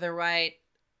for the right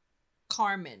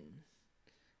Carmen.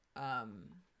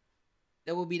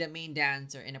 That will be the main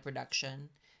dancer in a production,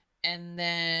 and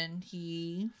then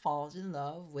he falls in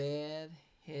love with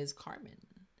his Carmen,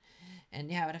 and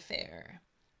they have an affair,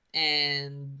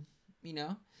 and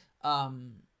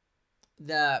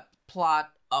the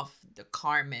plot of the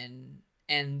Carmen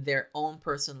and their own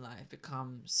personal life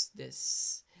becomes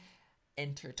this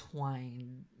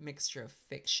intertwined mixture of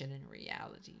fiction and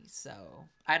reality. So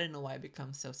I don't know why it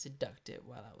becomes so seductive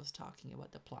while I was talking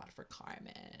about the plot for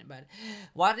Carmen. But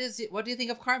what do you think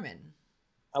of Carmen?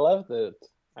 I loved it.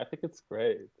 I think it's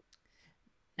great.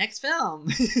 Next film.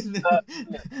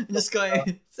 Just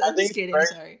going. I'm just kidding.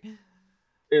 Sorry.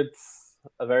 It's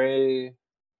a very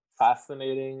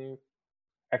fascinating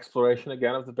exploration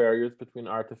again of the barriers between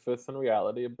artifice and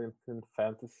reality, between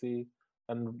fantasy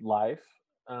and life.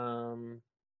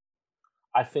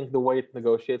 I think the way it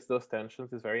negotiates those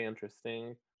tensions is very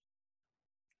interesting.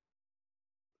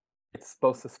 It's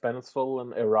both suspenseful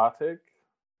and erotic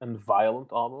and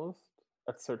violent almost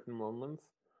at certain moments.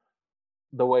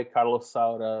 The way Carlos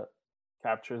Saura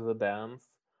captures the dance,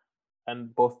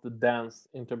 and both the dance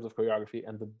in terms of choreography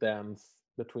and the dance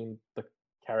between the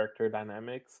character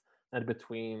dynamics and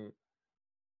between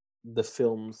the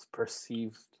film's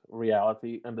perceived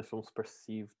reality and the film's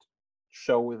perceived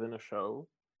show within a show.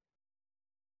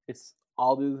 It's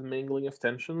all these mingling of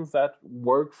tensions that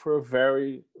work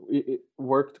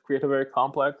work to create a very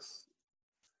complex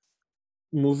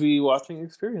movie watching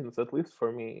experience, at least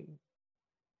for me.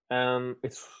 And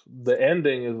the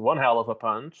ending is one hell of a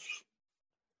punch.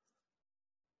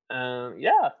 And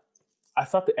yeah, I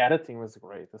thought the editing was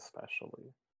great,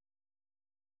 especially.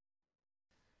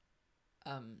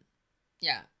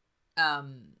 Yeah.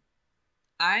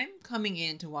 I'm coming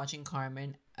into watching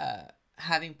Carmen,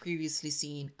 having previously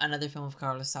seen another film of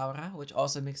Carlos Saura, which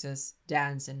also mixes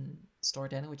dance and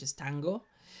storytelling, which is Tango,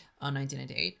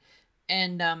 1998.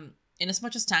 And in as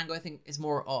much as Tango, I think, is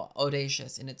more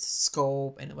audacious in its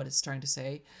scope and what it's trying to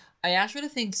say, I actually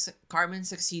think Carmen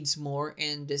succeeds more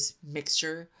in this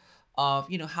mixture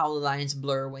of how the lines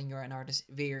blur when you're an artist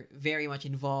very, very much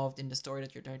involved in the story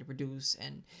that you're trying to produce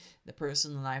and the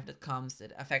personal life that comes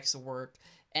that affects the work.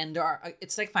 And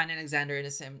it's like Fanny Alexander in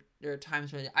the same. There are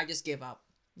times when I just give up.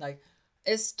 Like,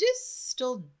 is this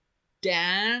still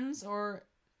dance or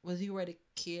was he ready to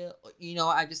kill?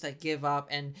 I just give up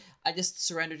and I just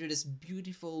surrender to this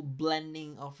beautiful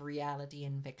blending of reality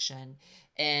and fiction.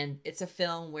 And it's a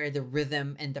film where the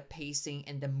rhythm and the pacing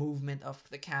and the movement of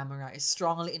the camera is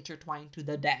strongly intertwined to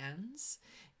the dance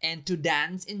and to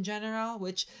dance in general,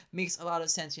 which makes a lot of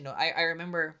sense. I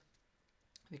remember,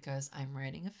 because I'm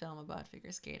writing a film about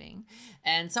figure skating,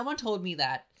 and someone told me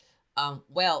that,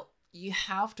 you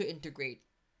have to integrate,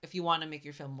 if you want to make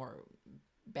your film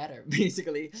better,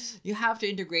 basically, you have to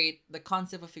integrate the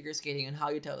concept of figure skating and how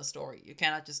you tell the story. You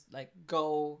cannot just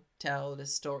go tell the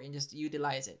story and just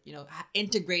utilize it.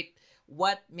 Integrate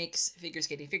what makes figure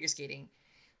skating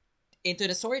into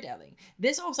the storytelling.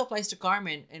 This also applies to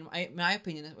Carmen, in my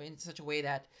opinion, in such a way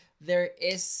that there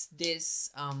is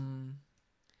this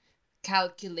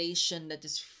calculation that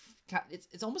just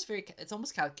it's almost it's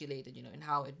almost calculated, you know, in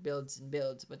how it builds and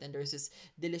builds. But then there's this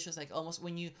delicious, like, almost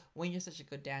when you're such a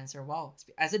good dancer, wow,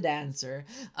 as a dancer,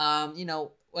 you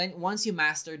know, when once you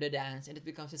master the dance and it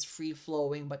becomes this free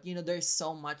flowing, but you know there's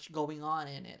so much going on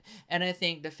in it. And I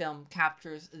think the film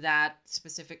captures that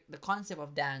specific the concept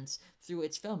of dance through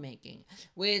its filmmaking,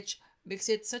 which makes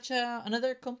it such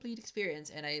another complete experience.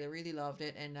 And I really loved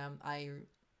it. And I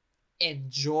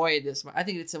enjoy this. I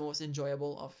think it's the most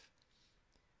enjoyable of,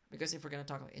 because if we're gonna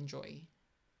talk about enjoy,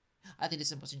 I think it's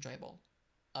the most enjoyable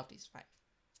of these five.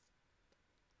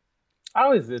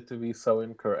 How is it to be so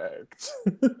incorrect?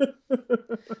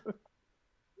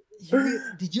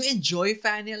 Did you enjoy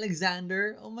Fanny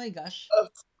Alexander? Oh my gosh! Of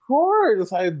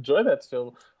course, I enjoy that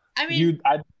film. I mean,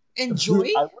 enjoy.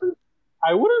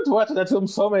 I wouldn't watch that film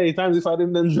so many times if I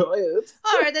didn't enjoy it.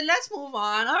 All right, then let's move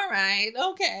on. All right,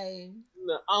 okay.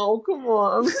 No, oh, come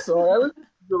on! I'm sorry. I was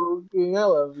joking. I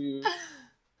love you,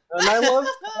 and I love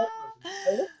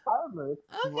Carmen. It's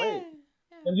Okay. great.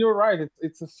 Yeah. And you're right.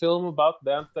 It's a film about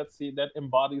dance that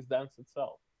embodies dance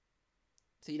itself.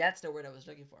 See, that's the word I was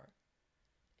looking for.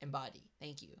 Embody.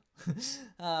 Thank you.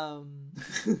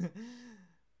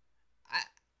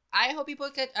 I hope people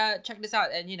could check this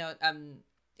out, and you know,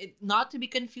 it not to be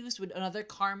confused with another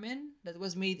Carmen that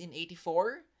was made in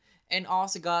 '84, and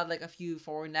also got like a few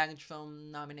foreign language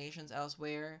film nominations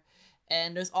elsewhere.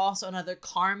 And there's also another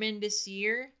Carmen this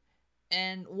year.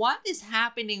 And what is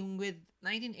happening with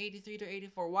 1983 to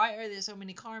 84? Why are there so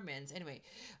many Carmens? Anyway,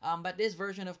 but this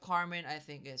version of Carmen I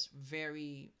think is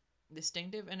very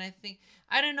distinctive, and I think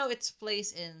I don't know its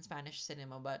place in Spanish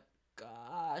cinema, but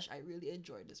gosh, I really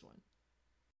enjoyed this one.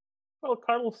 Well,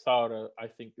 Carlos Saura, I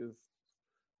think, is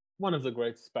one of the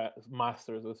great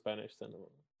masters of Spanish cinema.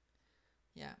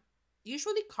 Yeah.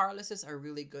 Usually Carloses are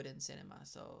really good in cinema,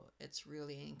 so it's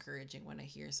really encouraging when I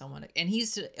hear someone and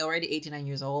he's already 89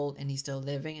 years old and he's still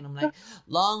living, and I'm like,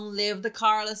 long live the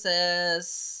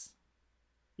Carloses.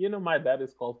 You know, my dad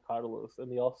is called Carlos,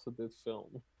 and he also did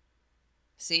film.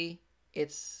 See,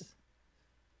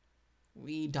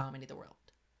 we dominate the world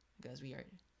because we are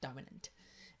dominant.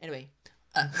 Anyway,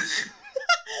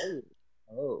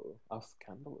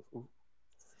 Scandalous. Ooh.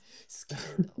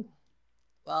 Scandal.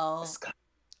 Well,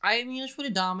 I'm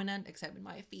usually dominant except in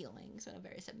my feelings, but I'm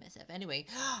very submissive. Anyway,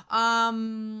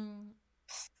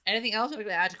 anything else you'd like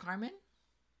to add to Carmen?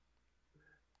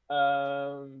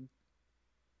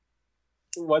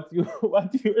 What you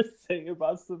were saying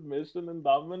about submission and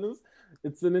dominance,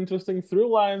 it's an interesting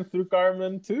through line through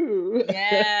Carmen too.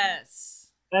 Yes.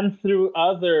 And through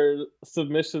other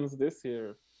submissions this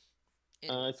year.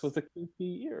 It was a kinky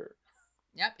year.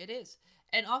 Yep, it is.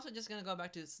 And also, just gonna go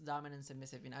back to this dominant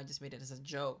submissive. You know, I just made it as a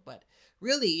joke, but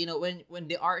really, you know, when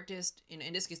the artist, you know,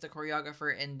 in this case, the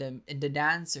choreographer and the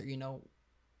dancer, you know,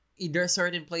 there are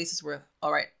certain places where,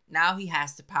 all right, now he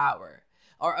has the power,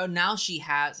 or now she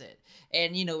has it.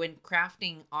 And you know, when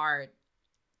crafting art,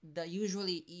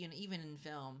 usually, you know, even in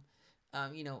film,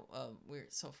 we're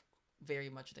so very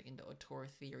much like in the auteur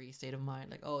theory state of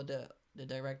mind, like, oh, the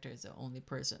director is the only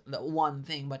person, the one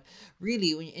thing. But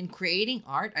really, when in creating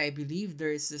art, I believe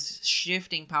there's this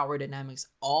shifting power dynamics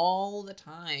all the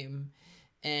time,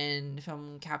 and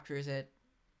film captures it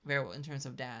very well in terms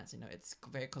of dance. You know, it's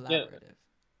very collaborative. Yeah.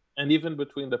 And even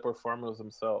between the performers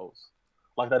themselves,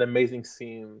 like that amazing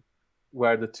scene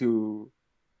where the two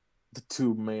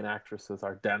main actresses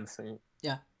are dancing.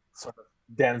 Yeah. Sort of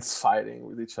dance fighting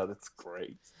with each other. It's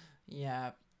great.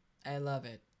 Yeah, I love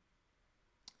it.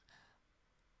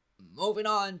 Moving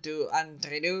on to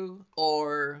Entre Nous,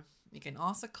 or we can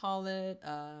also call it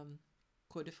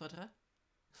Coup de Foudre,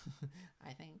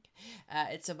 I think.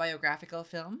 It's a biographical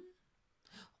film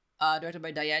directed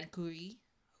by Diane Curry,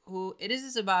 who it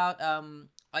is about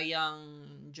a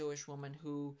young Jewish woman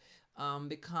who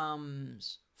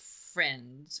becomes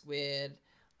friends with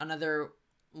another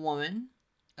woman,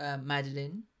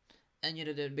 Madeline, and you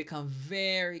know they become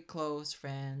very close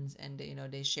friends, and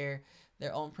they share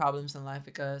their own problems in life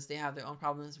because they have their own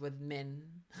problems with men,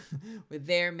 with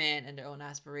their men, and their own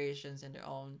aspirations and their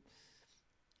own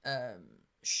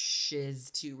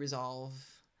shiz to resolve,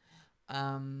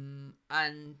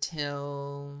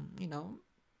 until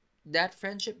that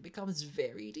friendship becomes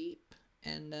very deep,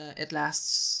 and it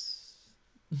lasts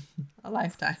a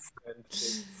lifetime.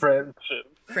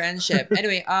 Friendship.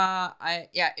 Anyway,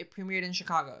 it premiered in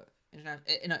Chicago.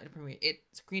 It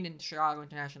screened in Chicago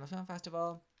International Film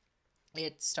Festival.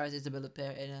 It stars Isabelle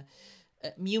Huppert in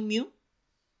Miu Miu.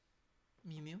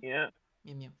 Miu Miu. Yeah.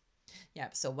 Miu Miu.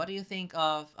 Yeah. So, what do you think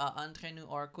of Entre Nous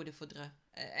or Coup de Foudre?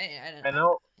 I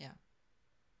know. Yeah.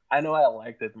 I know I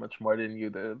liked it much more than you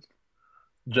did.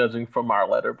 judging from our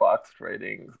letterboxd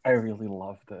ratings. I really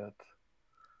loved it.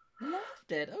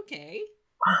 Loved it. Okay.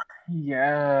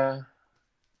 Yeah.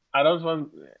 I don't want.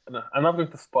 No, I'm not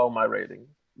going to spoil my rating,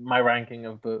 my ranking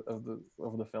of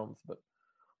the films, but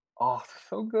oh,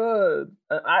 so good.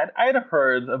 I'd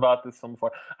heard about this film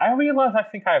before. I realized I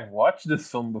think I've watched this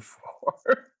film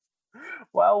before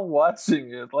while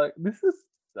watching it. Like this is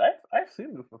I've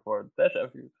seen this before. Deja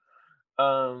vu.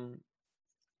 Um,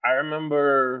 I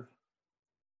remember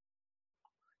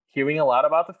hearing a lot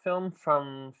about the film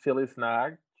from Phyllis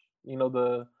Nag, you know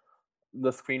the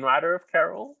screenwriter of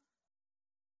Carol,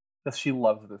 because she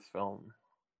loves this film,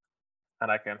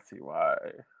 and I can see why.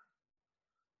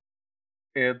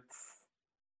 It's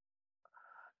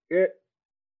it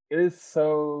it is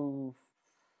so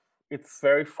it's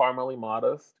very formally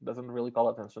modest. It doesn't really call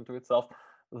attention to itself,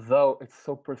 though it's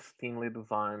so pristinely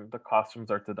designed. The costumes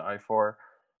are to die for.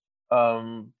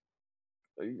 Um,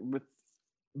 with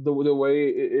the way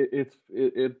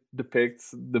it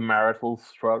depicts the marital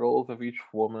struggles of each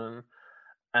woman,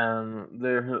 and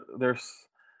there's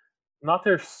not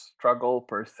their struggle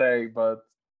per se, but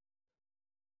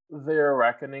their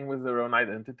reckoning with their own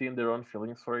identity and their own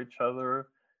feelings for each other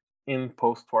in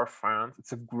post-war France.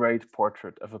 It's a great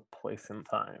portrait of a place in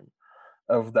time,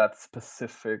 of that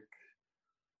specific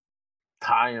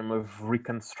time of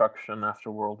reconstruction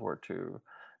after World War II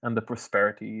and the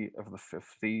prosperity of the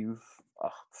 50s. Oh,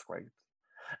 it's great.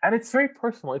 And it's very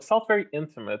personal. It felt very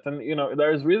intimate. And, you know,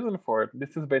 there's reason for it.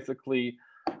 This is basically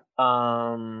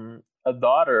a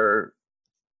daughter,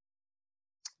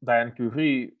 Diane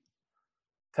Curie,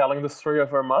 telling the story of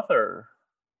her mother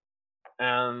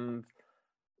and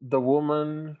the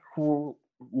woman who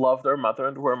loved her mother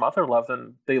and who her mother loved,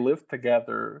 and they lived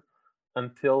together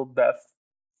until death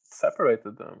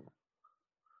separated them.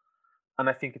 And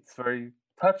I think it's very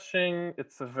touching.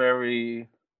 It's a very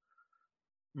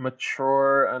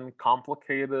mature and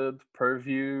complicated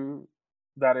purview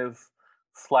that is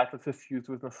slightly suffused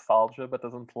with nostalgia, but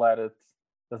doesn't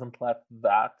let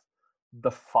that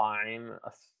define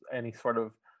any sort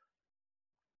of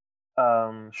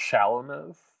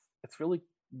shallowness. It's really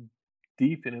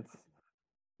deep in its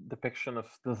depiction of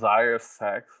desire,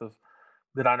 sex, of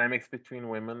the dynamics between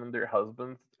women and their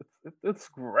husbands. It's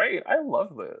great. I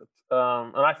loved it.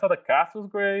 And I thought the cast was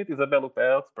great. Isabelle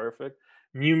Huppert is perfect.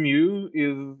 Miu Miu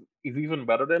is even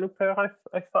better than Huppert.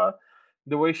 I thought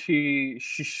the way she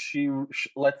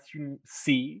lets you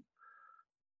see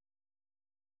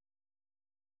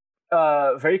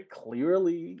very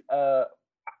clearly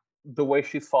the way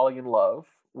she's falling in love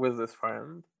with this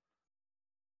friend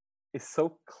is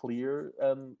so clear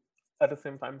and at the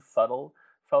same time subtle.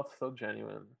 Felt so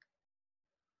genuine.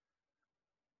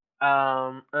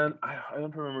 And I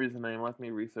don't remember his name. Let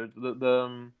me research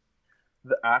the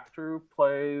actor who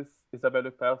plays Isabelle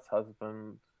Huppert's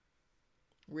husband.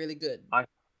 Really good. I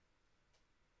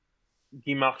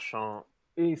Guy Marchand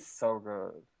is so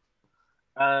good,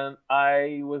 and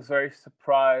I was very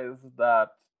surprised that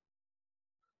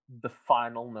the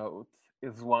final note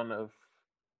is one of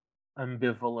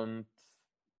ambivalent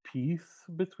peace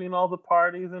between all the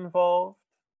parties involved,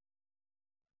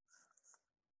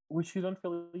 which you don't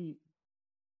really.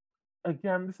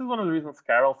 Again, this is one of the reasons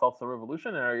Carol felt so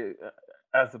revolutionary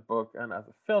as a book and as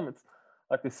a film. It's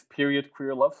like this period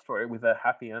queer love story with a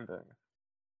happy ending.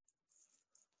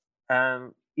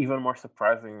 And even more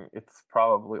surprising, it's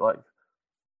probably like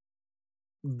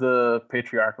the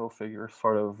patriarchal figure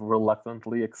sort of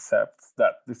reluctantly accepts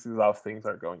that this is how things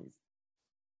are going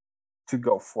to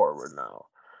go forward now.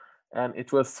 And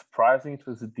it was surprising, it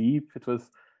was deep, it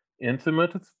was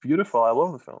intimate, it's beautiful. I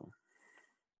love the film.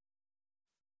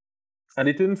 And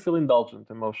it didn't feel indulgent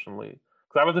emotionally.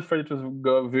 Because I was afraid it was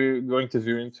going to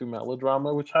veer into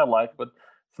melodrama, which I like, but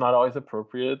it's not always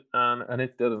appropriate, and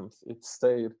it didn't. It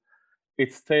stayed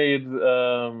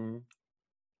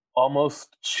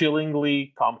almost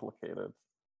chillingly complicated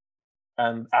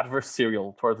and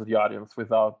adversarial towards the audience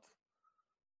without,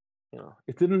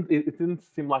 it didn't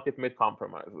seem like it made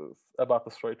compromises about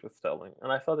the story it was telling,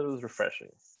 and I thought it was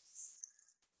refreshing.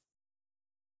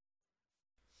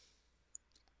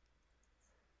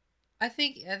 I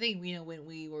think when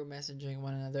we were messaging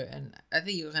one another, and I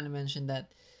think you kind of mentioned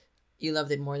that you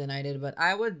loved it more than I did, but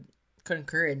I would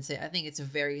concur and say I think it's a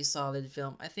very solid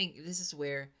film. I think this is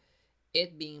where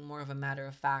it being more of a matter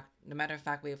of fact, the matter of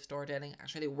fact way of storytelling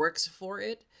actually works for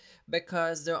it,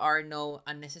 because there are no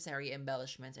unnecessary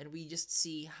embellishments, and we just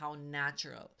see how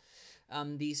natural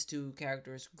these two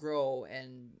characters grow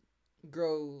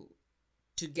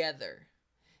together,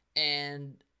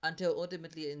 and until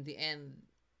ultimately in the end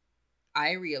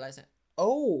I realized that,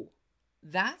 oh,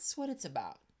 that's what it's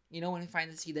about. You know, when you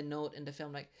finally see the note in the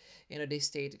film, like, you know, they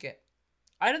stay together.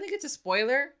 I don't think it's a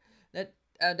spoiler that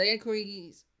Diane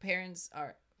Curry's parents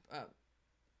are.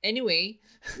 Anyway,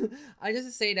 I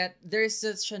just say that there's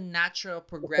such a natural It's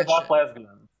about progression.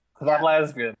 lesbians. It's about Yeah,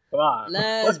 lesbians. Come on.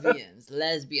 lesbians.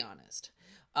 Let's be honest.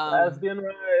 Lesbian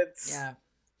rights. Yeah,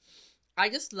 I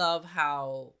just love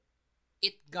how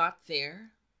it got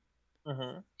there,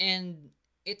 Mm-hmm. and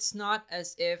it's not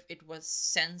as if it was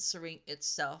censoring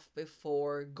itself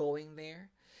before going there.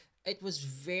 It was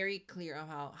very clear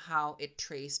on how it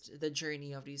traced the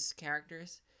journey of these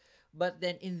characters, but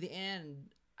then in the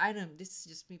end, I don't. This is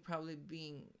just me probably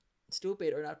being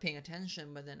stupid or not paying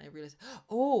attention. But then I realized,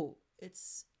 oh,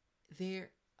 it's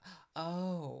there.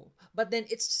 Oh, but then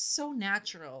it's just so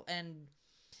natural, and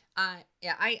I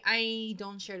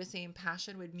don't share the same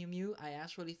passion with Mew Mew. I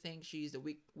actually think she's the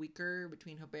weaker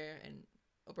between Hubert and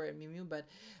Mew Mew, but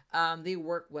they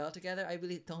work well together. I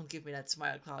really don't give me that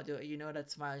smile, Claudio. You know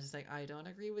that smile is just like I don't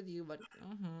agree with you, but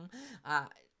uh,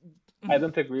 I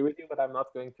don't agree with you, but I'm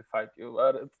not going to fight you.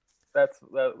 But that's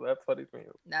what it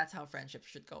means. that's how friendship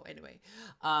should go. Anyway,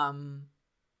 um,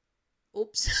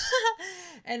 oops.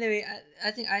 Anyway, I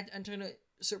think Antonio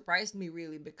surprised me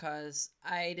really because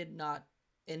I did not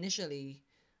initially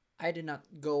I did not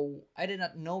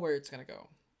know where it's gonna go.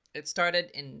 It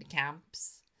started in the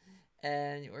camps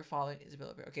and we're following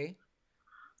Isabella. Okay.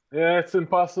 Yeah, it's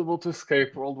impossible to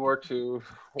escape World War II In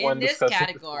when this discussing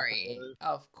category,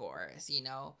 of course, you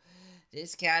know,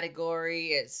 this category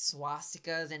is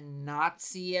swastikas and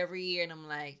Nazi every year, and I'm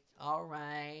like, all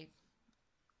right.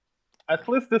 At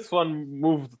least this one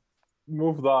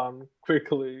moved on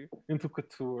quickly into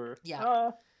couture.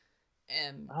 Yeah.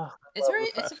 I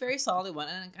It's a very solid one,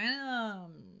 and I'm kind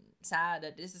of sad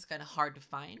that this is kind of hard to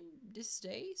find these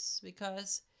days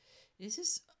because this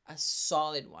is a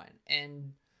solid one,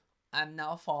 and I'm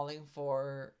now falling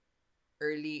for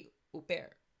early Uper.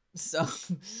 So,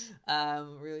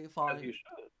 really As falling. you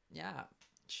should. Yeah,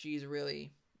 she's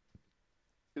really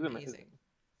She's amazing.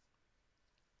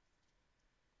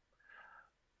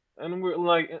 And we're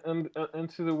like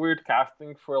into the weird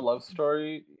casting for a love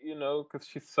story, you know, because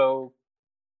she's so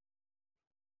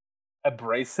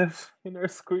abrasive in her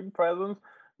screen presence.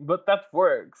 But that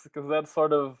works because that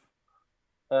sort of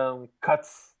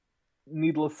cuts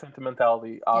needless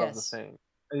sentimentality out of the Yes. thing,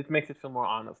 and it makes it feel more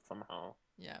honest somehow.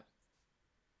 Yeah.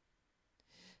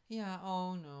 Yeah.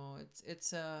 Oh no,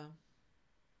 it's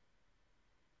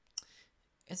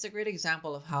a great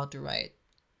example of how to write,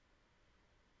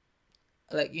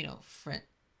 like, you know,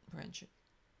 friendship.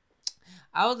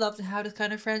 I would love to have this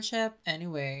kind of friendship.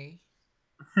 Anyway,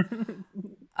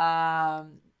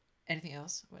 um, anything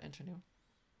else? What interview?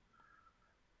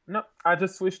 No, I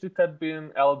just wished it had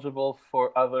been eligible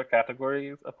for other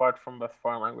categories apart from Best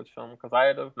Foreign Language Film because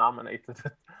I'd have nominated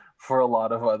it for a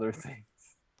lot of other things.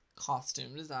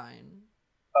 Costume design.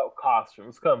 Oh,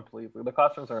 costumes, completely. The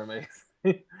costumes are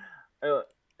amazing.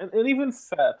 And even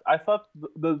set. I thought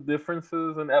the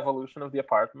differences and evolution of the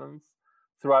apartments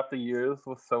throughout the years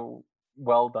was so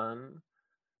well done.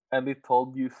 And it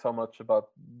told you so much about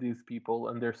these people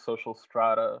and their social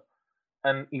strata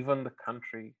and even the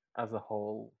country as a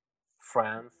whole,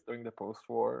 France during the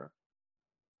post-war.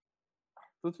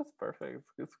 It was just perfect.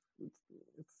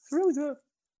 It's really good.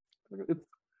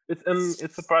 It's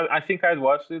it's surprising. I think I'd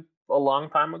watched it a long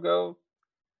time ago.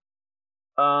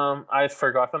 I'd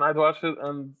forgotten I'd watched it,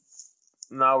 and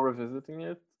now revisiting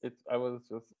it, I was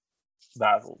just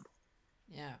dazzled.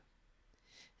 Yeah,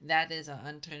 that is a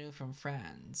Antonio from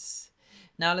France.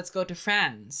 Now let's go to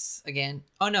France again.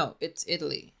 Oh no, it's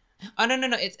Italy. Oh no,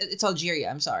 it's Algeria.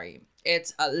 I'm sorry.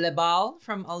 It's Lebal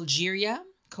from Algeria,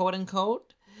 quote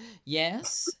unquote.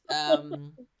 Yes.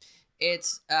 It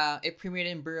premiered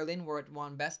in Berlin, where it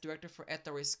won Best Director for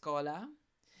Ettore Scola.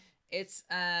 It's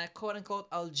a quote unquote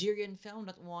Algerian film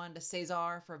that won the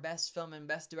César for Best Film and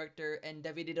Best Director and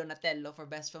Davide Donatello for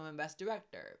Best Film and Best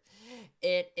Director.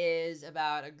 It is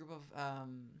about a group of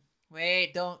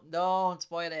wait, don't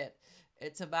spoil it.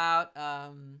 It's about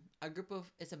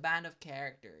it's a band of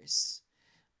characters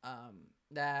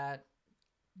that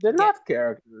They're get not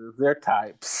characters; they're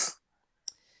types.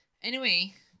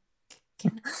 anyway.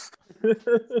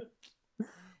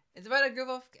 It's about a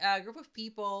group of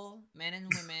people, men and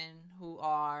women, who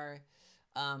are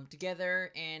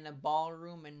together in a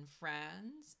ballroom in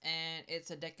France, and it's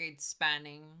a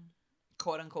decade-spanning,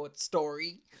 quote-unquote,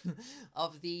 story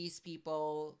of these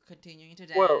people continuing to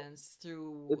Well, dance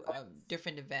through it's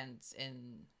different events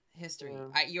in history.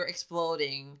 yeah. You're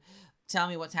exploding. Tell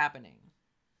me what's happening.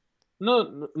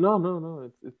 No.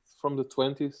 It's from the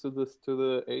 20s to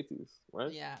the 80s,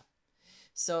 right? Yeah.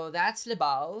 So that's Le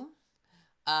Bal.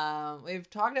 We've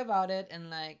talked about it, and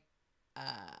like,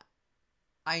 uh,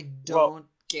 I Well, don't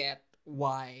get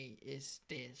why is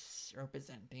this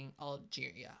representing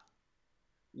Algeria.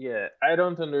 yeah, I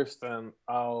don't understand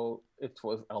how it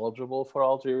was eligible for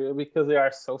Algeria because they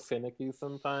are so finicky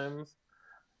sometimes,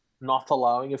 not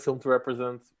allowing a film to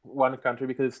represent one country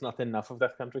because it's not enough of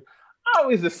that country. How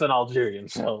is this an Algerian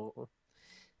film?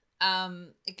 I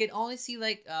can only see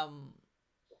like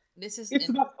this is It's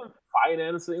in. got some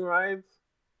financing, right?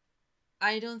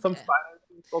 I don't. Some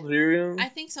financing Algerian. I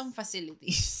think some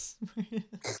facilities.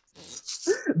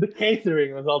 The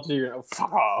catering was Algerian. Oh,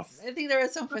 fuck off. I think there are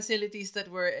some facilities that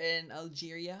were in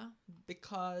Algeria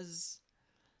because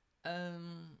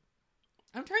um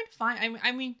I'm trying to find.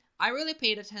 I mean, I really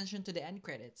paid attention to the end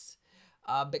credits,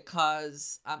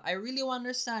 because I really want to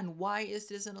understand why is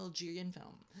this an Algerian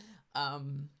film.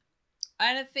 Um,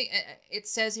 I don't think it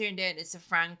says here and there it's a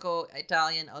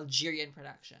Franco-Italian Algerian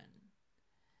production.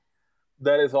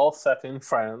 That is all set in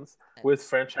France with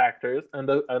French actors and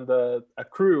a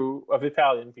crew of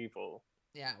Italian people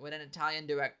Yeah, with an Italian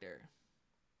director.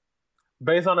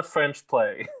 based on a French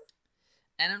play.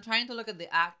 And I'm trying to look at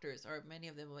the actors. Are many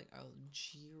of them like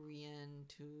Algerian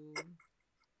too?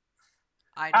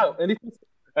 I Oh, don't.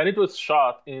 and it was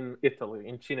shot in Italy,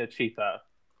 in Cinecittà,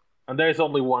 and there is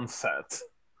only one set.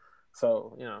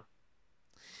 So, you know.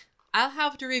 I'll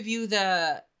have to review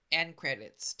the end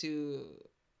credits to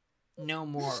know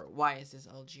more. Why is this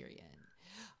Algerian?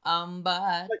 Like,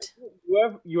 But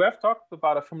you have talked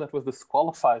about a film that was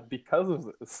disqualified because of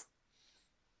this.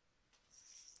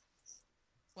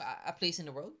 A Place in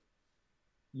the World.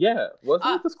 Yeah,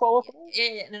 wasn't it disqualified?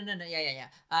 Yeah, no, yeah.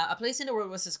 A Place in the World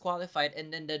was disqualified,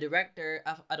 and then the director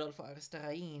of Adolfo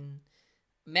Aristarain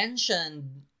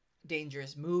mentioned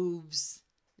Dangerous Moves,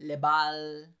 Le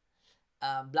Bal,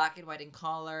 Black and White in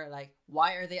Color. Like,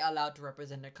 why are they allowed to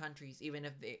represent their countries, even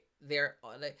if they're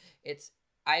like it's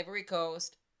Ivory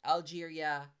Coast,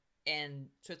 Algeria, and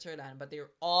Switzerland, but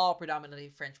they're all predominantly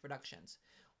French productions.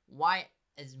 Why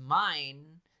is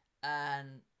mine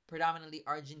an predominantly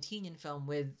Argentinian film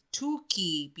with two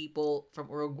key people from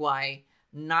Uruguay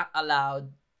not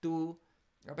allowed to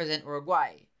represent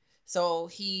Uruguay? So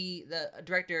the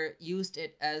director used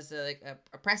it as a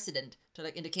precedent to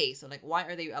like in the case. So like, why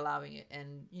are they allowing it?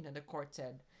 And the court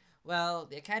said, well,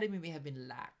 the academy may have been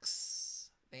lax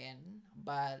then,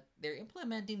 but they're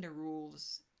implementing the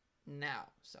rules now.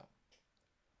 So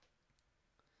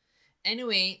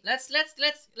anyway, let's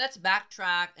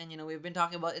backtrack, and we've been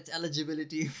talking about its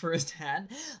eligibility firsthand.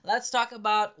 Let's talk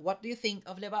about what do you think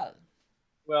of Lebal?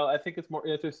 Well, I think it's more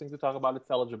interesting to talk about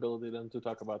its eligibility than to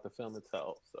talk about the film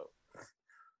itself. So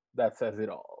that says it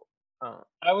all.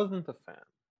 I wasn't a fan.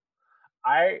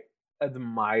 I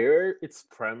admire its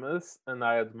premise and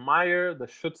I admire the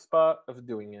chutzpah of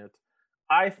doing it.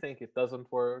 I think it doesn't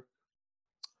work.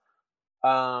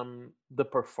 The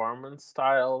performance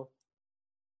style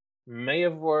may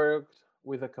have worked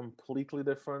with a completely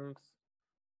different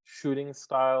shooting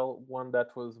style, one that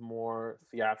was more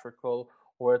theatrical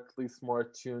or at least more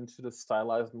attuned to the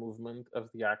stylized movement of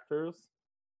the actors,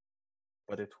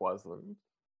 but it wasn't.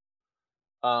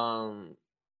 Um,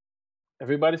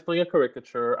 Everybody's playing a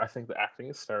caricature. I think the acting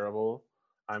is terrible.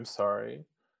 I'm sorry.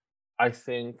 I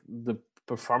think the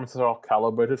performances are all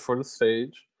calibrated for the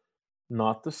stage,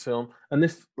 not the film. And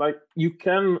if like you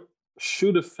can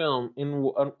shoot a film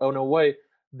in a way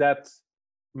that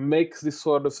makes this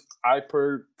sort of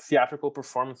hyper theatrical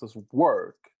performances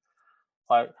work.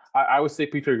 Like I would say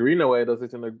Peter Greenaway does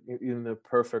it in a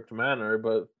perfect manner,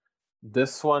 but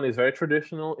this one is very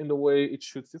traditional in the way it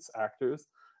shoots its actors,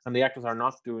 and the actors are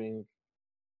not doing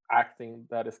acting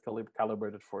that is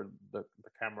calibrated for the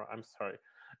camera. I'm sorry.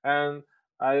 And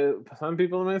some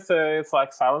people may say it's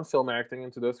like silent film acting,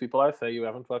 and to those people I say you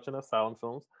haven't watched enough silent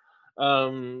films.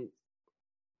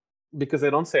 Because they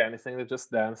don't say anything, they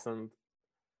just dance and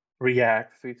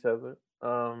react to each other.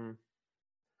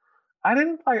 I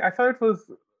didn't like I thought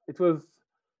it was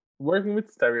working with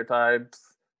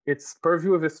stereotypes. Its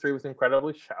purview of history was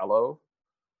incredibly shallow.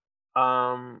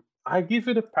 I give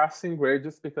it a passing grade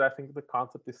just because I think the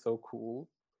concept is so cool,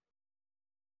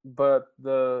 but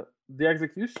the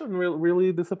execution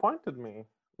really disappointed me.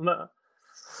 No,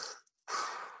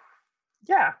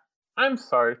 yeah, I'm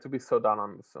sorry to be so down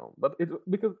on the film, but it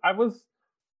because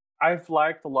I've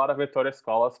liked a lot of Ettore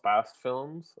Scola's past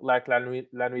films, like La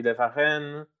Nuit des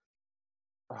Varennes,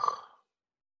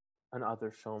 and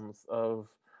other films of.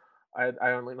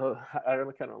 I only know I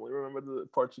only can only remember the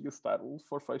Portuguese title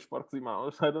for Feios Porcos e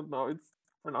Maus. I don't know it's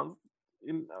pronounced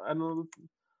in I don't know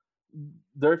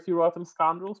Dirty Rotten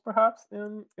Scoundrels perhaps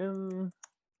in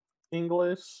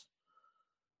English.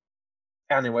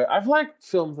 Anyway, I've liked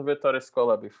films of Ettore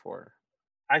Scola before.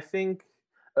 I think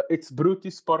it's Bruti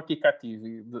Sporchi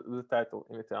Cattivi, the title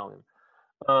in Italian.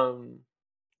 Um,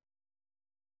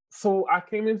 so I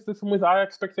came into this film with high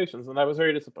expectations, and I was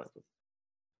very disappointed.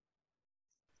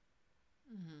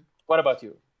 Mm-hmm. What about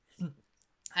you?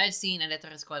 I've seen a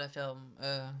Ettore Scola film,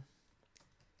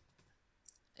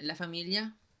 La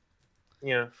Familia.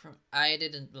 Yeah. I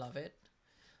didn't love it.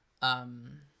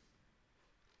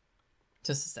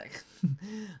 Just a sec.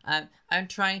 I'm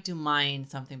trying to mine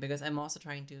something because I'm also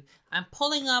I'm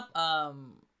pulling up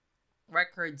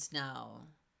records now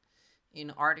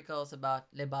in articles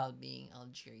about Lebal being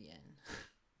Algerian.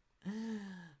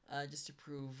 Just to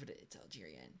prove that it's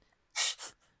Algerian.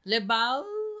 Lebal,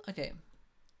 okay.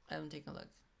 I'm taking a look.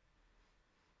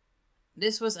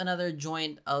 This was another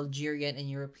joint Algerian and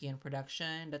European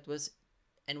production that was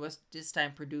this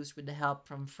time produced with the help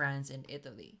from France and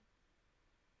Italy.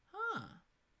 Huh.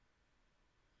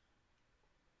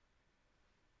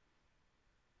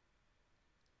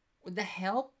 With the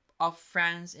help of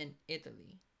France and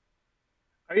Italy.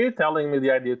 Are you telling me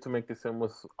the idea to make this film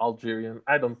was Algerian?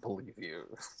 I don't believe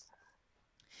you.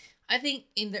 I think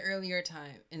in the earlier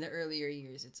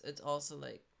years, it's also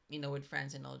like, with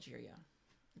France and Algeria.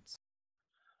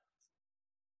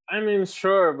 I mean,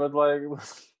 sure, but like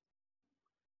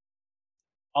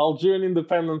Algerian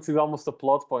independence is almost a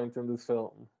plot point in this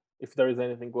film, if there is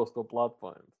anything close to a plot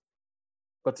point.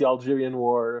 But the Algerian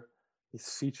War is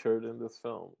featured in this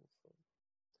film.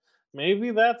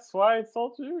 Maybe that's why it's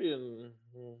Algerian.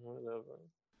 Whatever.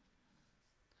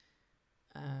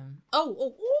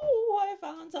 I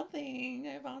found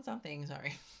something.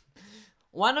 Sorry.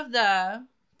 One of the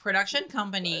production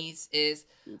companies is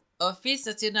Office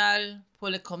National pour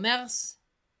le Commerce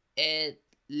et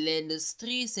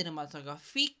l'Industrie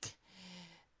Cinématographique.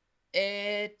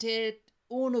 Était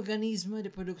un organisme de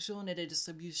production et de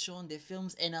distribution de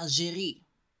films en Algérie.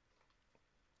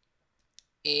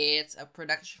 It's a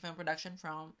production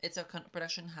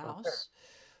house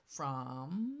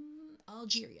from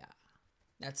Algeria.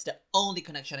 That's the only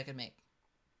connection I can make.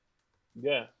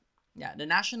 Yeah. Yeah, the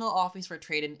National Office for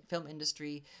Trade and Film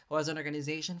Industry was an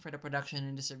organization for the production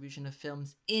and distribution of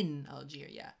films in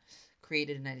Algeria,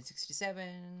 created in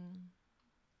 1967.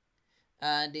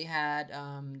 They had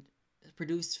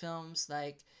produced films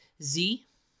like Z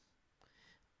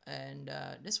and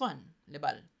this one, Le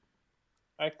Bal.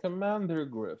 I command their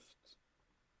grift.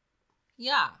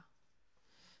 Yeah.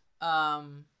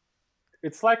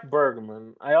 It's like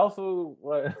Bergman. I also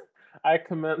I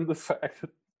commend the fact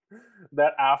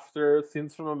that after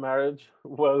Scenes from a Marriage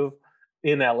was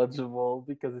ineligible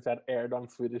because it had aired on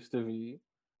Swedish TV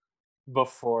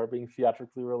before being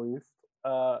theatrically released.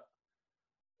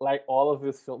 Like all of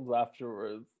his films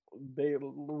afterwards, they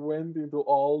went into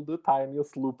all the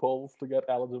tiniest loopholes to get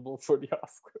eligible for the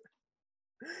Oscar.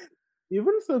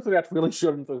 Even since that really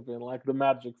shouldn't have been, like the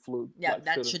Magic Flute. Yeah, like,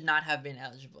 that should not have been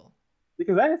eligible.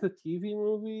 Because that is a TV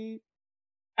movie.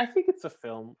 I think it's a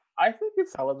film. I think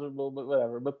it's eligible, but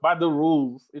whatever. But by the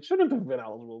rules, it shouldn't have been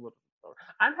eligible. But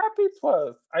I'm happy it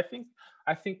was. I think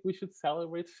we should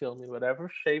celebrate film in whatever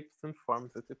shapes and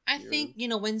forms it appears. I think,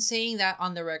 when saying that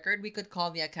on the record, we could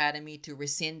call the Academy to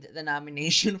rescind the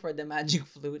nomination for the Magic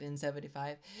Flute in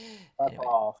 75. Anyway.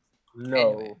 Off.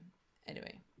 No.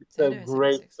 Anyway. It's a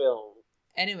great film.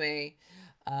 Anyway,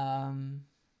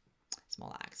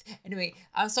 small acts. Anyway,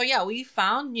 so yeah, we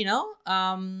found,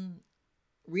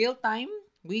 real time,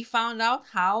 we found out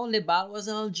how Le Bal was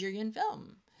an Algerian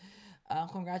film.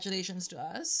 Congratulations to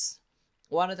us.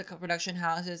 One of the production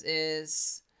houses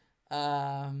is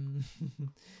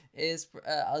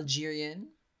Algerian,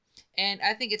 and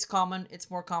I think it's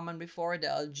more common before the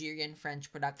Algerian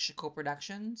French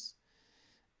co-productions.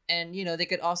 And they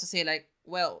could also say like,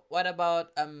 well, what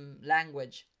about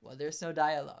language? Well, there's no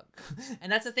dialogue.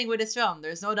 And that's the thing with this film,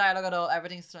 there's no dialogue at all.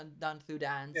 Everything's done through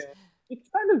dance. Yeah. It's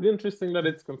kind of interesting that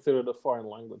it's considered a foreign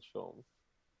language film.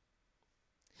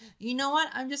 You know what?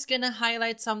 I'm just gonna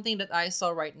highlight something that I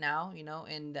saw right now,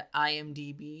 in the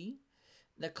IMDb.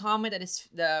 The comment that is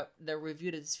the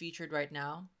review that is featured right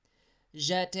now.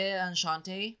 J'étais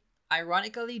enchanté.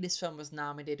 Ironically, this film was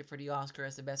nominated for the Oscar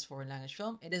as the best foreign language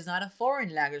film. It is not a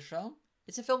foreign language film.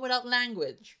 It's a film without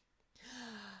language.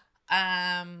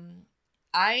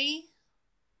 I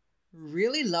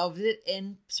really loved it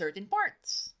in certain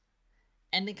parts.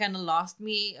 And it kind of lost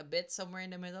me a bit somewhere in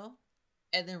the middle.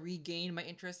 And then regained my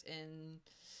interest in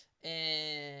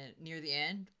near the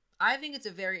end. I think it's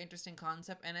a very interesting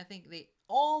concept, and I think they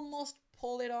almost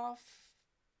pull it off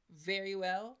very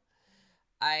well.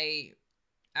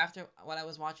 After when I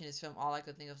was watching this film, all I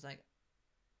could think of was like,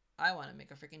 I want to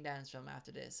make a freaking dance film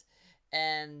after this.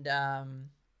 And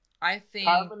I think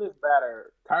Carmen is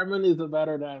better. Carmen is a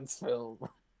better dance film.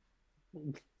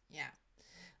 yeah.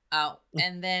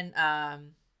 And then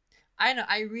I know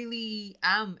I really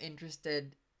am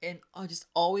interested in, just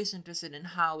always interested in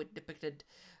how it depicted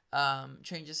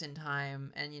changes in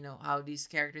time, and how these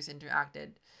characters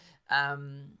interacted.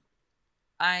 Um,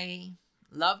 I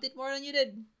loved it more than you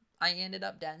did. I ended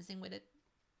up dancing with it.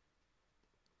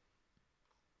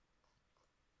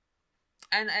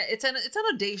 And it's an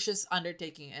audacious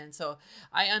undertaking, and so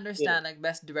I Yeah. understand, like,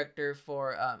 best director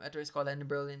for Ettore Scola and the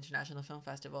Berlin International Film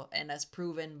Festival, and as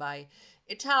proven by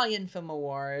Italian Film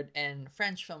Award and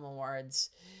French Film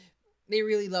Awards, they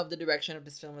really love the direction of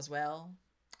this film as well.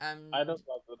 I don't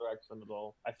love the direction at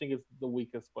all. I think it's the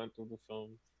weakest point of the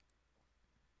film.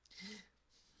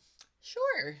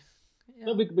 Sure, you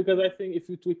No, know. because I think if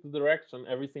you tweak the direction,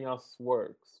 everything else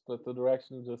works, but the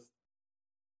direction just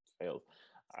fails.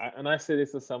 And I say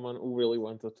this as someone who really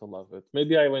wanted to love it.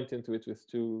 Maybe I went into it with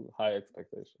too high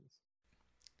expectations.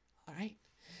 All right,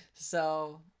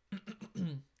 so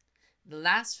the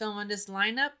last film on this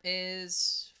lineup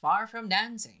is Far From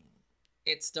Dancing.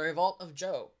 It's The Revolt of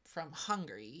Job from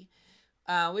Hungary,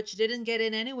 which didn't get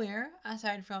in anywhere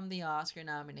aside from the Oscar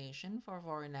nomination for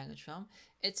foreign language film.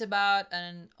 It's about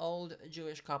an old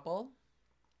Jewish couple.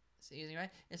 Excuse me, right?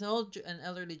 It's an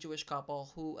elderly Jewish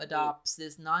couple who adopts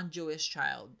this non-Jewish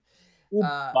child. Who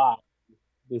Uh, buy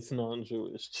this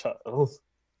non-Jewish child?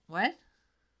 what?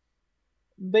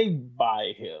 They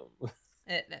buy him.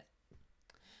 Eh, eh,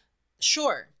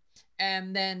 Sure.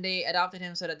 And then they adopted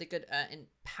him so that they could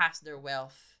pass their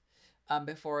wealth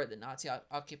before the Nazi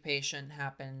occupation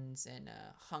happens in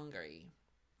Hungary.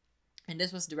 And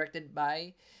this was directed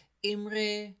by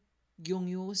Imre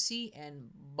Gyungyusi and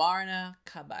Barna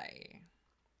Kabay.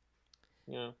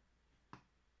 Yeah.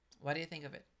 What do you think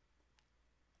of it?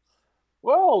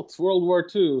 Well, it's World War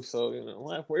II, so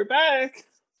we're back.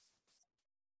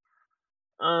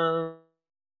 It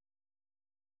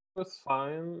was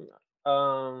fine.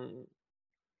 Um,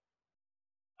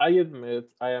 I admit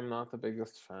I am not the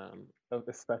biggest fan of,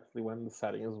 especially when the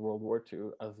setting is World War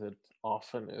II, as it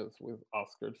often is with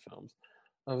Oscar films,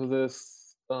 of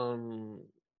this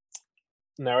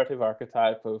narrative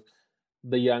archetype of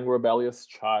the young rebellious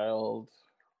child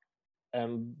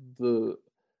and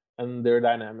their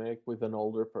dynamic with an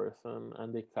older person,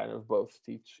 and they kind of both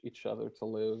teach each other to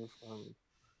live.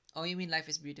 Oh, you mean Life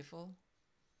is Beautiful?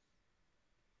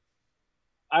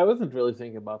 I wasn't really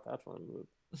thinking about that one,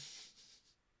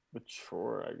 but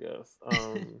sure, I guess.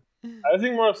 I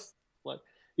think more of, like,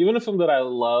 even a film that I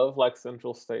love, like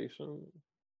Central Station,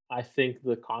 I think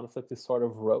the concept is sort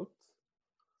of rote.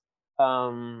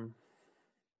 Um,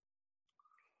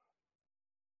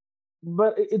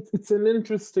 but it's an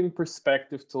interesting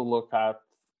perspective to look at,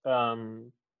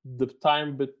 the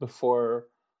time bit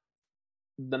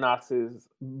the Nazis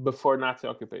before Nazi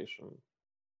occupation,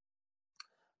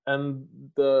 and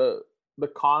the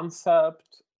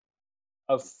concept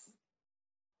of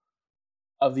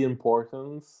the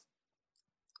importance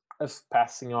of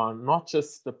passing on not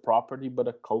just the property but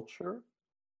a culture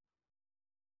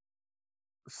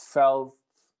felt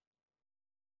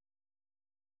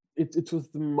it was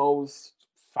the most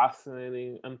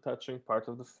fascinating and touching part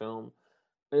of the film,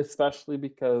 especially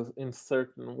because in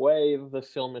certain way the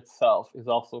film itself is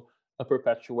also a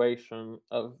perpetuation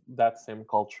of that same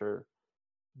culture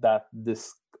that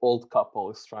this old couple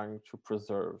is trying to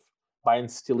preserve by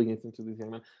instilling it into these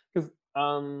young men. Because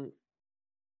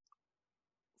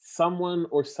someone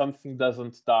or something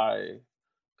doesn't die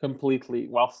completely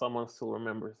while someone still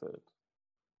remembers it.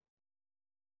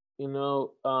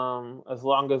 As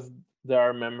long as there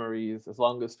are memories, as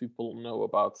long as people know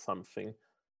about something,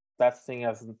 that thing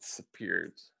hasn't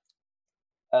disappeared.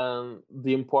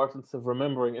 The importance of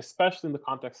remembering, especially in the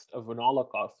context of an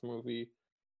Holocaust movie,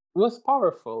 was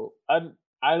powerful.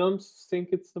 I don't think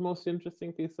it's the most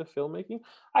interesting piece of filmmaking.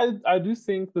 I do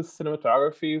think the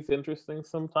cinematography is interesting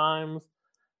sometimes.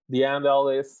 The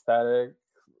Andale aesthetic.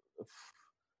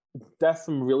 There's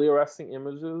some really arresting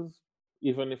images,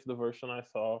 even if the version I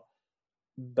saw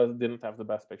didn't have the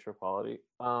best picture quality.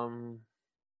 But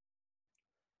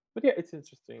yeah, it's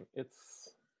interesting.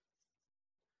 It's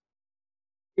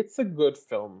a good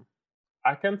film.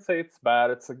 I can't say it's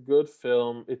bad. It's a good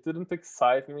film. It didn't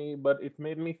excite me, but it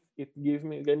gave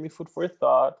me food for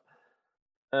thought,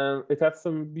 and it had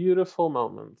some beautiful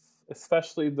moments,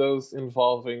 especially those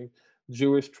involving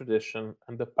Jewish tradition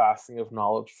and the passing of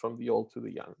knowledge from the old to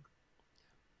the young.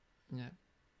 Yeah.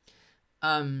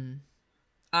 Um,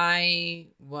 I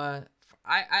was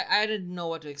I didn't know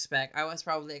what to expect. I was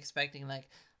probably expecting like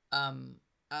um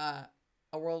uh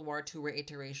a World War II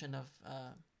reiteration of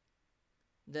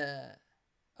the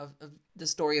of the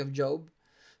story of Job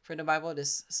for the Bible.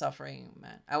 This suffering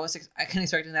man, I can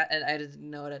expecting that, and I didn't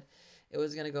know that it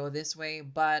was gonna go this way,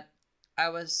 but I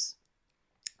was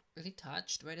really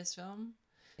touched by this film.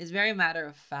 It's very matter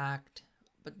of fact,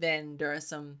 but then there are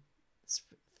some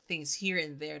things here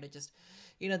and there that just,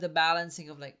 the balancing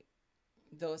of like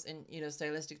those and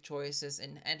stylistic choices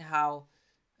and how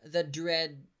the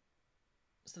dread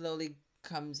slowly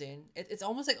comes in. It's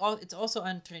almost like it's also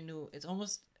Antrenou. It's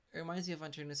almost reminds me of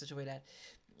Antrenou in such a way that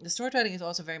the storytelling is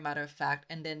also very matter of fact,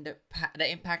 and then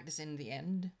the impact is in the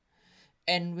end.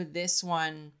 And with this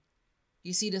one,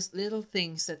 you see this little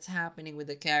things that's happening with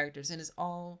the characters, and it's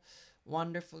all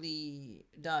wonderfully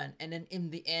done. And then in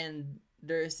the end,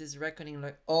 there's this reckoning,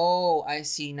 like, oh, I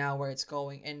see now where it's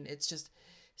going, and it's just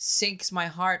sinks my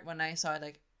heart when I saw it.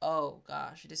 Like, oh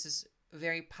gosh, this is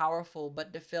very powerful,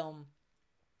 but the film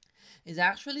is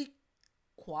actually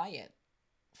quiet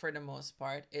for the most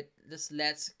part. It just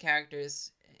lets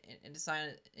characters and design,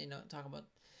 talk about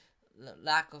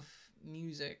lack of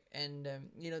music, and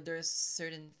there's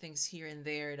certain things here and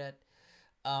there that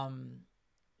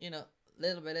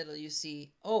little by little you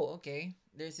see, oh, okay,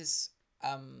 there's this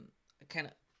kind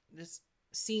of this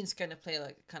scenes kind of play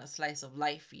like kind of slice of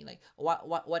life, like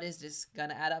what is this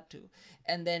gonna add up to,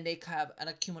 and then they have an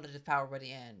accumulative power by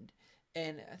the end,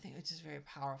 and I think it's just very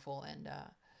powerful. And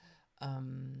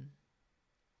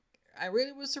I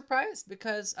really was surprised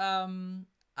because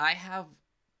I have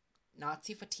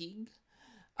Nazi fatigue.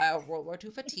 I have World War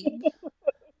II fatigue.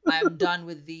 I'm done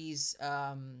with these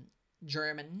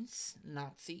Germans,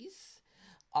 Nazis,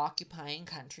 occupying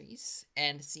countries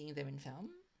and seeing them in film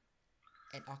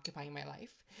and occupying my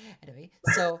life. Anyway,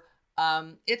 so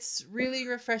it's really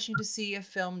refreshing to see a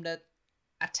film that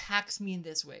attacks me in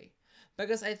this way,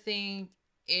 because I think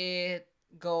it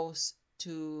goes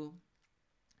to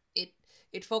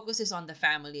it focuses on the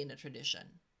family and the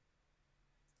tradition.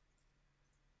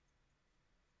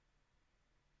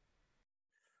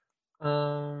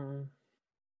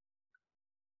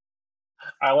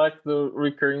 I like the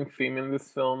recurring theme in these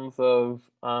films of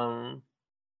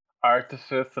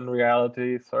artifice and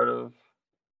reality sort of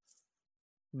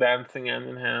dancing hand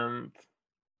in hand.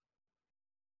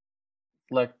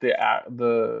 Like that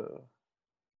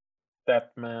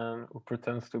man who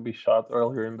pretends to be shot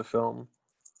earlier in the film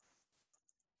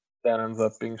that ends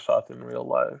up being shot in real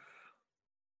life.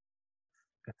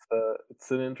 It's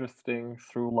an interesting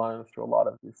through line through a lot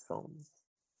of these films.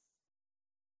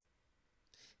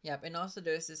 Yep, and also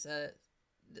there's this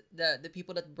the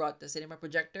people that brought the cinema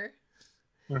projector.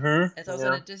 Mm-hmm. It's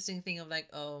also an interesting thing of like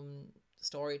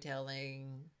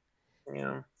storytelling.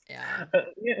 Yeah. Yeah.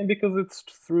 Yeah, and because it's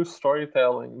through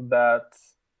storytelling that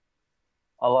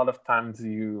a lot of times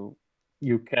you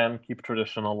can keep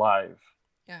tradition alive.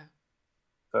 Yeah.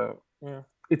 So yeah,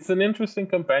 it's an interesting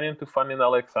companion to Fanny and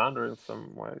Alexander in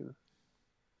some ways.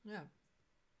 Yeah.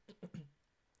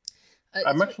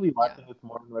 I'm actually liking it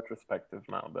more in retrospective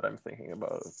now that I'm thinking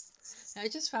about it. Yeah,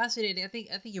 it's just fascinating. I think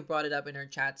you brought it up in our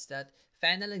chats that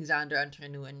Fanny, Alexander,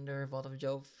 Antrenou, and the Revolt of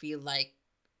Job feel like,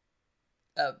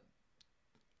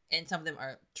 and some of them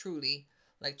are truly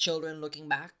like children looking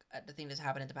back at the thing that's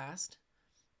happened in the past.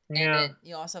 Yeah. And then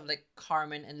you also have like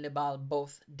Carmen and Lebal,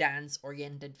 both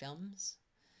dance-oriented films.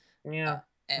 Yeah.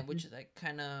 And which is like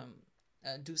kind of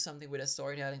do something with a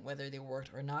storytelling, whether they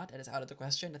worked or not, that is out of the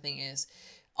question. The thing is,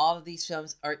 all of these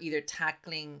films are either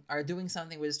doing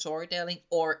something with storytelling,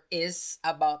 or is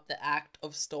about the act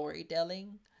of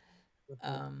storytelling.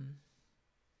 Mm-hmm.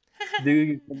 Do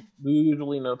you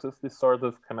usually notice these sort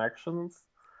of connections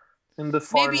in the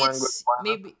foreign language?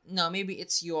 Maybe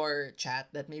it's your chat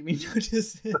that made me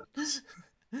notice it.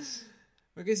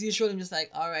 Because usually I'm just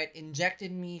like, all right, inject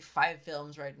in me 5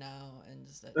 films right now and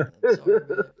just like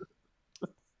absorb it.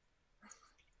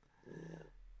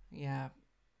 Yeah.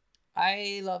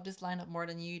 I love this lineup more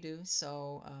than you do,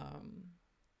 so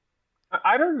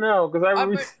I don't know,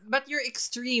 because but you're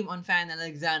extreme on Fan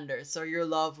Alexander, so your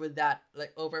love with that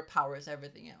like overpowers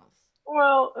everything else.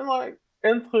 Well, and like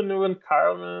Antrenou and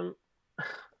Carmen,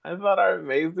 I thought are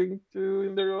amazing too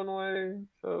in their own way.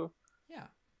 So yeah,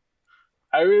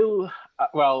 I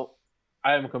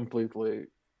am completely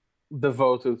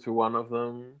devoted to one of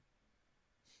them.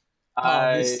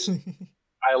 Obviously.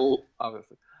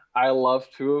 Obviously I love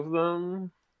 2 of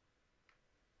them.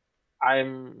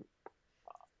 I'm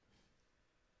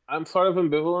sort of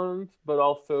ambivalent, but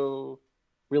also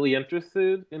really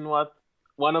interested in what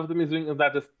one of them is doing, and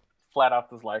that just flat out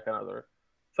dislike another.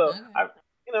 So okay.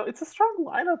 It's a strong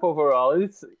lineup overall.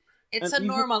 It's a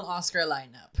normal Oscar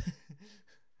lineup.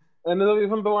 And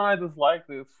even the one I disliked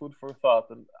is Food for Thought.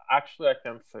 And actually, I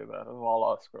can't say that of all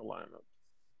Oscar lineups.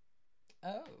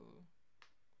 Oh.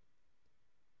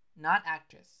 Not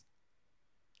actress.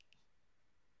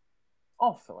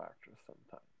 Also actress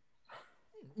sometimes.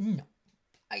 No.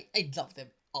 I love them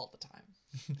all the time.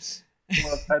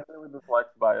 Well, I really dislike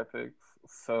biopics.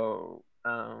 So,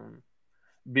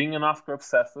 being an Oscar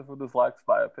obsessive who dislikes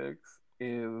biopics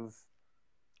is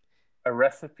a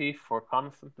recipe for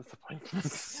constant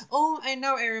disappointment. Oh, I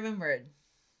know, I remembered.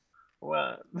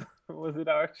 What? Was it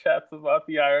our chats about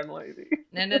the Iron Lady?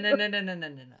 No. I'm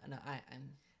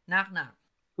knock knock.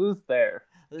 Who's there?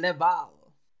 Lebal.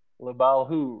 Lebal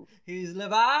who? He's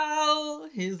Lebal.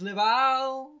 He's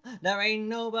Lebal. There ain't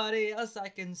nobody else I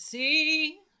can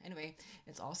see. Anyway,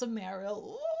 it's also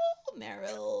Meryl. Ooh,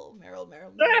 Meryl.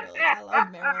 I love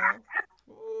Meryl.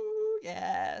 Ooh,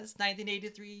 yes.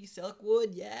 1983,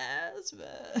 Silkwood, yes.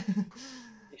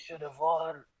 You should have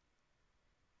won.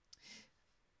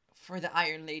 For the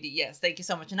Iron Lady, yes. Thank you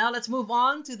so much. And now let's move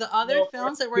on to the other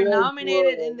films that were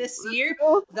nominated in this year.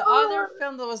 The other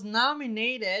film that was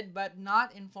nominated but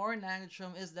not in foreign language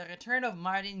film is The Return of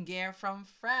Martin Guerre from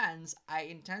France. I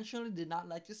intentionally did not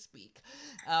let you speak.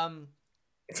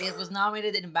 It was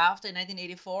nominated in BAFTA in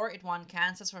 1984. It won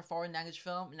Kansas for Foreign Language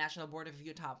Film, National Board of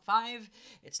Review Top 5.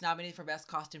 It's nominated for Best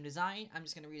Costume Design. I'm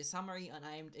just going to read a summary on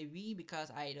IMDb because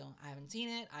I haven't seen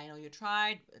it. I know you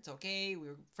tried. It's okay.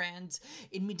 We're friends.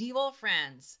 In medieval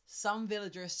France, some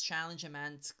villagers challenge a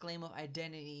man's claim of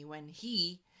identity when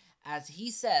he, as he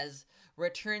says,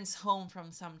 returns home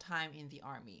from some time in the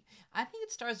army. I think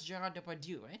it stars Gerard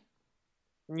Depardieu, right?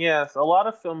 Yes, a lot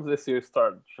of films this year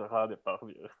starred Gerard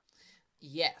Depardieu.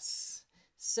 Yes.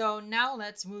 So now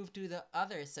let's move to the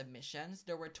other submissions.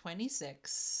 There were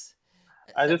 26.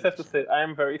 I just have to say, I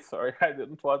am very sorry I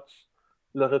didn't watch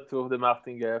Le Retour de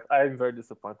Martin Guerre. I am very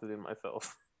disappointed in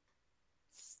myself.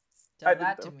 Tell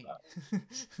that to me.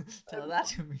 Tell that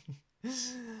to me.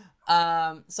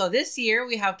 So this year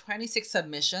we have 26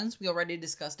 submissions. We already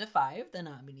discussed the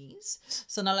nominees.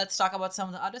 So now let's talk about some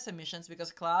of the other submissions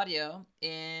because Cláudio,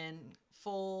 in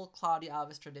full Cláudio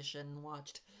Alves tradition,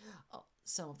 watched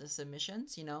some of the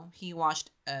submissions. You know, he watched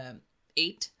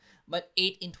 8, but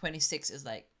 8 in 26 is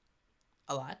like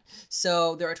a lot.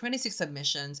 So there are 26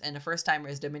 submissions, and the first timer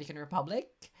is Dominican Republic.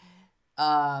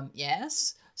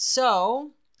 Yes.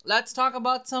 So let's talk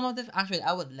about some of the. Actually,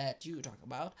 I would let you talk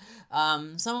about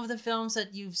some of the films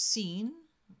that you've seen.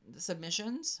 The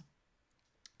submissions.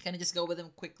 Can I just go with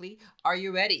them quickly? Are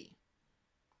you ready?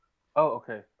 Oh,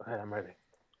 okay. Okay, I'm ready.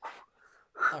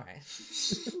 All right.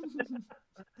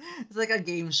 It's like a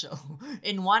game show.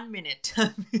 In 1 minute.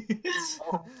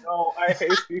 Oh no, I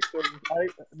hate these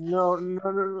things. No.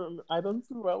 I don't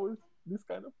do well with this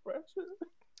kind of pressure.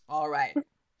 All right.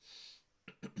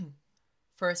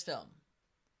 First film.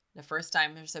 The first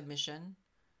timer submission.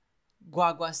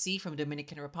 Guaguasi from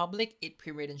Dominican Republic. It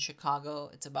premiered in Chicago.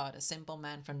 It's about a simple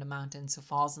man from the mountains who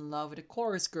falls in love with a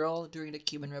chorus girl during the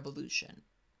Cuban Revolution.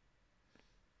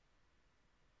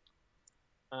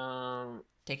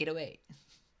 Take it away.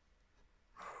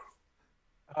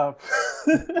 I'm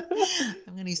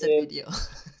gonna use that video.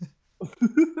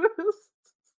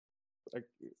 Thank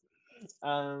you.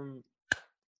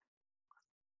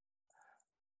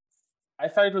 I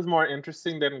thought it was more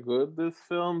interesting than good, this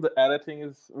film. The editing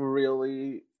is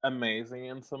really amazing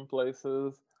in some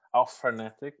places. How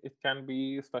frenetic it can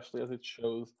be, especially as it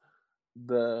shows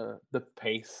the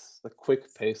pace, the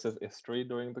quick pace of history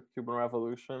during the Cuban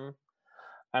Revolution.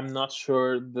 I'm not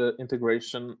sure the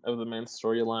integration of the main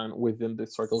storyline within the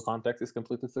historical context is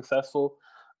completely successful,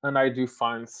 and I do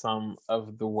find some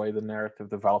of the way the narrative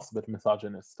develops a bit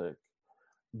misogynistic.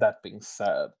 That being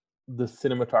said, the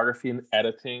cinematography and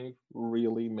editing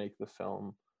really make the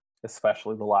film,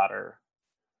 especially the latter.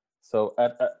 So,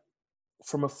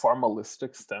 from a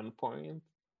formalistic standpoint,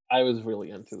 I was really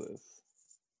into this.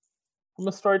 From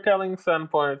a storytelling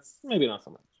standpoint, maybe not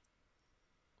so much.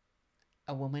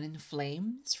 A Woman in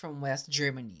Flames from West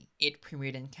Germany. It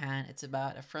premiered in Cannes. It's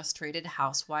about a frustrated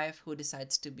housewife who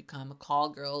decides to become a call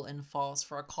girl and falls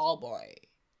for a call boy.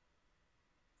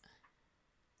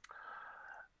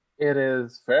 It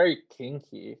is very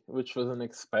kinky, which was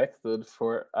unexpected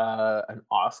for an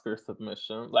Oscar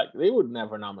submission. Like, they would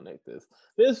never nominate this.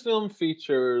 This film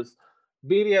features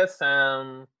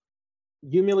BDSM,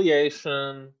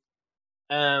 humiliation,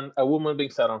 and a woman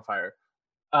being set on fire.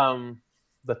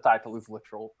 The title is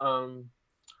literal. Oh,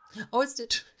 it's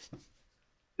it.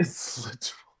 It's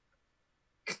literal.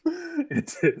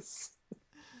 It is.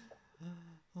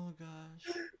 Oh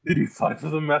gosh. Did you thought it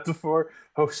was a metaphor?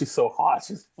 Oh, she's so hot,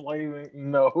 she's flaming.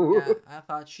 No. Yeah, I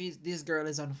thought this girl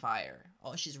is on fire.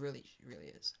 Oh, she really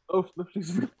is. Oh, no,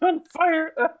 she's really on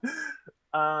fire.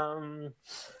 um,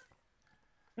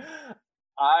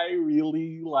 I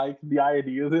really like the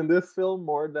ideas in this film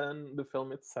more than the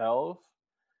film itself.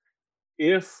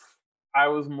 If I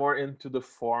was more into the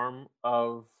form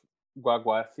of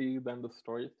Guaguasi than the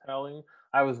storytelling,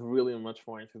 I was really much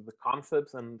more into the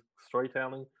concepts and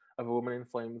storytelling of A Woman in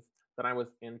Flames than I was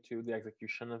into the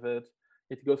execution of it.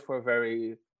 It goes for a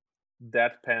very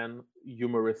deadpan,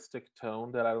 humoristic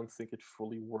tone that I don't think it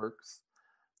fully works.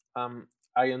 Um,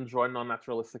 I enjoy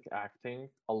non-naturalistic acting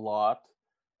a lot,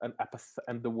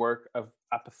 and the work of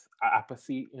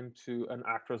apathy into an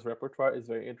actor's repertoire is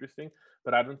very interesting.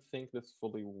 But I don't think this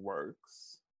fully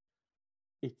works.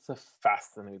 It's a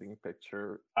fascinating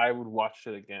picture. I would watch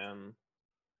it again.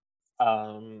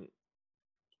 Um,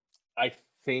 I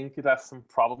think it has some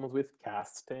problems with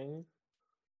casting.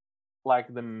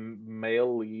 Like the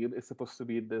male lead is supposed to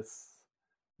be this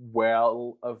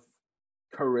well of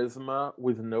charisma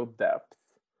with no depth,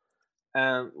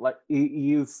 and like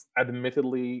he is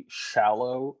admittedly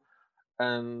shallow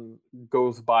and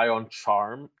goes by on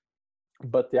charm,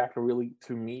 but the actor really,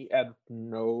 to me, had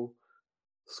no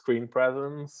screen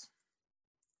presence,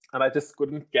 and I just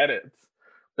couldn't get it.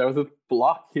 There was a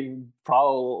blocking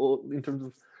problem in terms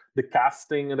of the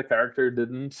casting, and the character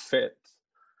didn't fit.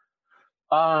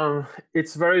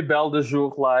 It's very Belle de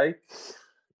Jour like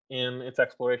in its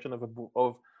exploration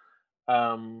of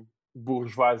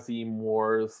bourgeoisie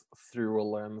mores through a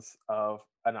lens of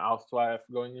an housewife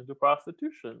going into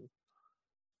prostitution.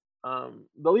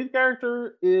 The lead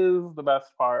character is the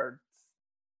best part.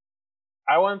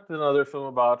 I want another film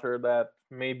about her that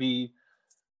maybe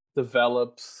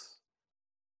develops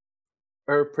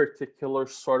her particular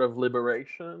sort of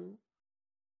liberation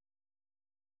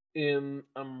in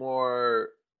a more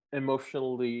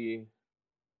emotionally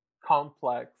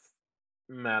complex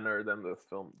manner than this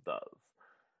film does.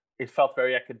 It felt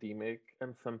very academic,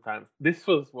 and sometimes this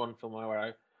was one film where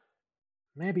I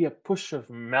maybe a push of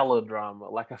melodrama,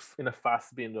 like in a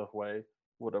Fassbinder way,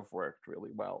 would have worked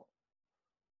really well.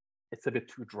 It's a bit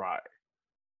too dry,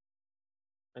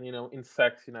 and in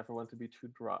sex, you never want to be too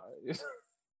dry.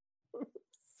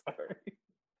 Sorry.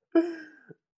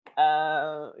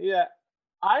 Yeah,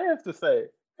 I have to say,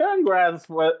 congrats,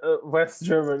 West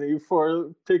Germany,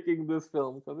 for picking this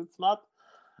film because it's not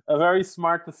a very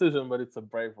smart decision, but it's a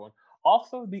brave one.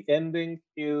 Also, the ending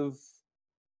is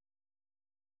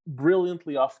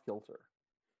brilliantly off kilter.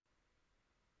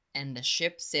 And the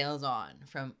ship sails on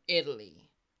from Italy.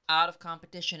 Out of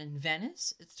competition in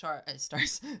Venice, it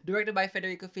stars directed by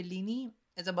Federico Fellini.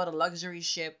 It's about a luxury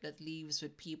ship that leaves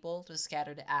with people to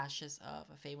scatter the ashes of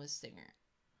a famous singer.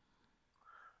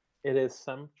 It is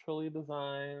centrally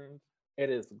designed. It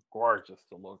is gorgeous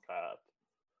to look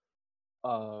at.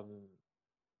 Um,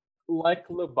 like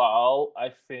Le Bal,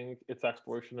 I think its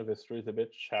exploration of history is a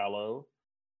bit shallow.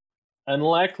 And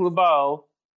like Le Bal,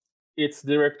 its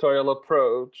directorial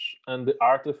approach and the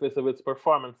artifice of its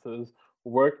performances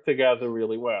work together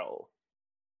really well.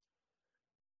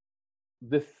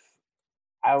 This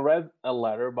I read a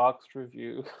letterboxd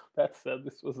review that said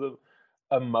this was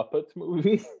a Muppet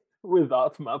movie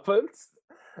without Muppets,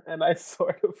 and I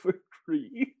sort of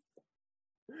agree.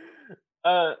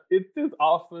 It is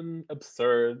often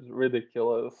absurd,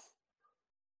 ridiculous.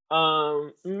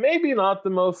 Maybe not the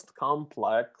most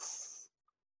complex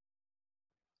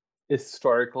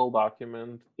historical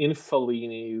document in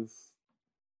Fellini's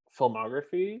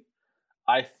filmography.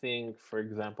 I think, for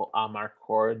example,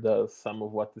 Amarcord does some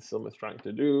of what this film is trying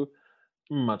to do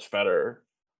much better.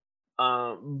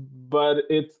 But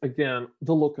it's again,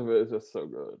 the look of it is just so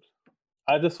good.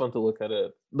 I just want to look at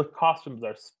it. The costumes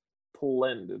are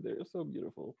splendid; they're so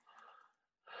beautiful.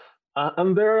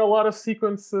 And there are a lot of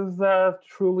sequences that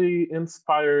truly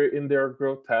inspire in their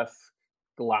grotesque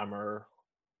glamour.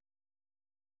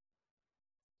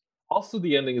 Also,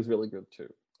 the ending is really good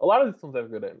too. A lot of these films have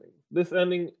good endings. This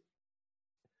ending,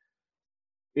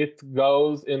 it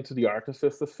goes into the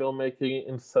artifice of filmmaking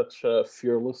in such a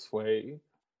fearless way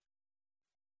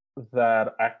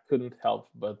that I couldn't help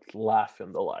but laugh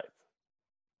in delight.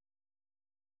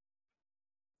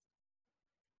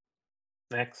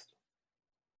 Next.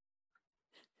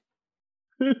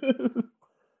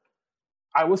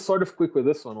 I was sort of quick with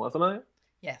this one, wasn't I?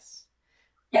 Yes.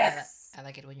 Yes. I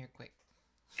like it when you're quick.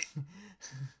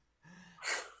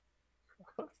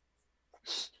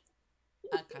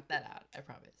 I'll cut that out, I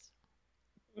promise.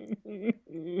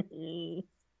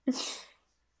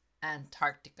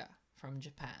 Antarctica from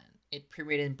Japan. It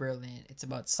premiered in Berlin. It's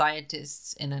about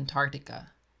scientists in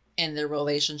Antarctica and their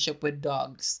relationship with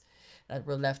dogs that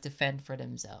were left to fend for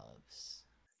themselves.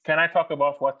 Can I talk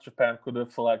about what Japan could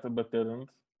have selected but didn't?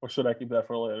 Or should I keep that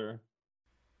for later?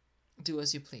 Do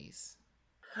as you please.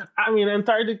 I mean,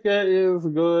 Antarctica is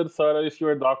good, sort of, if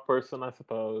you're a dog person, I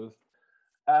suppose.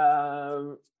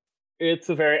 Um, it's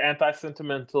a very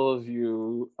anti-sentimental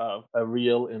view of a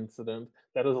real incident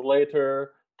that is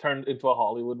later turned into a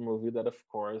Hollywood movie that, of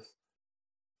course,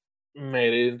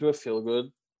 made it into a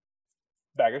feel-good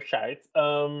bag of shite.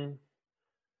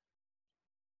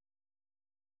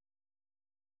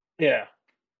 Yeah.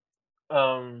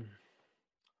 Um,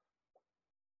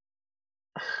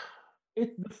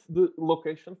 the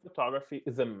location photography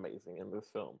is amazing in this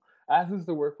film, as is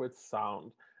the work with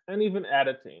sound and even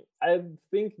editing. I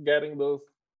think getting those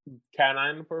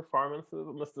canine performances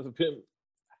must have been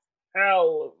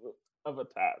hell of a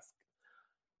task.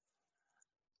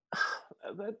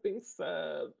 That being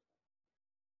said,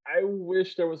 I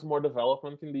wish there was more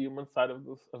development in the human side of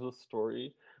the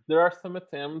story. There are some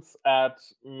attempts at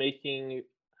making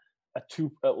a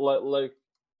two like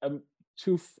a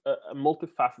a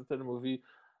multifaceted movie.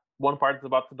 One part is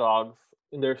about the dogs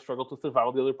in their struggle to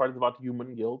survive. The other part is about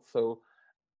human guilt. So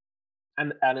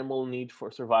an animal need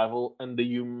for survival and the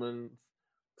human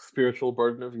spiritual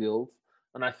burden of guilt.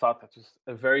 And I thought that was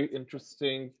a very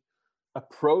interesting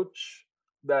approach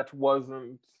that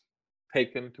wasn't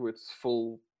taken to its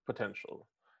full potential.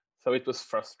 So it was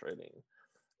frustrating.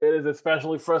 It is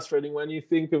especially frustrating when you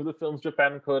think of the films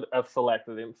Japan could have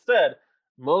selected instead.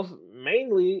 Most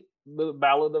mainly the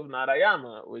Ballad of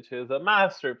Narayama, which is a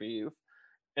masterpiece,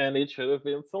 and it should have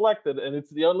been selected. And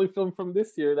it's the only film from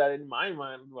this year that, in my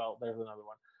mind, well, there's another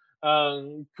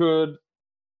one, could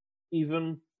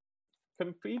even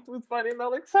compete with Fanny and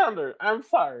Alexander. I'm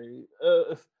sorry.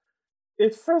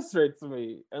 It frustrates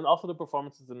me. And also the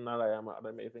performances in Narayama are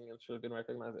amazing and should have been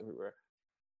recognized everywhere.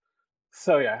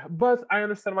 So yeah, but I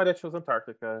understand why they chose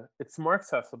Antarctica. It's more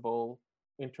accessible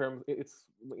in terms. It's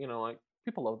like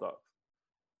people love dogs.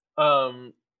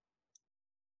 Um,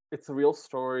 it's a real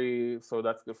story, so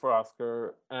that's good for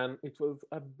Oscar, and it was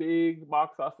a big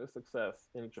box office success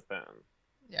in Japan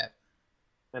Yeah.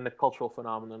 and a cultural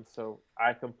phenomenon. So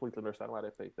I completely understand why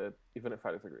they picked it, even if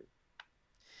I disagree.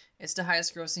 It's the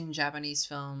highest grossing Japanese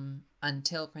film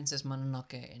until Princess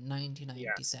Mononoke in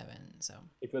 1997. Yeah. So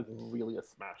it was really a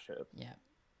smash hit. Yeah.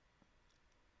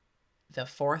 The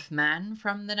Fourth Man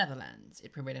from the Netherlands.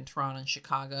 It premiered in Toronto and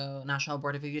Chicago. National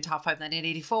Board of Review Top 5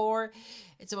 1984.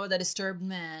 It's about a disturbed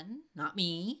man, not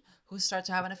me, who starts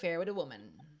to have an affair with a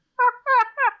woman.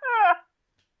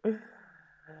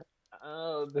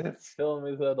 Oh, this film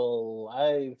is a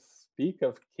delight. Speak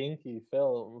of kinky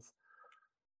films.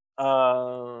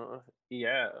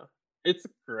 Yeah, it's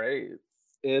great.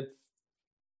 It's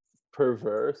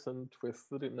perverse and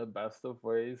twisted in the best of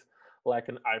ways, like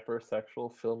an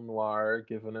hypersexual film noir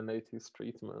given an 80s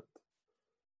treatment.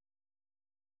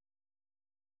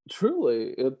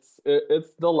 Truly,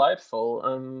 it's delightful,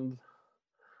 and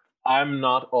I'm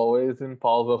not always in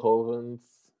Paul Verhoeven's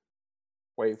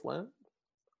wavelength,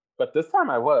 but this time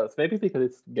I was. Maybe because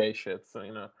it's gay shit, so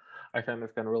I kind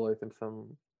of can relate in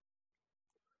some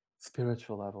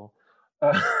spiritual level.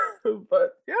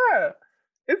 But yeah,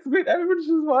 it's great. Everybody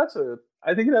should watch it.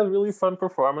 I think it has really fun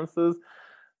performances,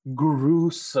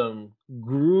 gruesome,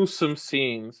 gruesome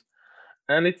scenes,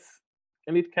 and it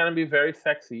can be very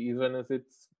sexy, even as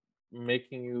it's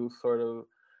making you sort of.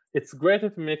 It's great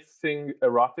at mixing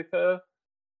erotica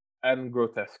and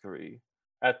grotesquerie.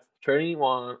 At turning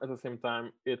one at the same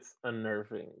time, it's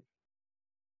unnerving.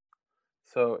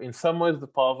 So in some ways, the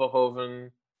Paul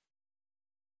Verhoeven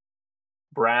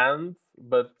brand,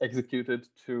 but executed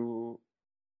to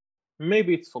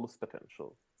maybe its fullest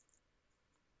potential.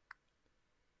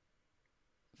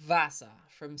 Vasa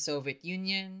from Soviet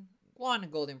Union won a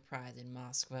Golden Prize in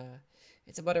Moscow.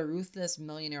 It's about a ruthless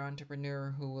millionaire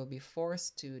entrepreneur who will be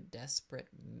forced to desperate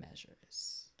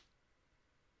measures.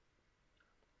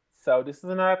 So this is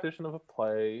an adaptation of a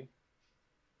play.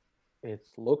 It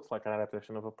looks like an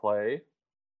adaptation of a play,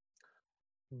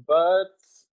 but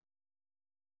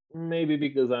maybe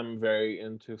because I'm very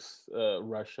into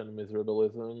Russian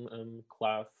miserabilism and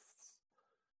class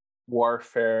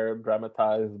warfare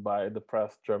dramatized by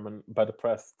depressed,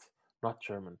 not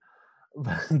German,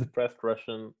 depressed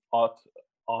Russian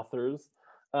authors.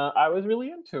 I was really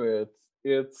into it.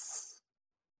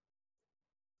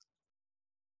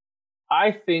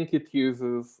 I think it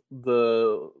uses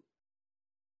the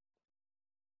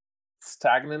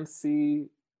stagnancy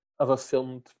of a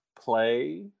filmed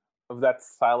play, of that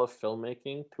style of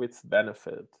filmmaking, to its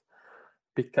benefit.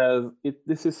 because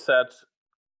this is set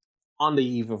on the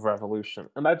eve of revolution,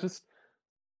 and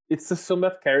it's a film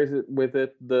that carries it with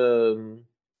it the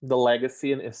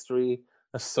legacy and history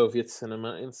of Soviet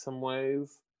cinema in some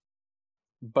ways,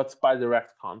 but by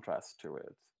direct contrast to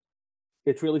it.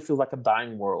 It really feels like a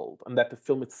dying world, and that the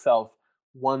film itself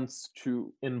wants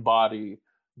to embody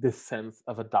this sense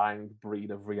of a dying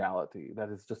breed of reality that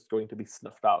is just going to be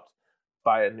snuffed out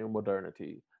by a new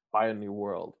modernity, by a new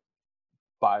world,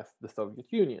 by the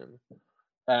Soviet Union.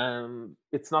 And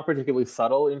it's not particularly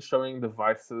subtle in showing the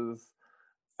vices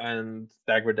and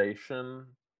degradation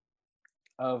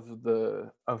of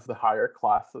the higher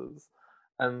classes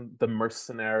and the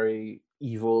mercenary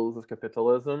evils of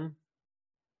capitalism,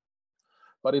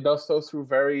 but it does so through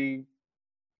very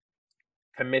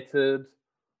committed,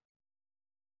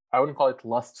 I wouldn't call it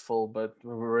lustful, but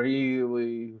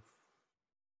really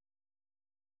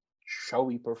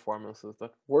showy performances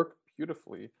that work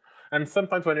beautifully. And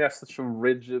sometimes when you have such a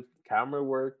rigid camera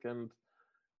work and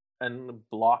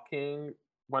blocking,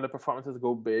 when the performances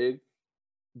go big,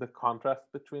 the contrast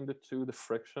between the two, the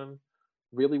friction,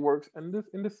 really works. And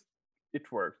this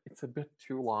it works. It's a bit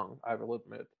too long, I will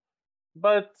admit.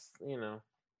 But,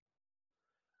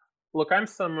 look, I'm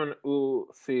someone who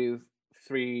sees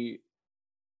 3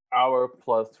 hour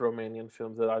plus Romanian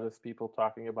films that are just people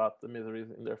talking about the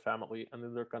miseries in their family and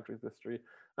in their country's history.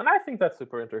 And I think that's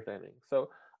super entertaining. So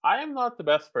I am not the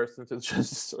best person to judge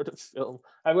this sort of film.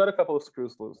 I've got a couple of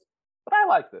screws loose, but I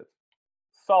liked it.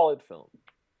 Solid film.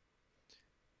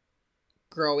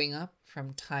 Growing up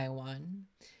from Taiwan,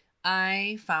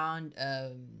 I found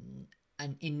an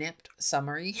inept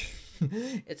summary.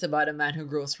 It's about a man who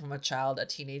grows from a child, a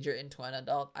teenager, into an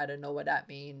adult. I don't know what that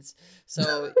means.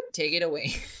 So take it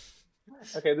away.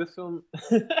 Okay, this film.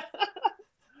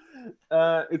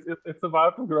 It's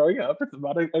about growing up. It's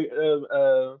about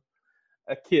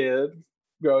a kid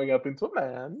growing up into a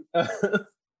man.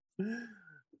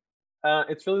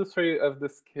 It's really the story of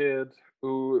this kid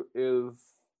who is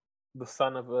the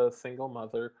son of a single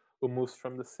mother who moves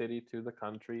from the city to the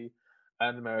country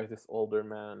and marries this older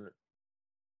man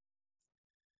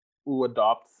who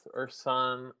adopts her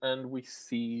son. And we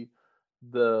see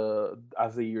the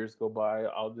as the years go by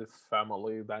how this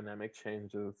family dynamic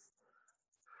changes,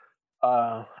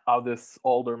 how this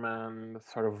older man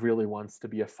sort of really wants to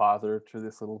be a father to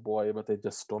this little boy, but they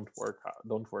just don't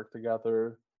work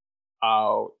together.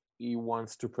 How he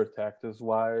wants to protect his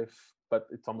wife, but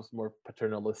it's almost more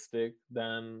paternalistic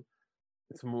than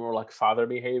it's more like father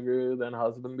behavior than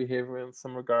husband behavior in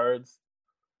some regards.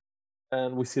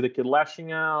 And we see the kid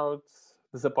lashing out,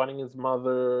 disappointing his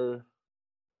mother,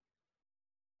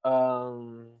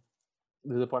 um,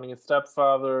 disappointing his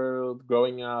stepfather,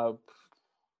 growing up,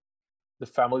 the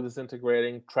family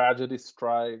disintegrating, tragedy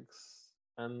strikes,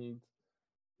 and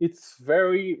it's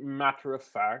very matter of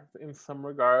fact in some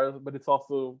regards, but it feels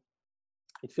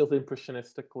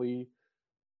impressionistically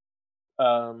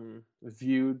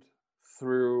viewed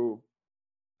through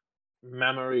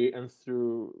memory and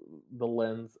through the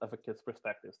lens of a kid's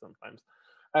perspective sometimes.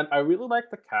 And I really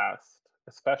like the cast,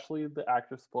 especially the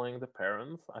actors playing the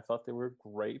parents. I thought they were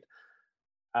great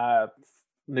at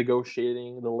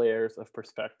negotiating the layers of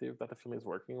perspective that the film is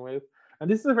working with. And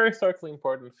this is a very historically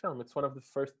important film. It's one of the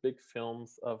first big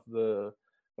films of the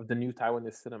new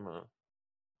Taiwanese cinema.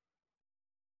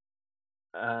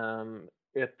 And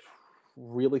it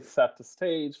really set the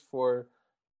stage for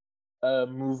a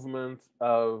movement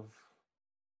of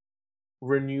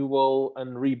renewal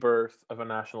and rebirth of a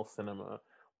national cinema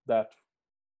that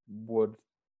would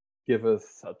give us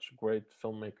such great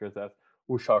filmmakers as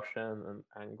Wu Shaoshan and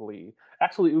Ang Lee.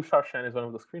 Actually, Wu Shaoshan is one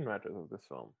of the screenwriters of this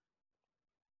film.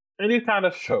 And it kind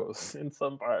of shows in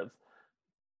some parts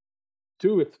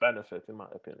to its benefit, in my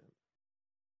opinion.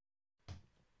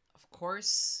 Of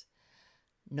course,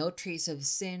 No Trace of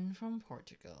Sin from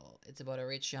Portugal. It's about a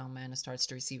rich young man who starts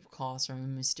to receive calls from a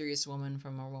mysterious woman,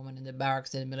 from a woman in the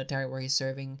barracks in the military where he's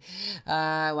serving.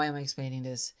 Why am I explaining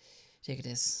this? Take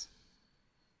this.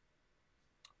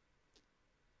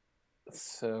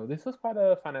 So this was quite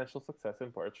a financial success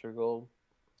in Portugal.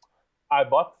 I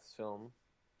bought this film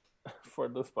for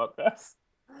this podcast.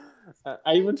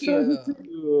 I even Thank showed it you. to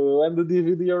you when the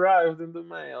DVD arrived in the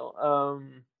mail.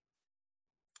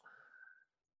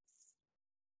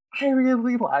 I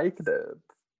really liked it.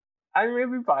 I'm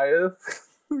maybe biased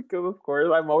because, of course,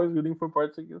 I'm always rooting for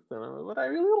Portuguese cinema, but I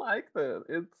really liked it.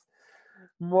 It's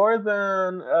more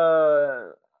than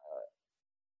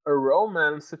a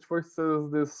romance. It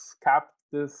versus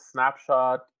this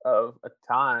snapshot of a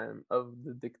time of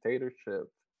the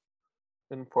dictatorship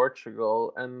in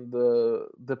Portugal and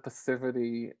the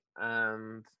passivity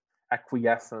and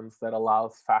acquiescence that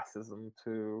allows fascism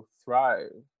to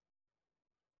thrive.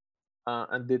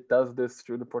 And it does this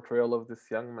through the portrayal of this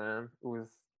young man who is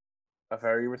a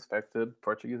very respected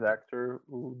Portuguese actor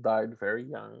who died very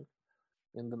young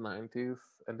in the 90s,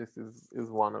 and this is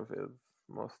one of his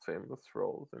most famous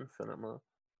roles in cinema.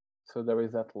 So there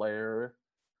is that layer.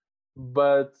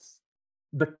 But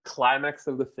the climax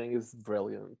of the thing is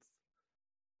brilliant.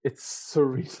 It's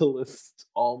surrealist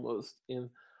almost in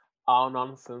how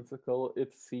nonsensical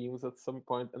it seems at some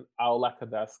point and how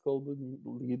lackadaisical the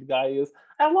lead guy is.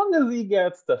 As long as he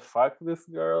gets to fuck this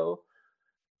girl,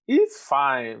 he's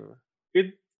fine.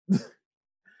 It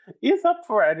he's up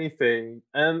for anything.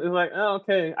 And it's like, oh,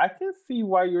 okay, I can see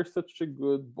why you're such a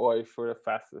good boy for a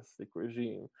fascistic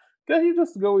regime. Because you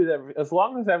just go with everything. As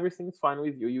long as everything's fine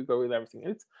with you, you go with everything.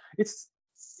 It's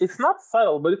it's not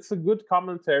subtle, but it's a good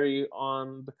commentary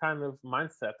on the kind of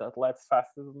mindset that lets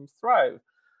fascism thrive.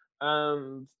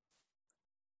 And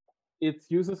it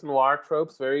uses noir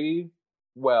tropes very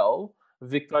well.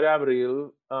 Victoria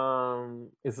Abril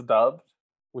is dubbed,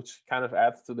 which kind of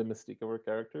adds to the mystique of her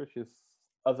character. She's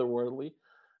otherworldly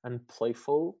and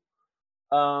playful.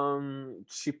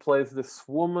 She plays this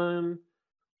woman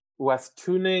who has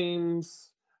two names,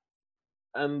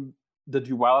 and the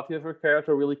duality of her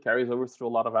character really carries over through a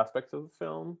lot of aspects of the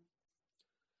film,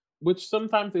 which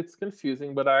sometimes it's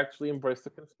confusing, but I actually embrace the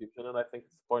confusion, and I think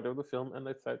it's the point of the film, and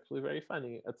it's actually very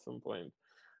funny at some point.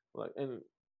 Like, and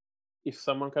if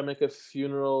someone can make a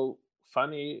funeral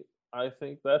funny, I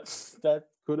think that's that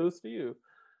kudos to you,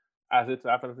 as it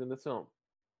happens in the film.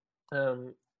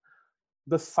 Um,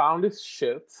 the sound is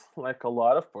shit, like a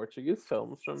lot of Portuguese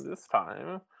films from this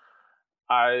time.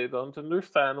 I don't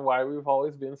understand why we've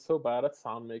always been so bad at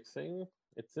sound mixing.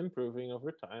 It's improving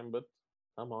over time, but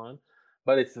come on.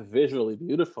 But it's visually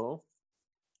beautiful.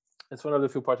 It's one of the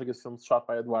few Portuguese films shot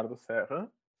by Eduardo Serra,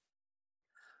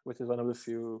 which is one of the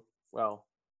few, well,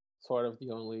 sort of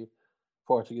the only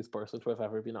Portuguese person to have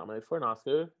ever been nominated for an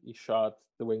Oscar. He shot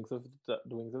The Wings of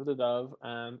the Dove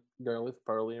and Girl with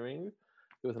Pearl Earring.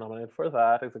 He was nominated for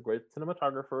that. He's a great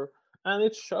cinematographer, and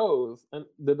it shows. And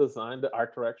the design, the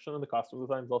art direction, and the costume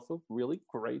design is also really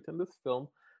great in this film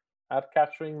at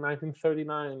capturing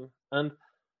 1939. And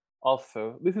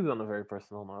also, this is on a very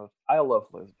personal note. I love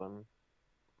Lisbon.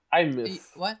 I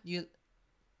miss. What you?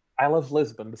 I love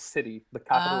Lisbon, the city, the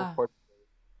capital of Ah, Portugal,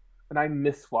 and I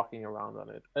miss walking around on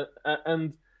it.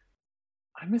 And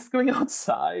I miss going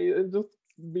outside and just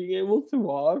being able to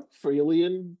walk freely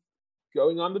and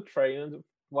going on the train and just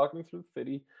walking through the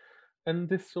city. And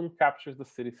this film captures the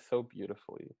city so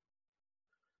beautifully.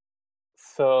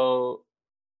 So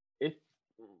it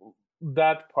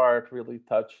that part really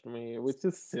touched me, which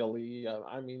is silly.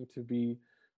 I mean, to be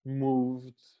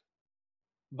moved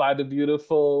by the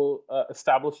beautiful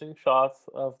establishing shots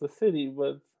of the city,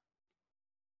 but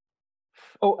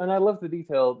oh, and I love the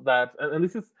detail that, and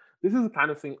this is the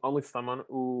kind of thing only someone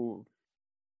who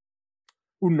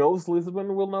knows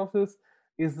Lisbon will notice,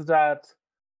 is that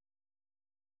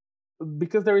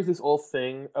because there is this whole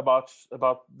thing about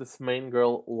this main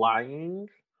girl lying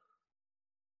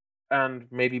and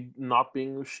maybe not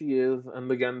being who she is,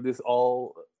 and again this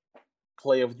all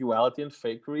play of duality and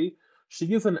fakery. She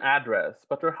gives an address,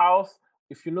 but her house,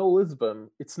 if you know Lisbon,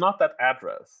 it's not that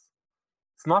address.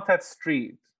 It's not that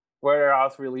street where her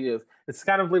house really is. It's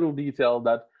kind of little detail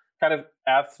that kind of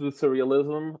adds to the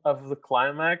surrealism of the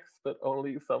climax, but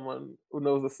only someone who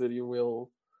knows the city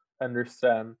will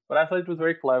understand. But I thought it was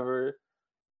very clever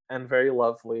and very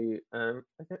lovely, and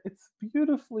it's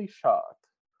beautifully shot.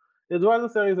 Eduardo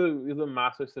Serra is a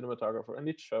master cinematographer, and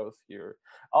it shows here.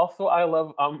 Also, I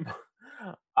love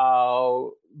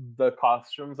how the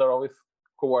costumes are always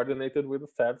coordinated with the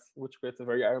sets, which creates a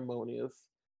very harmonious,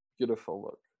 beautiful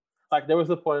look. Like there was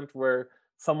a point where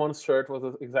someone's shirt was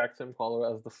the exact same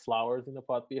color as the flowers in the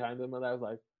pot behind them, and I was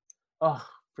like, "Oh,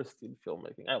 pristine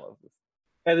filmmaking! I love this."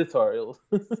 Editorial.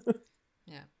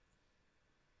 yeah.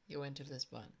 You went to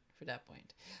Lisbon for that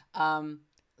point.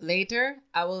 Later,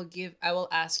 I will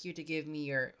ask you to give me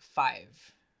your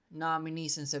 5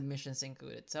 nominees and submissions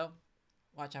included. So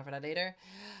watch out for that later.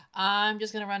 I'm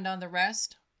just gonna run down the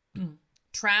rest.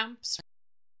 Tramps,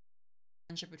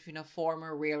 friendship between a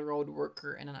former railroad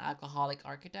worker and an alcoholic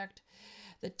architect.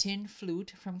 The Tin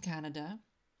Flute from Canada.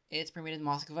 It's premiered in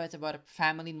Moscow. It's about a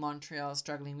family in Montreal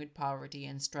struggling with poverty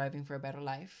and striving for a better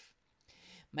life.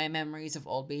 My Memories of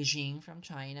Old Beijing from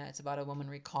China. It's about a woman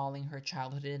recalling her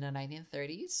childhood in the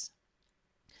 1930s.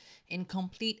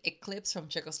 Incomplete Eclipse from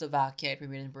Czechoslovakia. It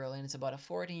premiered in Berlin. It's about a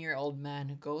 14-year-old man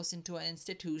who goes into an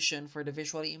institution for the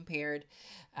visually impaired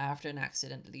after an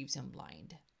accident that leaves him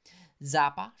blind.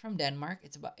 Zappa from Denmark.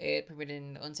 It premiered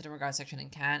in the Uncinemagrad section in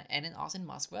Cannes and in Austin,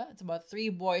 Moscow. It's about three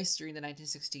boys during the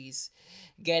 1960s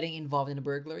getting involved in a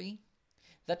burglary.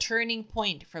 The Turning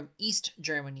Point from East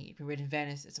Germany, premiered in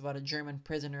Venice. It's about a German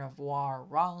prisoner of war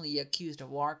wrongly accused of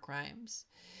war crimes.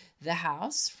 The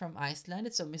House from Iceland.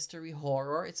 It's a mystery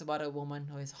horror. It's about a woman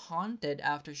who is haunted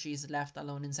after she's left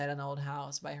alone inside an old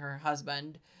house by her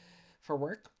husband for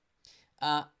work.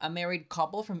 A Married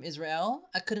Couple from Israel.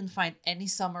 I couldn't find any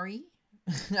summary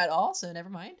at all, so never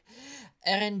mind.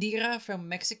 Erendira from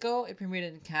Mexico. It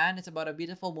premiered in Cannes. It's about a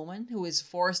beautiful woman who is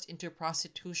forced into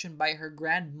prostitution by her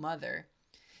grandmother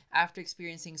after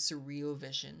experiencing surreal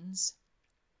visions.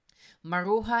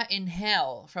 Maruja in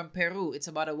Hell from Peru. It's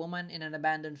about a woman in an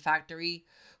abandoned factory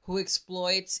who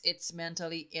exploits its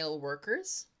mentally ill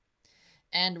workers.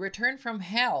 And Return from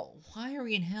Hell. Why are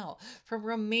we in hell? From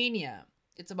Romania.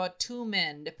 It's about two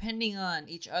men depending on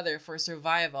each other for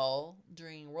survival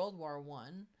during World War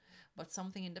I, but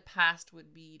something in the past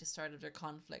would be the start of their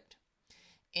conflict.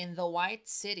 In The White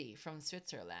City from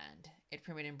Switzerland. It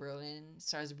premiered in Berlin,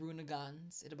 stars Bruno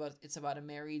Ganz. It's about a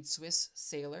married Swiss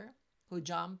sailor who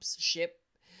jumps ship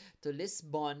to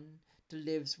Lisbon to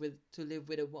live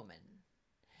with a woman.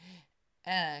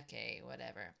 Okay,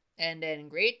 whatever. And then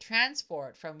Great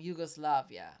Transport from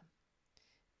Yugoslavia.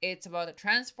 It's about the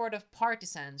transport of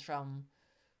partisans from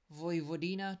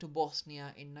Vojvodina to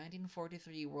Bosnia in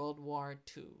 1943 World War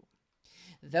II.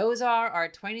 Those are our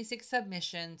 26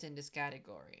 submissions in this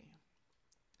category.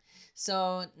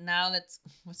 So now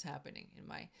what's happening in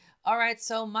my... Alright,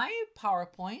 so my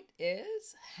PowerPoint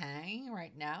is hanging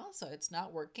right now, so it's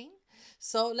not working.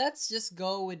 So let's just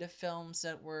go with the films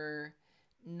that were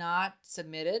not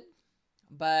submitted,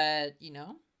 but,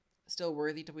 still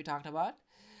worthy to be talked about.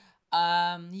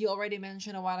 You already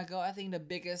mentioned a while ago, I think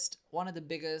one of the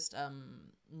biggest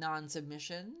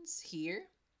non-submissions here,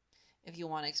 if you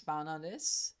want to expound on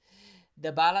this.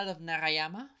 The Ballad of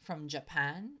Narayama from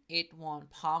Japan. It won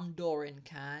Palme d'Or in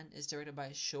Cannes. It's directed by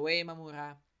Shoei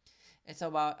Mamura. It's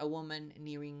about a woman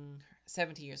nearing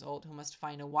 70 years old who must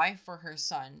find a wife for her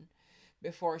son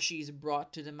before she's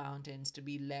brought to the mountains to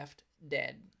be left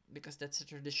dead, because that's a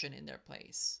tradition in their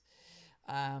place.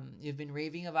 You've been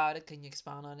raving about it. Can you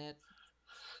expound on it?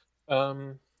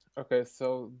 Okay,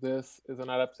 so this is an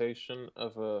adaptation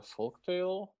of a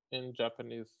folktale in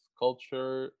Japanese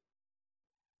culture.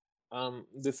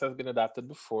 This has been adapted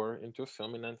before into a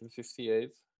film in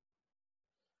 1958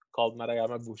 called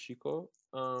Narayama Bushiko.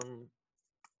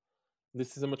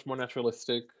 This is a much more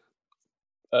naturalistic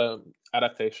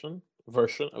adaptation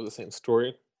version of the same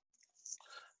story,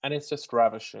 and it's just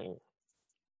ravishing.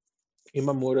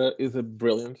 Imamura is a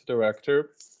brilliant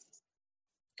director,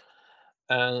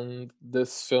 and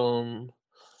this film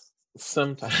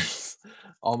sometimes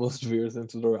almost veers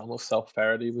into the realm of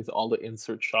self-parody with all the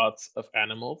insert shots of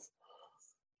animals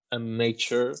and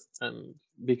nature, and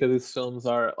because these films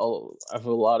have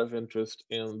a lot of interest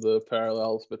in the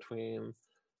parallels between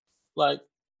like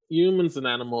humans and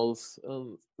animals,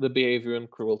 the behavior and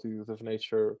cruelties of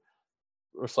nature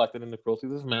reflected in the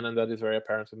cruelties of men, and that is very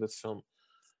apparent in this film.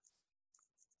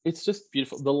 It's just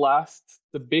beautiful.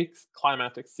 The big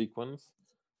climatic sequence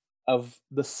of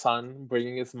the son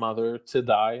bringing his mother to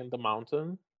die in the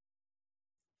mountain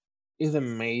is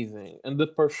amazing, and the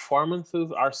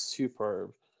performances are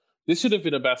superb. This should have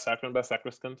been a Best Actor and Best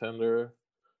Actress contender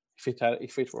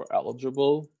if it were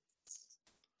eligible.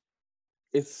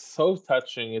 It's so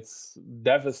touching. It's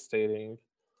devastating,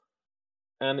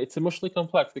 and it's emotionally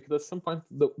complex because at some point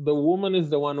the woman is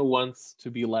the one who wants to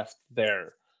be left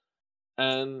there,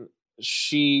 and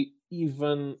she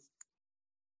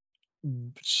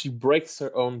breaks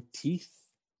her own teeth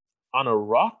on a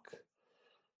rock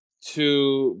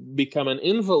to become an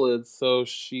invalid so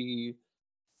she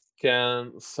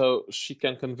can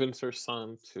convince her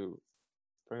son to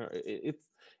bring her.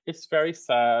 It's very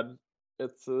sad.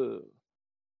 It's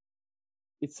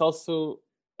also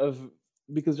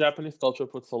because Japanese culture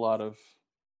puts a lot of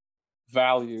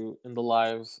value in the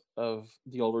lives of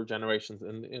the older generations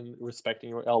and in respecting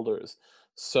your elders.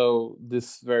 So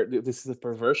this is a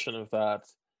perversion of that,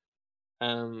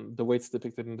 and the way it's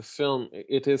depicted in the film,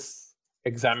 it is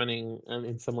examining and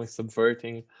in some way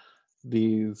subverting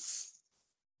these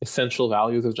essential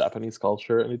values of Japanese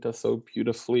culture, and it does so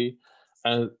beautifully.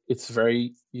 And it's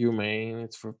very humane.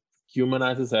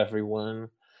 Humanizes everyone.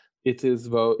 It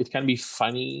can be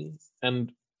funny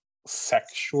and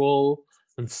sexual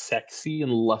and sexy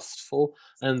and lustful,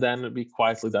 and then it'd be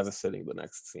quietly devastating the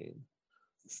next scene.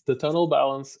 The tonal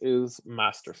balance is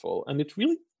masterful, and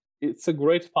it's a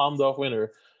great Palme d'Or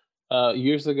winner.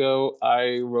 Years ago,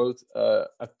 I wrote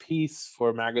a piece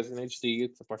for Magazine HD.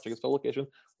 It's a Portuguese publication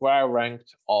where I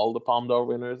ranked all the Palme d'Or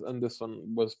winners, and this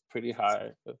one was pretty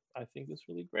high. But I think it's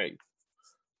really great.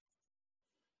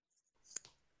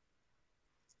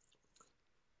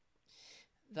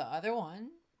 The other one,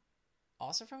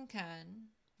 also from Cannes,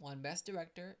 won Best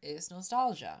Director, is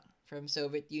Nostalgia from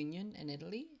Soviet Union and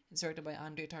Italy. It's directed by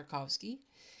Andrei Tarkovsky.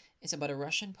 It's about a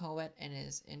Russian poet and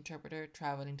his interpreter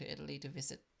traveling to Italy to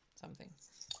visit something.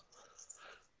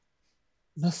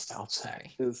 Nostalgia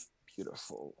is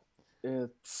beautiful.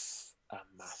 It's a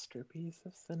masterpiece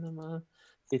of cinema.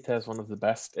 It has one of the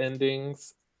best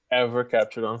endings ever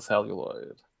captured on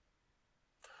celluloid.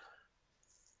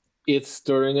 It's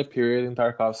during a period in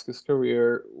Tarkovsky's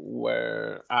career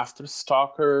where, after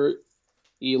Stalker,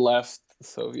 he left the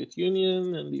Soviet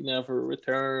Union and he never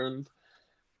returned.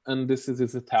 And this is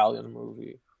his Italian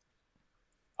movie.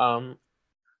 I'm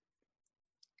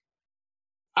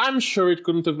sure it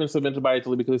couldn't have been submitted by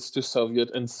Italy because it's too Soviet,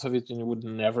 and the Soviet Union would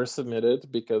never submit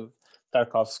it because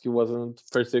Tarkovsky wasn't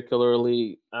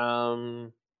particularly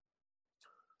well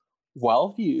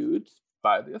viewed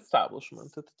by the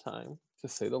establishment at the time, to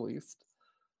say the least.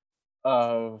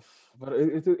 But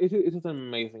it is an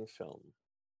amazing film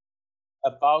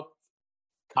about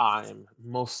time,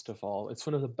 most of all. It's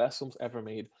one of the best films ever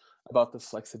made about the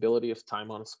flexibility of time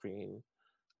on screen,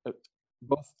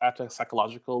 both at a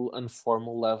psychological and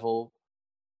formal level.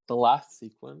 The last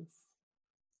sequence,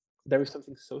 there is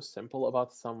something so simple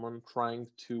about someone trying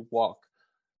to walk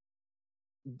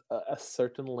a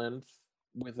certain length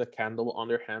with a candle on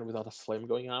their hand without a flame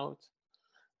going out,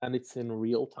 and it's in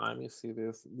real time. You see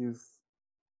these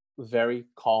very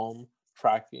calm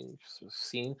tracking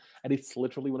scene, and it's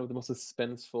literally one of the most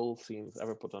suspenseful scenes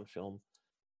ever put on film.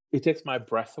 It takes my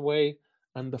breath away,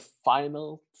 and the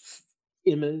final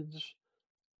image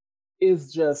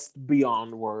is just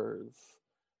beyond words.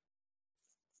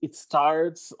 It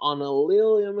starts on a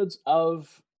little image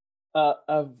of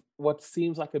what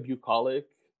seems like a bucolic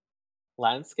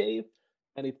landscape,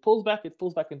 and it pulls back, it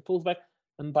pulls back, and pulls back,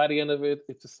 and by the end of it,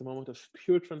 it's just a moment of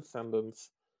pure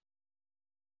transcendence.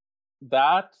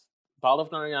 That Ballad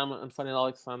of Narayama and Fanny and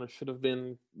Alexander should have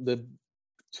been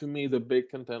to me, the big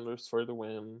contenders for the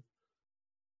win.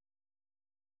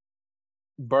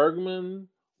 Bergman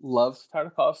loves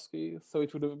Tarkovsky, so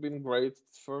it would have been great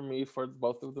for me for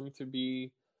both of them to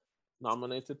be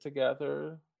nominated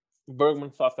together. Bergman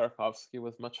thought Tarkovsky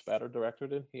was much better director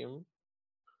than him,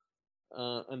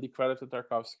 and he credited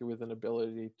Tarkovsky with an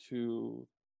ability to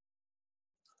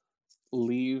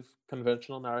leave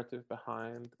conventional narrative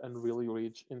behind and really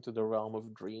reach into the realm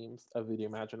of dreams, of the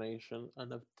imagination,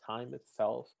 and of time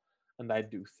itself. And I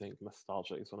do think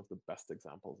Nostalgia is one of the best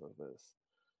examples of this.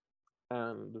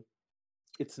 And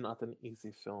it's not an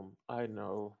easy film, I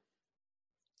know.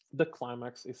 The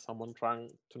climax is someone trying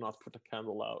to not put a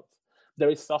candle out. There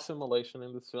is self-immolation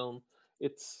in this film.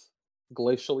 It's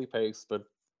glacially paced, but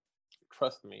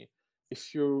trust me,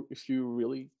 if you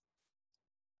really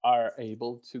are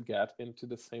able to get into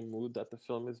the same mood that the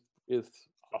film is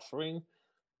offering,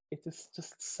 it is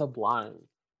just sublime.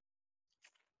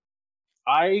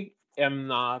 I am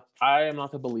not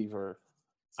a believer.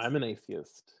 I'm an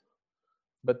atheist.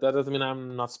 But that doesn't mean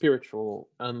I'm not spiritual.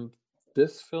 And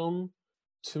this film,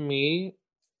 to me,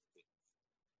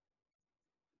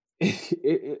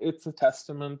 it's a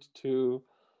testament to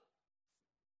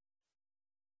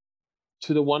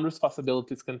the wondrous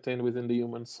possibilities contained within the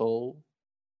human soul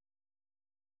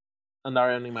and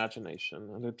our own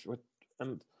imagination,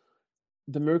 and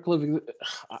the miracle of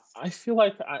I feel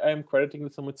like I am crediting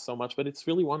this film with so much, but it's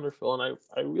really wonderful, and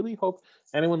I really hope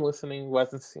anyone listening who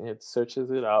hasn't seen it searches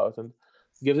it out and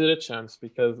gives it a chance,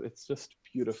 because it's just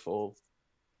beautiful.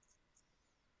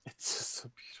 It's just so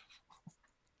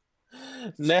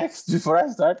beautiful. Next, before I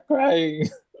start crying.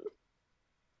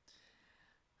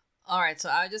 All right,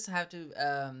 so I just have to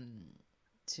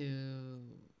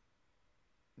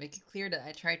make it clear that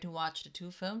I tried to watch the two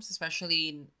films,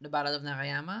 especially the Ballad of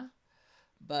Narayama,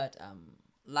 but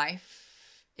life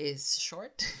is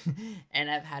short and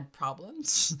I've had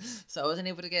problems, so I wasn't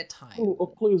able to get time.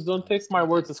 Oh, please don't take my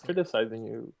words as criticizing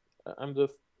you. I'm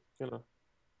just,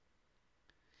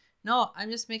 No, I'm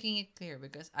just making it clear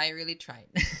because I really tried.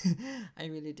 I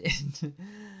really did.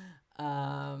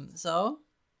 So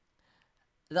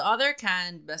the other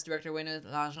Cannes Best Director winner,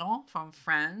 L'Argent from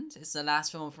France, is the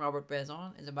last film of Robert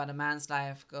Bresson. It's about a man's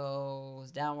life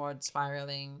goes downward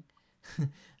spiraling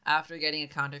after getting a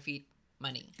counterfeit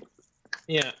money.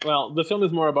 Yeah, well, the film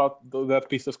is more about that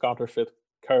piece of counterfeit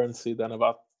currency than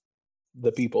about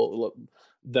the people,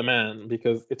 the man,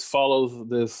 because it follows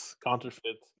this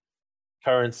counterfeit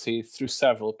currency through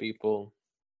several people.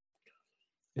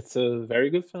 It's a very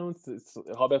good film. It's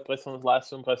Robert Bresson's last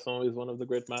film. Bresson is one of the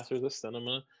great masters of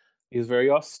cinema. He's very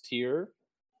austere,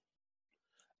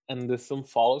 and this film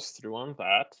follows through on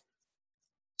that.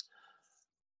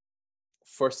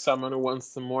 For someone who wants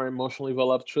some more emotionally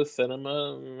voluptuous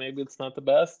cinema, maybe it's not the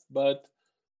best, but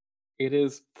it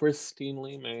is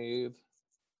pristinely made.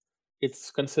 Its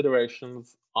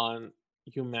considerations on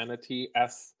humanity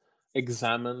as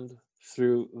examined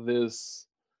through this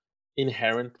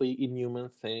inherently inhuman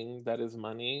thing that is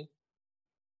money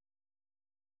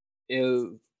is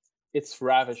it's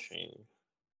ravishing.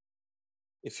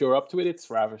 If you're up to it, it's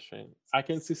ravishing. I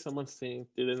can see someone saying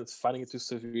it and it's finding it too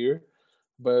severe,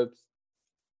 but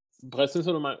Bresson is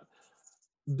one of my.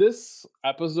 This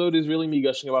episode is really me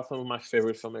gushing about some of my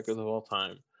favorite filmmakers of all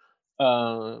time.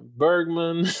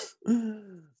 Bergman,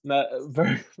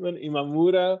 Bergman,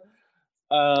 Imamura,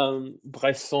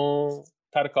 Bresson,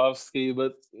 Tarkovsky,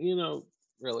 but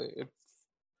really,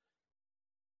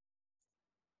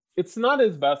 it's not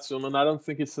his best film, and I don't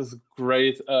think it's as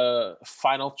great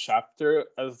final chapter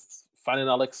as Fanny and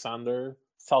Alexander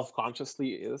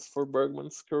self-consciously is for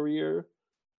Bergman's career.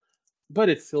 But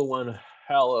it's still one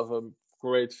hell of a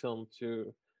great film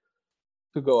to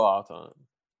go out on.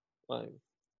 Like,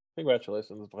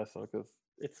 congratulations, Bresson, because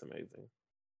it's amazing.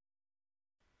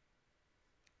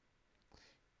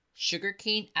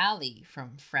 Sugarcane Alley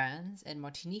from France and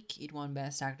Martinique. It won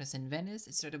Best Actress in Venice.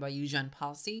 It's directed by Eugene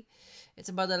Palsy. It's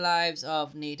about the lives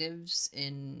of natives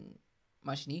in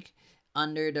Martinique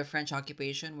under the French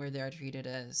occupation, where they are treated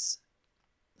as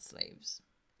slaves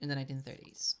in the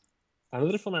 1930s.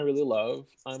 Another film I really love.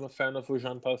 I'm a fan of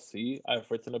Eugene Palsy.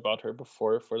 I've written about her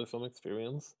before for the Film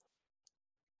Experience.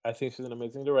 I think she's an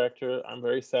amazing director. I'm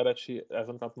very sad that she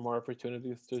hasn't gotten more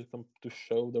opportunities to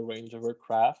show the range of her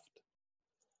craft.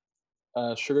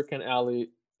 Sugarcane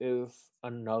Alley is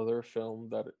another film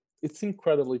that it's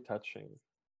incredibly touching.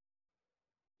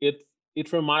 It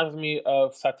reminds me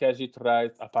of Satyajit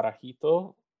Ray's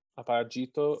Aparajito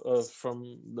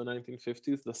from the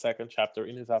 1950s, the second chapter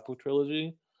in his Apu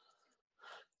trilogy.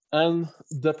 And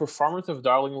the performance of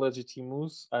Darling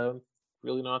Legitimus, I don't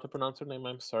really know how to pronounce her name,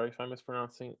 I'm sorry if I'm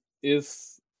mispronouncing,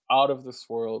 is out of this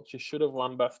world. She should have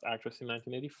won Best Actress in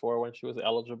 1984 when she was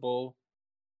eligible.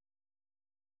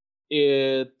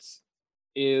 It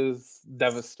is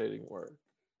devastating work,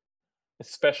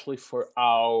 especially for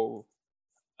how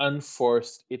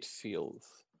unforced it feels.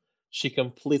 She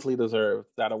completely deserved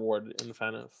that award in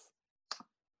Venice.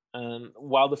 And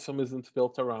while the film isn't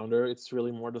built around her, it's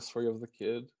really more the story of the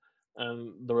kid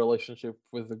and the relationship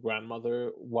with the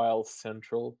grandmother, while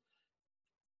central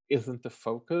isn't the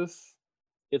focus,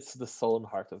 it's the soul and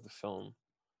heart of the film.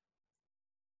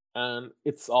 And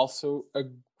it's also a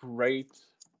great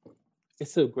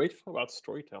film about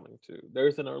storytelling too.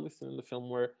 There's an early scene in the film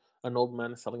where an old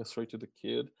man is telling a story to the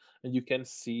kid, and you can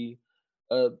see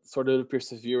sort of the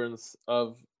perseverance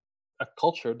of a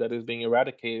culture that is being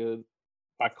eradicated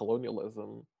by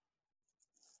colonialism.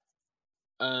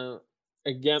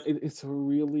 Again, it's a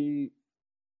really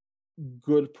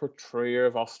good portrayer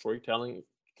of how storytelling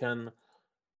can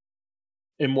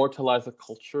immortalize a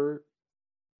culture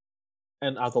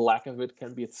and how the lack of it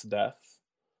can be its death.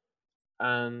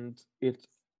 And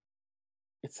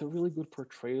it's a really good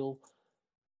portrayal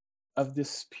of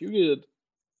this period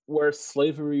where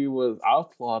slavery was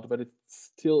outlawed, but it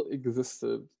still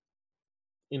existed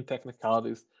in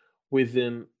technicalities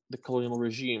within the colonial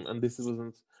regime. And this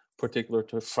wasn't particular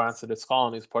to France and its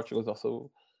colonies. Portugal is also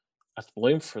at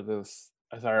blame for this,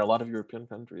 as are a lot of European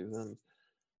countries. And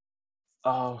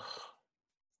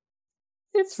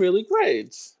it's really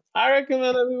great. I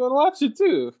recommend everyone watch it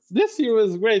too. This year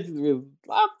was great with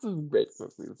lots of great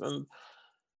movies, and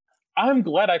I'm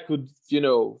glad I could,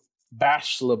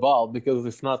 bash the ball, because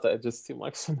if not, I just seem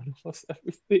like someone who loves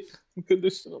everything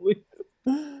unconditionally.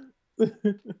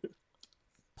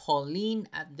 Pauline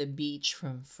at the Beach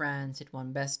from France. It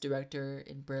won Best Director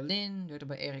in Berlin, directed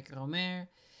by Eric Romer.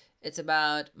 It's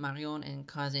about Marion and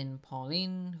cousin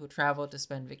Pauline who travel to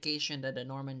spend vacation at the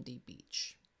Normandy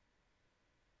beach.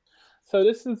 So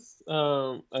this is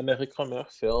an Eric Romer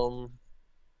film.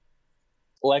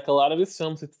 Like a lot of his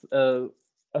films, it's a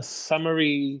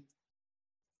summary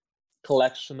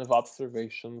collection of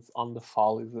observations on the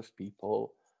follies of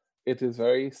people. It is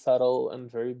very subtle and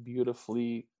very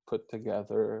beautifully put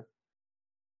together.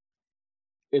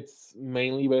 It's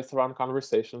mainly based around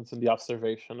conversations and the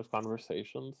observation of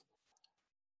conversations.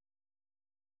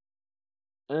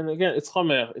 And again, it's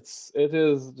Romer. It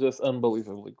is just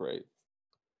unbelievably great,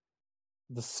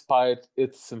 despite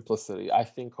its simplicity. I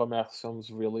think Romer's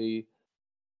films really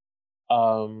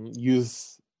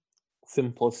use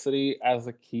simplicity as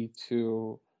a key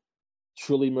to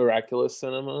truly miraculous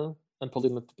cinema, and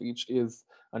Polina at the Beach is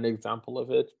an example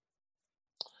of it.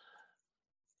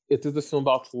 It is a film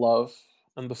about love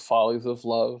and the follies of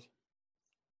love.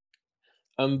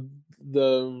 And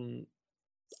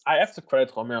I have to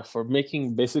credit Romer for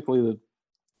making basically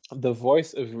the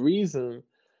voice of reason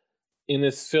in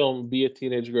this film be a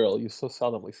teenage girl. You so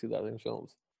seldomly see that in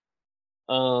films.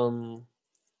 And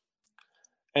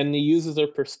he uses her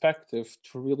perspective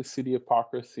to really see the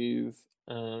hypocrisies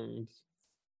and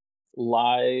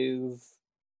lies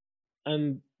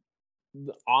and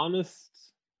the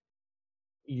honest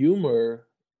humor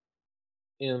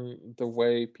in the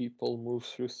way people move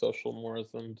through social mores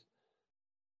and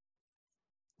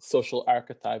social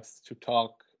archetypes to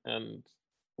talk and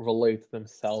relate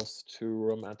themselves to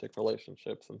romantic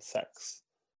relationships and sex.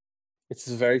 It's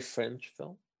a very French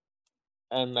film,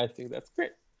 and I think that's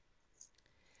great.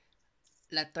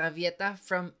 La Traviata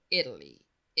from Italy.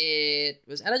 It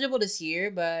was eligible this year,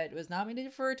 but was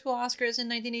nominated for 2 Oscars in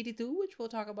 1982, which we'll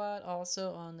talk about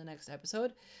also on the next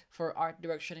episode. For art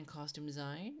direction and costume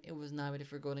design, it was nominated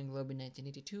for Golden Globe in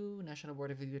 1982, National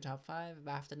Board of Review Top 5,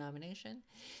 BAFTA nomination.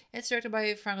 It's directed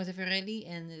by Franco Zeffirelli,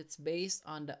 and it's based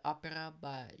on the opera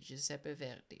by Giuseppe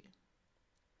Verdi.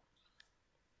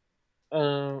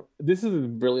 This is a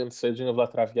brilliant staging of La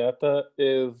Traviata.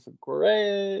 Is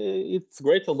great. It's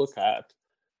great to look at.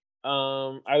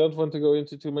 I don't want to go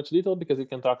into too much detail because we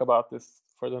can talk about this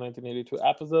for the 1982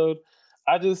 episode.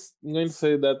 I'm going to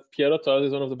say that Piero Torres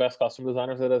is one of the best costume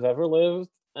designers that has ever lived,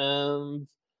 and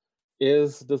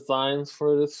his designs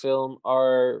for this film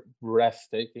are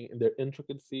breathtaking in their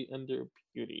intricacy and their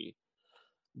beauty.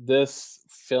 This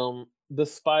film,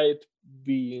 despite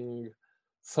being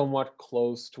somewhat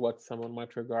close to what someone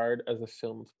might regard as a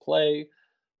filmed play,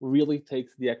 really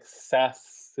takes the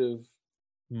excessive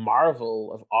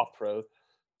marvel of opera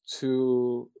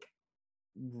to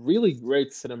really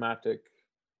great cinematic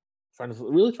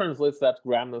really translates that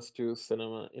grandness to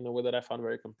cinema in a way that I found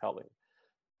very compelling.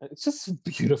 And it's just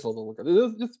beautiful to look at.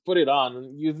 Just put it on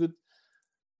and use it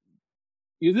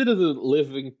as a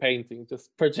living painting.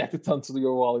 Just project it onto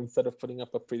your wall instead of putting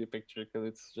up a pretty picture because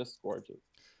it's just gorgeous.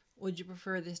 Would you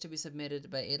prefer this to be submitted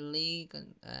by Italy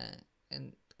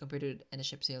and compared to And the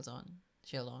Ship Sails On?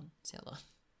 Sail On.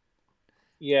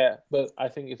 Yeah, but I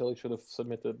think Italy should have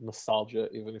submitted Nostalgia,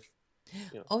 even if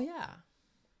Oh yeah.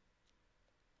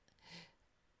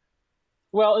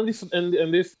 Well, and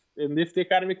if the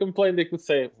Academy complained, they could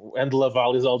say, "And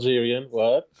Laval is Algerian."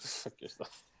 What? Fuck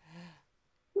yourself.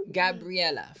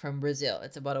 Gabriela from Brazil.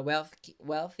 It's about a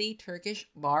wealthy Turkish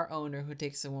bar owner who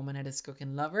takes a woman at his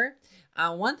cooking lover.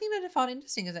 One thing that I found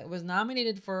interesting is that it was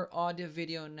nominated for Audio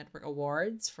Video Network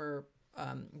Awards for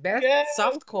Best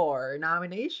Softcore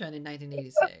nomination in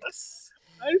 1986.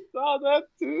 I saw that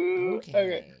too.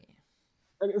 Okay.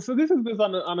 So this is based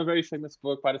on a very famous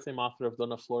book by the same author of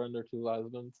Dona Flor and Their Two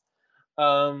Husbands.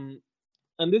 And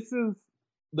this is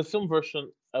the film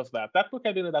version of that. That book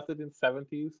had been adapted in the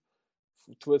 70s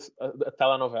to a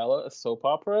telenovela, a soap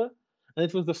opera, and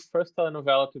it was the first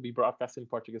telenovela to be broadcast in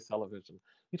Portuguese television.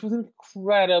 It was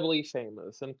incredibly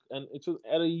famous, and it was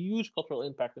had a huge cultural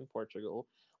impact in Portugal.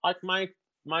 Like my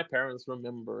parents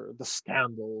remember the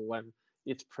scandal when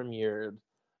it premiered,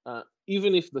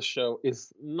 even if the show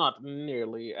is not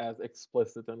nearly as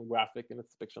explicit and graphic in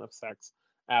its depiction of sex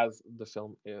as the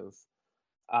film is.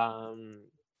 Um,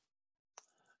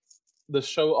 the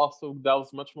show also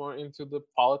delves much more into the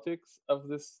politics of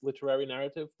this literary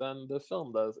narrative than the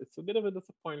film does. It's a bit of a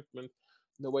disappointment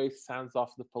in the way it sands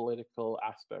off the political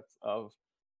aspects of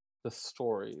the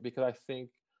story, because I think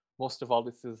most of all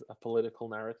this is a political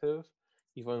narrative,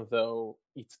 even though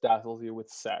it dazzles you with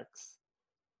sex.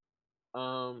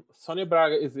 Sonia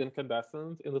Braga is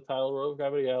incandescent in the title role of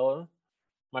Gabriella.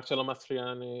 Marcello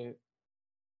Mastroianni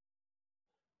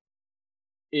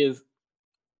is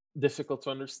difficult to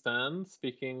understand,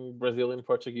 speaking Brazilian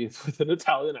Portuguese with an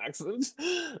Italian accent.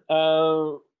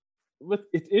 But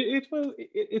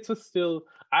it was still.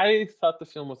 I thought the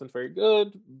film wasn't very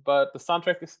good, but the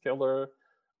soundtrack is killer.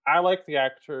 I like the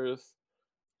actors.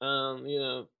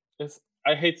 It's.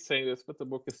 I hate saying this, but the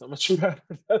book is so much better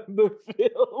than the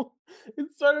film.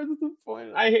 It's sort of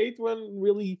disappointing. I hate when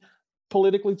really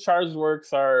politically charged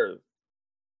works are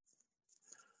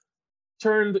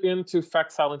turned into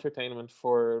facile entertainment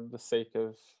for the sake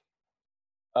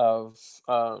of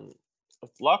um of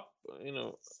luck,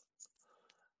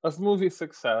 of movie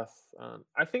success. And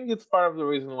I think it's part of the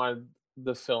reason why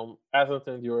the film hasn't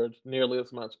endured nearly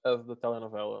as much as the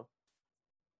telenovela.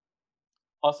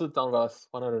 Also, the telenovela has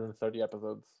 130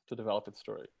 episodes to develop its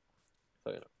story.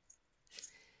 So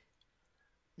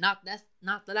not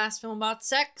the last film about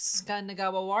sex,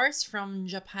 Kanagawa Wars from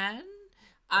Japan.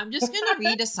 I'm just gonna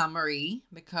read a summary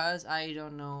because I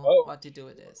don't know Oh. what to do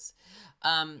with this.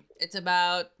 It's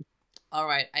about. All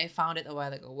right, I found it a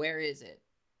while ago. Where is it?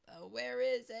 Where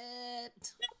is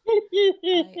it?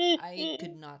 I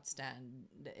could not stand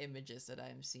the images that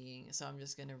I'm seeing, so I'm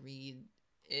just gonna read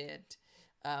it.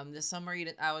 The summary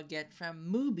that I would get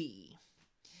from Mubi.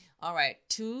 All right,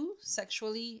 two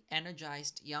sexually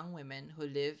energized young women who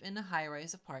live in a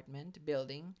high-rise apartment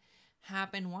building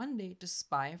happen one day to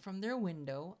spy from their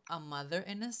window a mother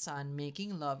and a son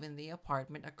making love in the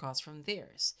apartment across from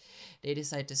theirs. They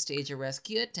decide to stage a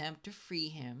rescue attempt to free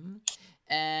him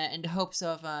in the hopes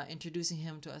of introducing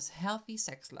him to a healthy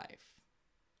sex life.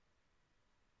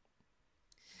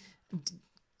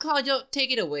 Claudio,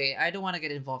 take it away. I don't want to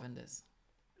get involved in this.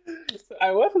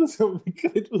 I watched this film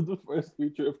because it was the first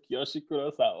feature of Kiyoshi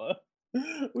Kurosawa,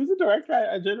 who's a director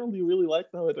I generally really like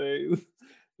nowadays.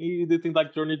 He did things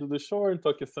like Journey to the Shore and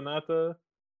Tokyo Sonata.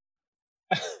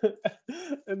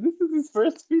 And this is his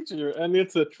first feature, and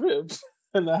it's a trip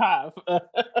and a half.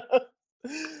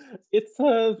 It's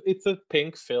a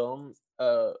pink film.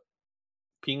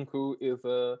 Pinku is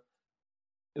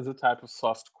a type of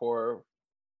softcore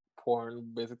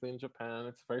porn, basically in Japan.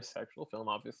 It's a very sexual film,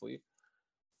 obviously.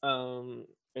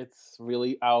 It's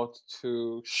really out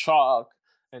to shock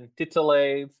and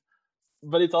titillate,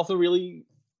 but it's also really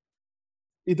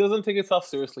it doesn't take itself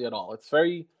seriously at all. It's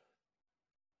very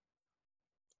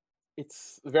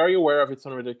aware of its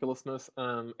own ridiculousness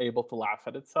and able to laugh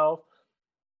at itself.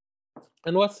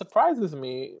 And what surprises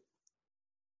me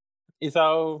is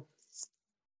how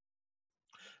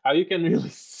you can really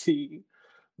see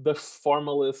the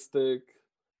formalistic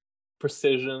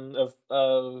precision of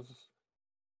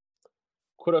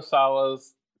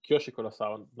Kurosawa's Kiyoshi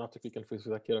Kurosawa, not to be confused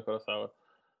with Akira Kurosawa.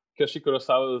 Kiyoshi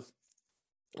Kurosawa's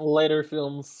later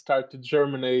films start to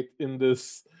germinate in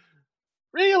this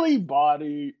really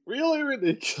bawdy, really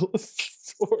ridiculous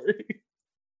story.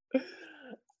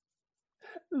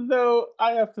 Though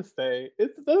I have to say,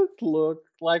 it does look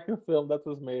like a film that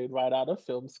was made right out of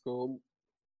film school.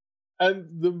 And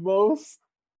the most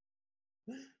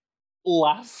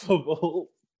laughable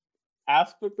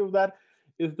aspect of that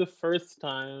is the first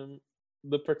time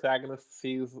the protagonist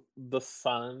sees the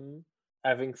son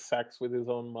having sex with his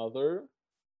own mother.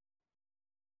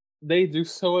 They do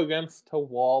so against a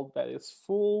wall that is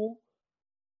full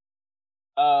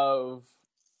of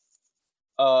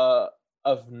uh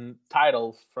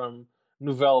titles from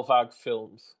Nouvelle Vague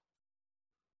films.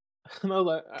 And I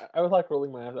was like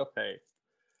rolling my eyes. Okay,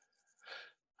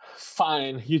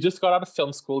 fine. You just got out of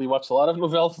film school. You watched a lot of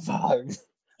Nouvelle Vague,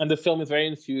 and the film is very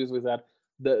infused with that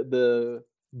the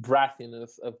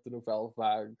brathiness of the Nouvelle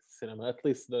Vague cinema. At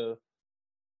least the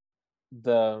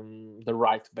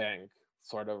right bank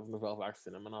sort of Nouvelle Vague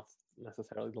cinema, not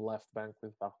necessarily the left bank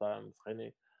with Barda and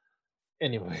René.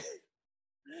 Anyway,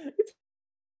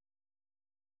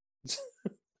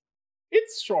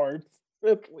 it's short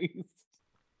at least.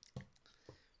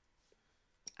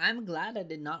 I'm glad I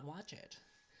did not watch it.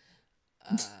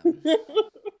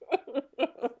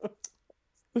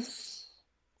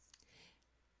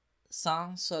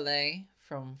 Sans Soleil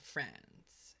from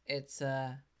France. It's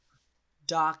a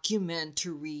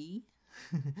documentary.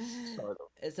 Sort of.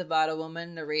 It's about a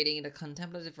woman narrating the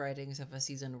contemplative writings of a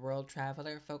seasoned world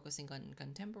traveler focusing on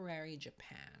contemporary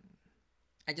Japan.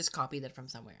 I just copied that from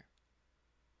somewhere.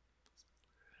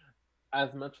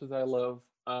 As much as I love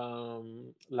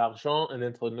L'Argent and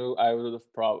Entre Nous, I would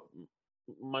have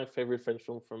my favorite French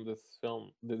film from this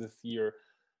film year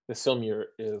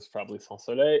is probably Sans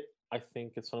Soleil. I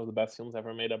think it's one of the best films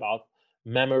ever made about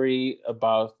memory,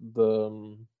 about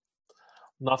the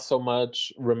not so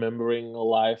much remembering a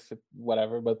life,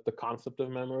 whatever, but the concept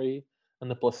of memory and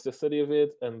the plasticity of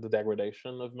it and the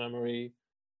degradation of memory.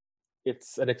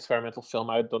 It's an experimental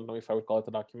film. I don't know if I would call it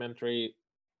a documentary.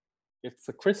 It's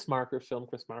a Chris Marker film.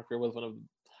 Chris Marker was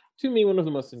to me, one of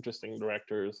the most interesting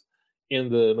directors in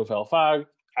the Nouvelle Vague.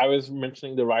 I was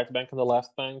mentioning the right bank and the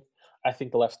left bank. I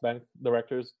think the left bank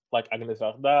directors like Agnès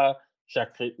Varda,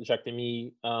 Jacques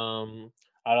Demy, Alain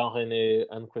René,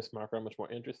 and Chris Marker are much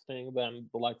more interesting than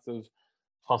the likes of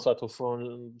François Truffaut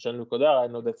and Jean-Luc Godard.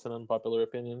 I know that's an unpopular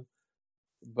opinion,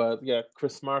 but yeah,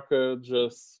 Chris Marker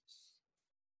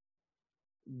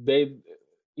they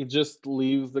it just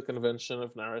leaves the convention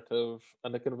of narrative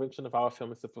and the convention of how a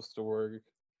film is supposed to work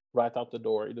right out the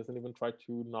door. He doesn't even try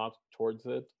to nod towards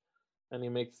it, and he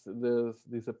makes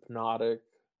these hypnotic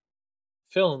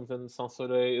films. And Sans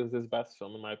Soleil is his best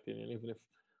film, in my opinion. Even if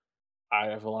I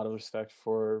have a lot of respect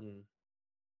for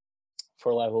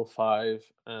Level 5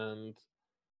 and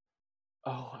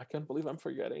Oh, I can't believe I'm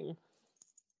forgetting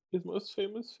his most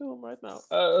famous film right now.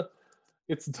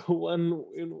 It's the one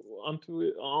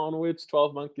on which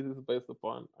 12 Monkeys is based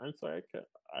upon. I'm sorry, I can't.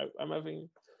 I'm having.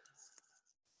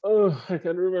 Oh, I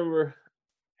can't remember.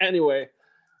 Anyway,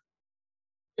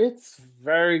 it's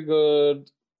very good.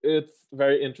 It's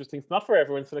very interesting. It's not for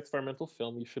everyone. It's an experimental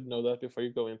film. You should know that before you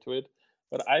go into it.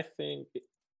 But I think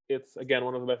it's again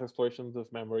one of the best explorations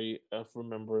of memory, of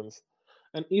remembrance,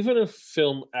 and even a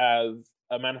film as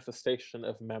a manifestation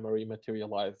of memory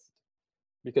materialized.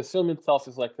 Because film itself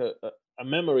is like a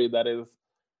memory that is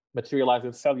materialized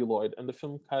in celluloid, and the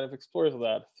film kind of explores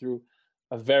that through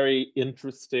a very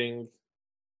interesting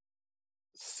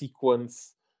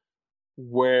sequence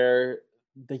where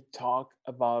they talk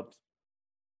about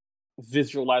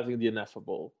visualizing the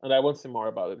ineffable. And I won't say more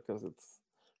about it because it's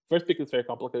first because it's very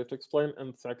complicated to explain,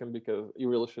 and second because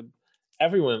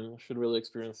everyone should really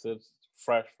experience it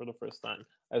fresh for the first time,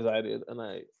 as I did, and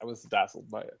I was dazzled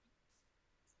by it.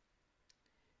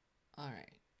 All right.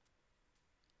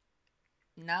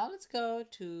 Now let's go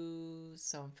to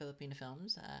some Filipino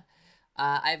films.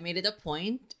 I've made it a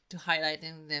point to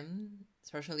highlighting them,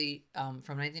 especially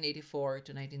from 1984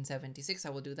 to 1976. I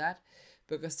will do that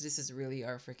because this is really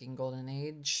our freaking golden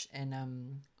age,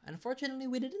 and unfortunately,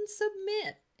 we didn't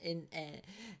submit in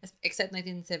except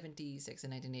 1976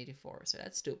 and 1984, so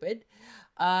that's stupid.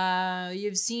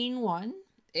 You've seen one.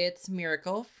 It's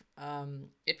Miracle.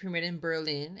 It premiered in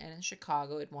Berlin and in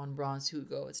Chicago. It won Bronze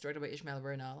Hugo. It's directed by Ishmael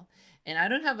Bernal. And I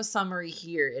don't have a summary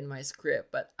here in my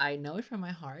script, but I know it from my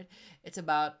heart. It's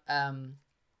about a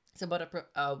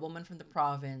woman from the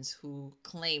province who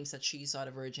claims that she saw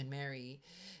the Virgin Mary,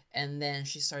 and then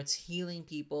she starts healing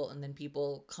people, and then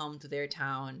people come to their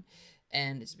town,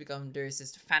 and there's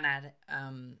this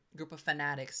group of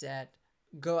fanatics that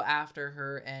go after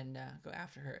her,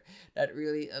 that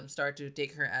really start to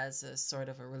take her as a sort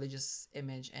of a religious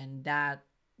image, and that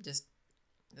just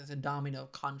there's a domino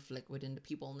of conflict within the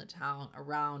people in the town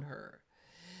around her.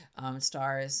 It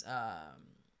stars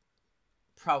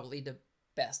probably the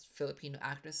best Filipino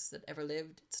actress that ever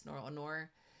lived. It's Nora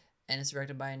Honor, and it's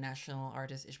directed by national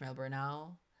artist Ishmael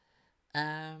Bernal.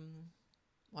 Um,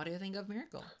 what do you think of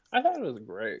Miracle? I thought it was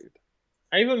great.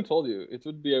 I even told you it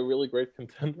would be a really great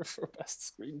contender for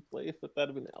best screenplay if that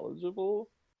had been eligible.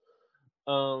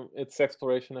 Its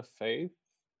exploration of faith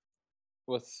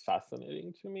was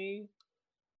fascinating to me,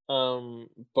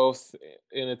 both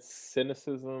in its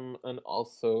cynicism and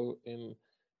also in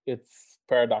its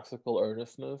paradoxical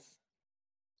earnestness.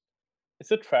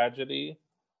 It's a tragedy.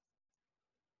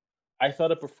 I thought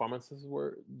the performances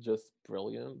were just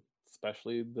brilliant,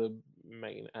 especially the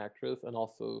main actress and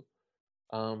also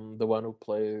the one who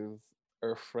plays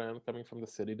her friend coming from the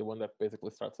city, the one that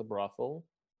basically starts a brothel.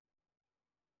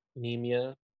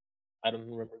 Nemia. I don't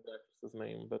remember the actress's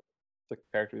name, but the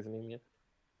character is Nemia.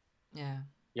 Yeah.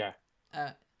 Yeah.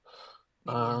 Uh,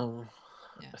 Mimia. Um,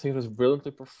 Yeah. I think it was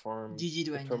brilliantly performed. Gigi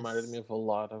It reminded Duenas. me of a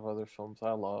lot of other films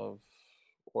I love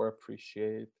or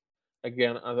appreciate.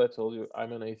 Again, as I told you,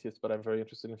 I'm an atheist, but I'm very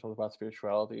interested in films about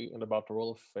spirituality and about the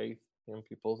role of faith in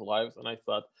people's lives. And I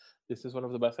thought this is one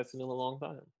of the best I've seen in a long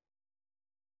time.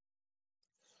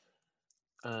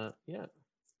 Yeah.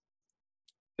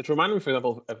 It reminded me, for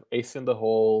example, of Ace in the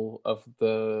Hole, of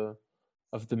the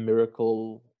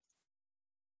miracle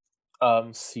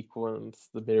sequence,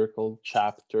 the miracle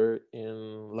chapter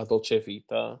in La Dolce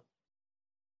Vita.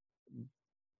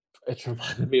 It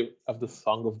reminded me of the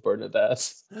Song of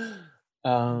Bernadette.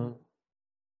 Um,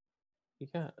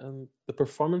 yeah, and the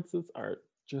performances are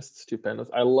just stupendous.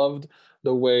 I loved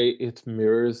the way it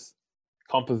mirrors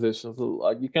compositions.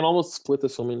 Like you can almost split the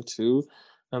film in two,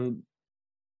 and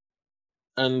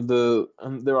and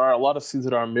there are a lot of scenes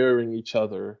that are mirroring each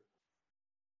other.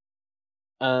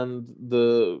 And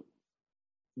the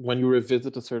when you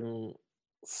revisit a certain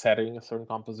setting, a certain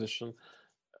composition,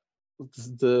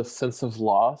 the sense of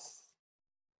loss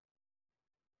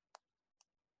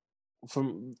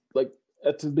from like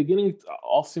at the beginning it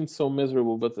all seems so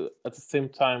miserable, but at the same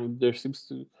time there seems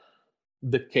to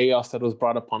the chaos that was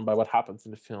brought upon by what happens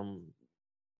in the film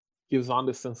gives on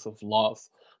this sense of loss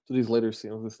to these later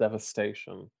scenes, this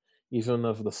devastation, even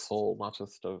of the soul, not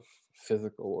just of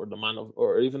physical or the mind of,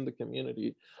 or even the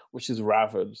community, which is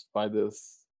ravaged by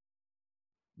this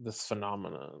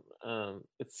phenomenon.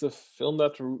 It's a film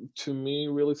that, to me,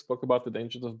 really spoke about the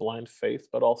dangers of blind faith,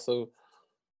 but also,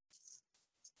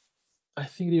 I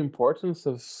think, the importance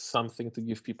of something to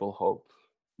give people hope.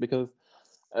 Because,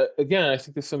 again, I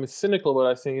think this film is cynical, but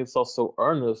I think it's also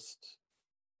earnest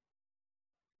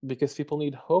because people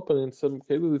need hope, and in some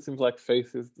cases, it seems like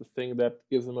faith is the thing that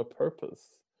gives them a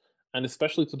purpose. and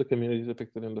especially to the community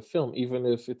depicted in the film, even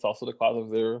if it's also the cause of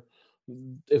their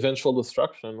eventual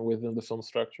destruction within the film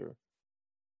structure.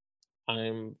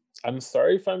 I'm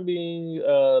sorry if I'm being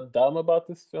dumb about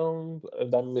this film,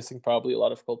 and I'm missing probably a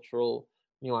lot of cultural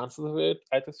nuances of it.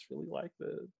 I just really liked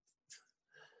it.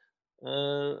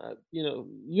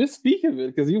 You speak of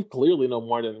it because you clearly know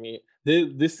more than me.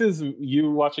 This is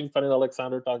you watching Fanny and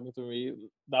Alexander talking to me.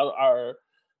 That our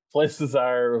places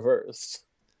are reversed.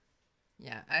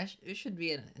 Yeah, it should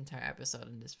be an entire episode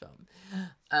in this film.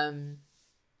 Um,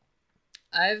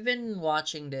 I've been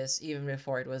watching this even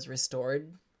before it was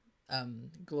restored,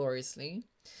 gloriously.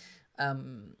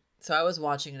 So I was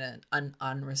watching an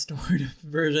unrestored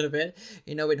version of it,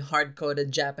 with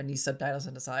hard-coded Japanese subtitles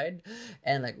on the side,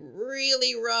 and like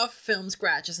really rough film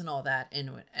scratches and all that.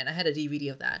 And I had a DVD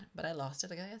of that, but I lost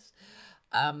it, I guess.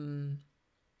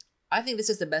 I think this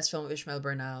is the best film of Ishmael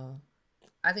Bernal.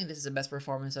 I think this is the best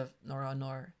performance of Nora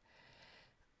Honor.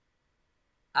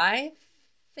 I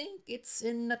think it's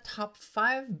in the top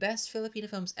 5 best Filipino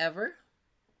films ever.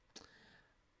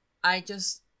 I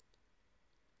just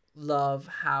love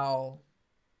how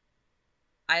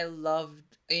I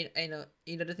loved. The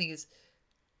thing is,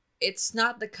 it's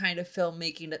not the kind of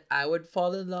filmmaking that I would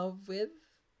fall in love with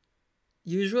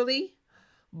usually,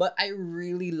 but I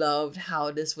really loved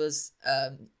how this was.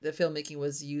 The filmmaking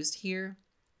was used here.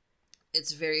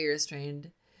 It's very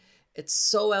restrained. It's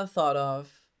so well thought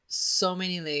of. So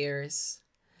many layers.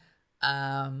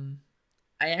 I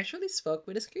actually spoke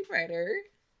with a screenwriter,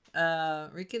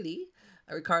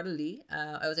 Ricardo Lee.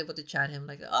 I was able to chat him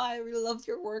like, oh, I really loved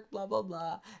your work, blah blah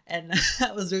blah, and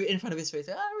I was really in front of his face,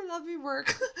 like, oh, I really love your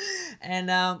work. And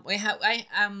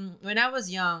when I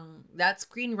was young, that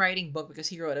screenwriting book, because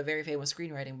he wrote a very famous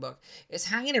screenwriting book, is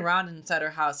hanging around inside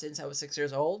our house since I was 6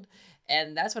 years old.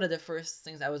 And that's one of the first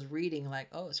things I was reading, like,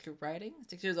 oh, script writing,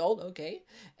 6 years old, okay.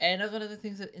 And that's one of the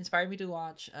things that inspired me to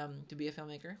watch, to be a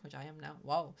filmmaker, which I am now.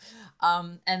 Wow.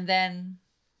 And then,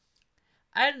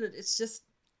 I don't know, it's just,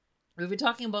 we've been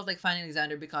talking about like Fanny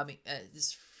Alexander becoming,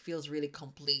 this feels really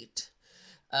complete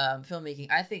filmmaking.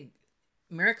 I think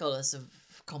Miracle is a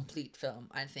complete film.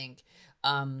 I think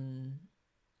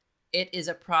it is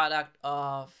a product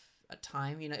of a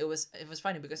time. It was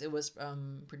funny because it was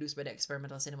produced by the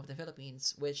Experimental Cinema of the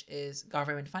Philippines, which is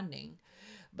government funding,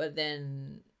 but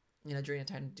then during the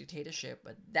time of dictatorship.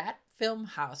 But that film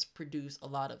house produced a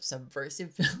lot of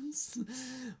subversive films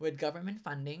with government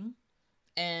funding,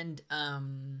 and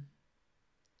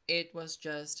it was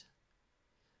just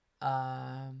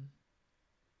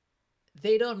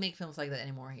they don't make films like that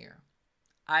anymore here.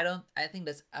 I think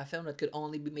that's a film that could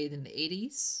only be made in the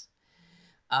 80s.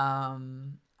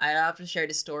 I often share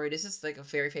this story. This is like a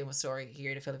very famous story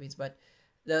here in the Philippines, but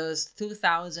those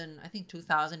 2,000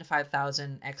 to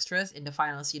 5,000 extras in the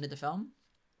final scene of the film,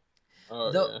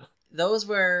 Yeah. those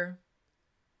were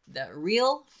the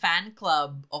real fan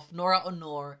club of Nora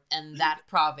Honor and that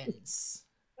province.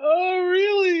 Oh,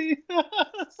 really?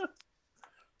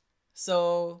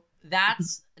 So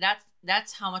that's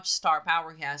how much star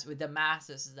power he has with the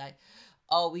masses. It's like,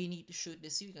 oh, we need to shoot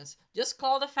this sequence. Just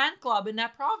call the fan club in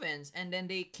that province, and then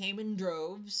they came in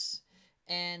droves,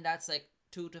 and that's like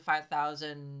 2,000 to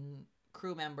 5,000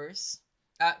 crew members,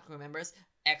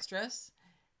 extras,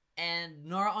 and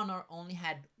Nora Honor only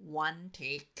had one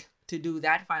take to do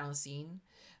that final scene,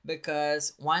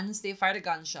 because once they fired a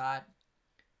gunshot,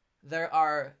 there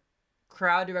are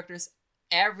crowd directors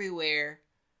everywhere,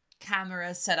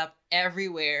 cameras set up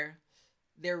everywhere.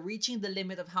 They're reaching the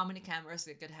limit of how many cameras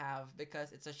they could have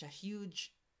because it's such a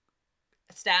huge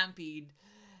stampede.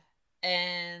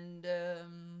 And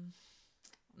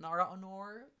Nora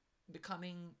Honor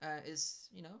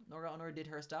Nora Honor did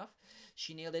her stuff.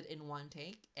 She nailed it in one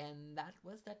take, and that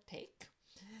was that take.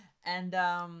 And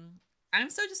I'm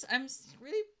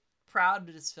really proud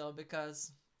of this film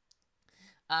because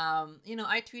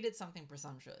I tweeted something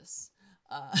presumptuous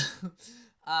at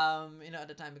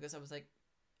the time, because I was like,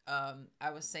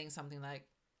 I was saying something like,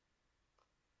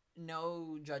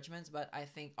 no judgments, but I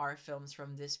think our films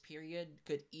from this period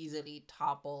could easily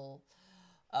topple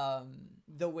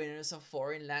the winners of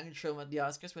foreign language film at the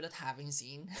Oscars without having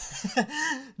seen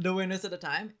the winners at the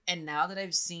time. And now that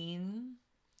I've seen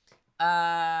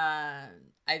the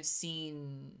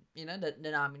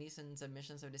nominees and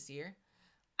submissions of this year,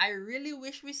 I really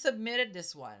wish we submitted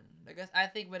this one, because I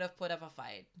think we'd have put up a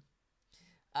fight.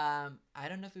 I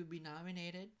don't know if it would be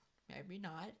nominated, maybe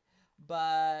not,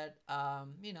 but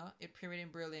it premiered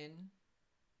in Berlin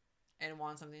and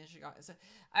won something in Chicago. So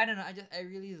I don't know. I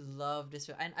really love this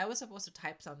film, and I was supposed to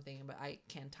type something, but I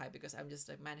can't type because I'm just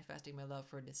like manifesting my love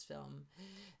for this film,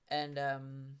 and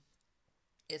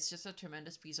it's just a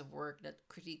tremendous piece of work that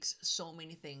critiques so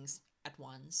many things at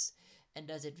once and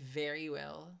does it very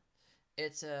well.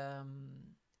 It's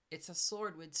it's a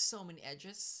sword with so many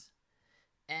edges,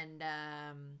 and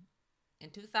in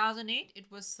 2008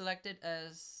 it was selected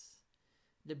as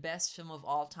the best film of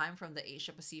all time from the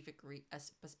Asia Pacific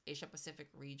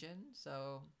region.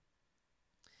 So,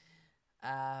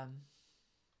 um,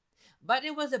 but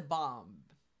it was a bomb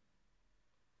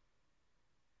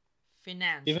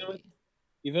Even with financially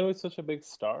even with such a big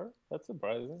star, that's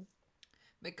surprising.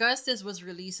 because this was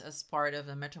released as part of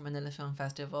the Metro Manila Film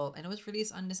Festival, and it was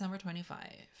released on December 25.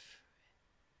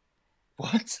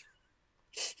 What?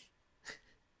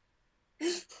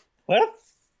 What?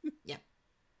 Yep,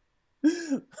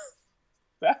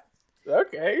 That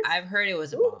okay. I've heard it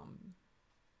was a bomb.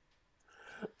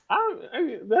 I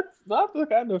mean, that's not the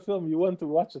kind of film you want to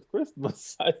watch at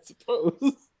Christmas, I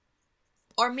suppose.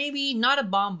 Or maybe not a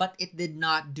bomb, but it did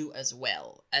not do as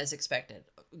well as expected.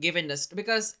 Given this,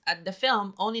 because at the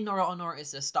film, only Nora Honor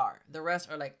is the star. The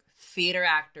rest are like theater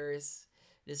actors.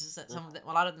 This is some of them,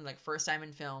 a lot of them like first time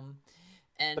in film,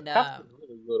 The and cast is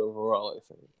really good overall, I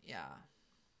think. yeah,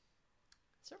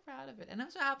 so proud of it, and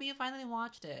I'm so happy you finally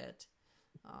watched it.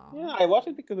 Oh, Yeah, I watched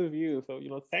it because of you, so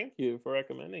thank you for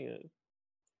recommending it.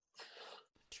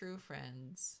 true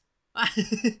friends.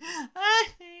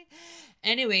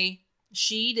 Anyway,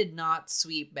 she did not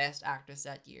sweep Best Actress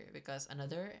that year because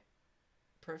another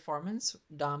performance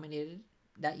dominated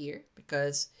that year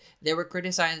because they were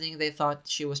criticizing, they thought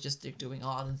she was just doing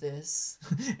all of this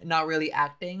not really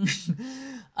acting.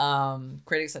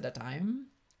 Critics at the time,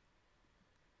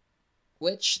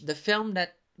 which the film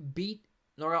that beat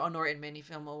Laura Honor in many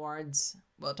film awards,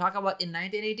 we'll talk about in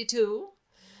 1982.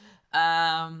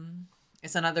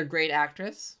 It's another great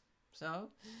actress. So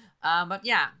but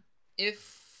yeah,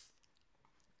 if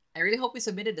I really hope we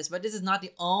submitted this, but this is not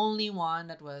the only one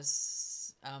that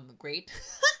was great.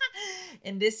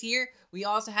 In this year, we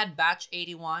also had Batch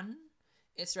 81.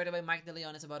 It's directed by Mike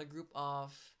DeLeon. It's about a group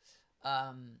of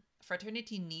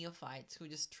fraternity neophytes who are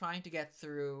just trying to get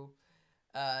through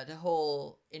the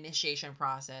whole initiation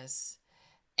process.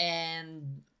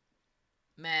 And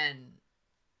man,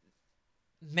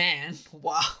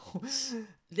 wow.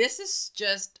 This is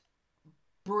just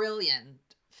brilliant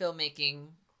filmmaking.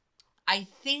 I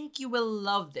think you will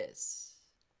love this.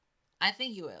 I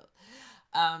think you will.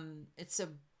 It's a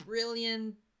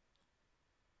brilliant,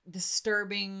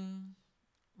 disturbing,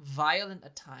 violent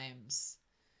at times,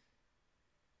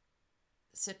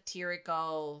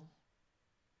 satirical,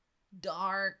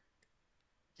 dark,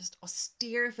 just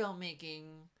austere filmmaking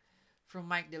from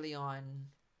Mike DeLeon.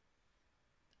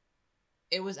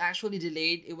 It was actually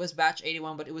delayed. It was Batch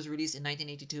 81, but it was released in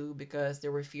 1982 because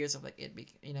there were fears of like it be,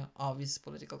 obvious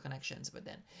political connections. But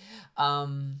then,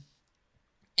 and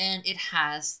it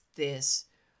has this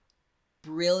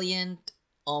brilliant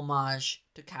homage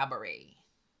to cabaret.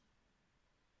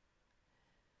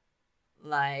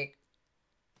 Like,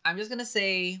 I'm just gonna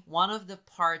say one of the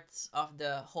parts of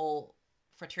the whole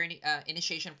fraternity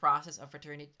initiation process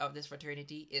of this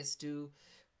fraternity is to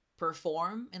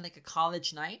perform in like a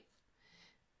college night,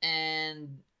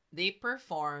 and they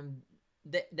performed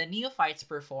the neophytes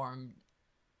performed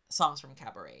songs from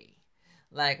cabaret.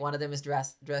 Like one of them is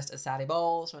dressed as Sally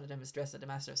Bowles, one of them is dressed as the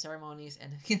Master of Ceremonies,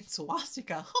 and again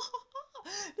swastika.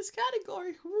 This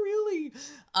category really.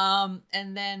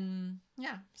 And then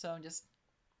yeah, so just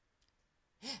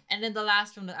and then the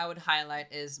last film that I would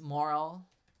highlight is Moral.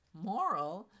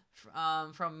 Moral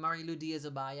from Marilu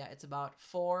Diaz-Abaya. It's about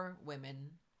 4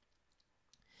 women.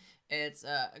 It's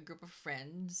a group of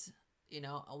friends.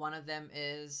 One of them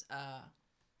is I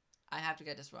have to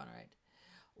get this one right.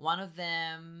 One of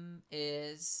them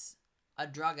is a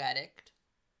drug addict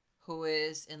who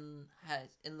is in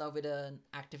love with an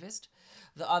activist.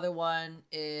 The other one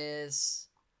is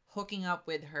hooking up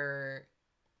with her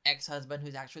ex-husband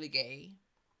who's actually gay.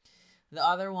 The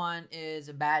other one is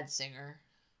a bad singer.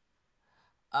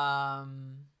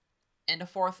 And the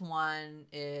fourth one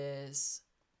is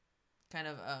kind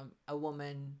of a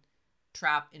woman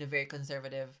trapped in a very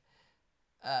conservative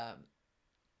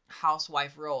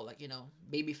housewife role, like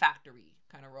baby factory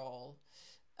kind of role.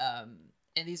 And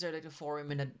these are like the 4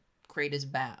 women that create this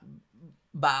bond.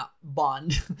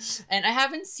 And I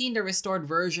haven't seen the restored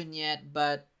version yet,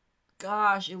 but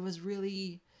gosh, it was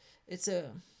really,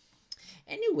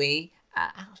 anyway,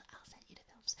 I'll send you the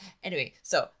films. Anyway,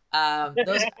 so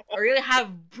those I really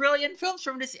have brilliant films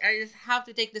from this. I just have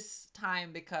to take this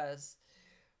time because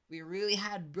we really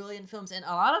had brilliant films, and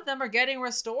a lot of them are getting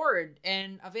restored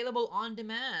and available on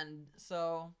demand.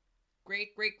 So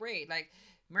great. Like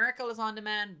Miracle is on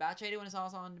demand. Batch 81 is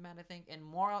also on demand, I think, and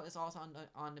Moral is also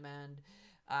on demand.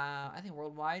 I think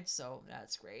worldwide, so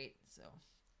that's great. So,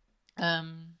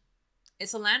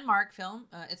 it's a landmark film.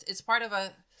 It's part of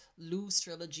a loose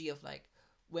trilogy of like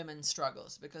women's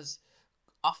struggles because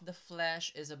Off the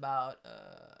Flesh is about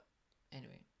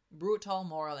anyway, brutal,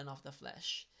 moral, and off the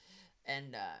flesh.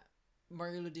 And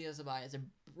Marilu Diaz-Abay is a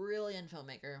brilliant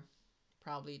filmmaker,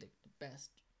 probably the best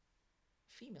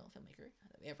female filmmaker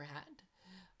that we ever had.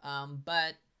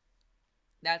 But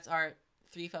that's our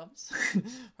 3 films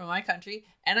from my country,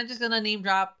 and I'm just gonna name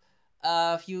drop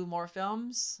a few more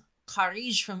films.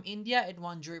 Courage from India, it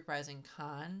won jury prize in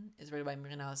Cannes. It's written by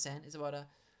Mrinal Sen. It's about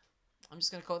I'm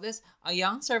just gonna quote this: a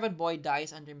young servant boy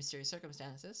dies under mysterious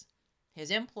circumstances.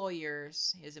 His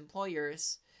employers,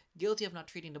 guilty of not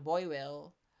treating the boy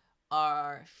well,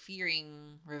 are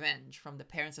fearing revenge from the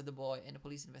parents of the boy in a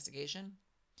police investigation.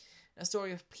 The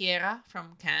story of Piera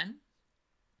from Cannes,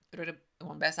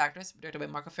 won Best Actress, directed by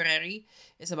Marco Ferreri,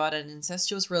 is about an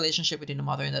incestuous relationship between the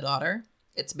mother and the daughter.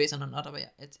 It's based on an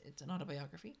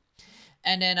autobiography.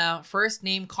 And then First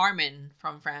Name Carmen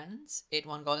from France. It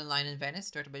won Golden Lion in Venice,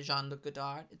 directed by Jean-Luc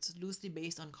Godard. It's loosely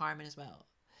based on Carmen as well.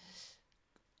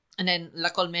 And then La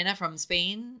Colmena from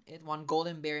Spain. It won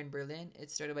Golden Bear in Berlin.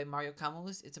 It's directed by Mario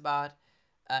Camus. It's about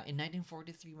in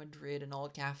 1943 Madrid, an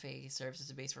old cafe serves as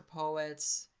a base for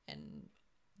poets and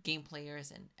game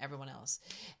players and everyone else.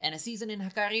 And A Season in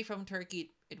Hakkari from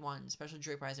Turkey. It won Special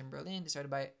Jury Prize in Berlin. It's started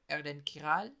by Erden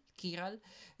Kiral.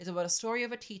 Is about a story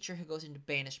of a teacher who goes into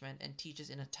banishment and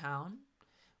teaches in a town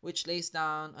which lays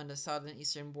down on the southern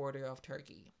eastern border of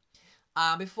Turkey.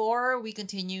 Before we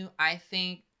continue, I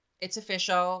think it's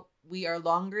official. We are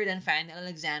longer than Fanny and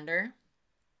Alexander.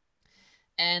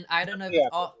 And I don't know if it's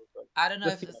all... I don't know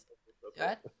if it's...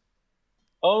 What?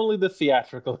 Only the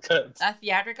theatrical cut. A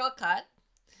theatrical cut.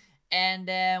 And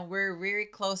then we're very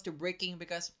close to breaking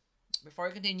because... Before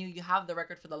we continue, you have the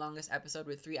record for the longest episode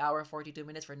with 3 hours 42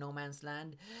 minutes for No Man's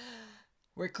Land.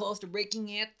 We're close to breaking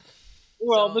it.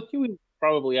 Well, so, but you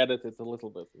probably edit it a little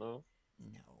bit, no?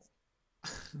 No.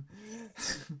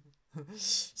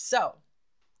 So,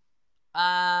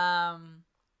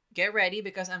 get ready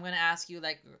because I'm gonna ask you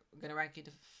like I'm gonna rank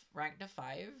the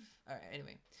 5. All right.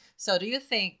 Anyway, so do you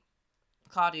think,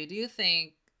 Cláudio? Do you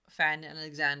think Fanny and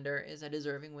Alexander is a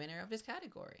deserving winner of this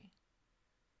category?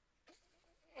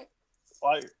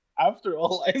 Like, after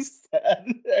all I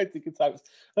said, I think it's obvious.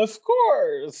 Of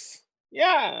course.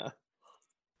 Yeah.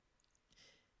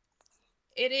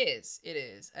 It is.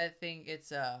 I think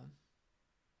it's I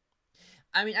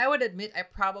mean, I would admit I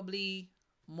probably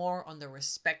more on the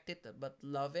respect it but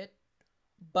love it.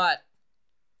 But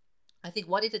I think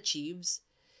what it achieves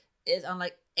is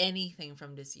unlike anything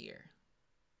from this year.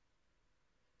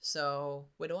 So,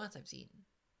 with the ones I've seen.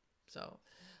 So,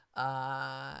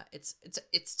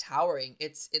 it's towering.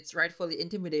 It's rightfully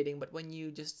intimidating, but when you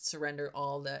just surrender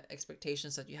all the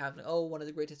expectations that you have, one of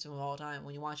the greatest of all time,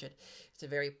 when you watch it, it's a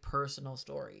very personal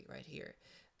story right here.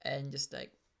 And just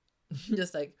like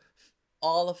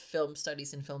all of film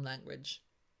studies and film language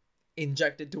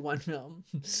injected to one film.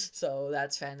 So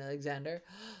that's Fanny Alexander.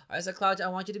 All right, so Cláudio, I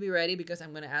want you to be ready because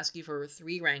I'm going to ask you for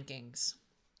 3 rankings.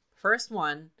 First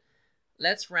one,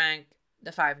 let's rank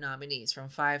the 5 nominees from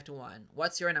 5 to 1.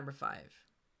 What's your number 5?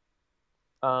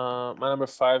 My number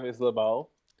 5 is Le Bal.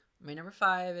 My number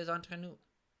 5 is Entre Nous.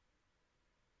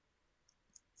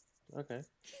 Okay.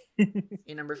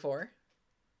 Your number 4?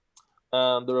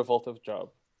 The Revolt of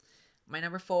Job. My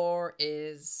number 4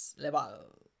 is Le Bal.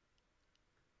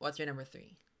 What's your number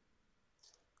 3?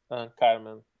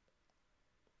 Carmen.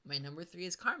 My number 3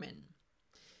 is Carmen.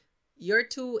 Your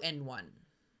 2 and 1.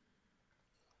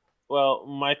 Well,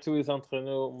 my 2 is Entre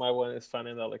Nous. My 1 is Fanny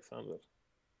and Alexander.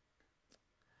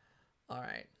 All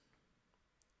right.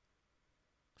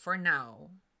 For now,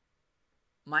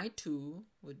 my 2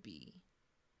 would be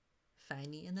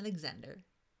Fanny and Alexander.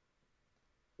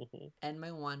 Mm-hmm. And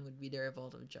my 1 would be The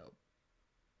Revolt of Job.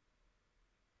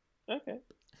 Okay.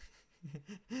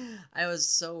 I was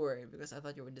so worried because I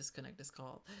thought you would disconnect this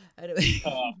call. Anyway.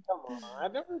 Oh, come on. I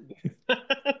never did.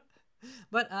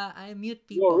 But I mute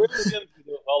people. You're really into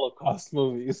the Holocaust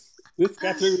movies. This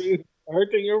category is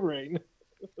hurting your brain.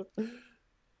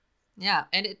 Yeah,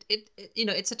 and it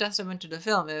it's a testament to the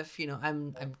film. If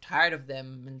I'm tired of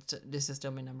them, and this is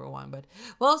still my number 1. But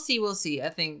we'll see. I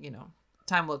think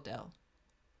time will tell.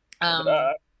 But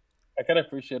I can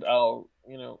appreciate how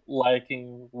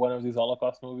liking one of these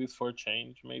Holocaust movies for a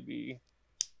change may be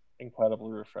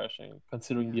incredibly refreshing,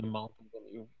 considering the amount of them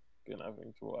you've been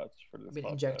having to watch for this. Been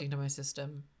injecting to my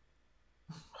system.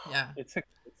 Yeah, it's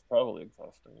probably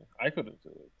exhausting. I couldn't do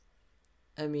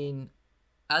it. I mean,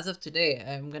 as of today,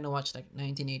 I'm gonna watch like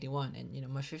 1981, and you know,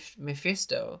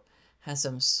 Mephisto has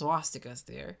some swastikas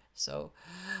there, so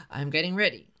I'm getting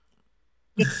ready.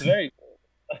 It's very cool.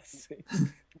 I see.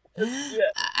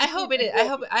 Yeah. I hope it is. I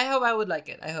hope I would like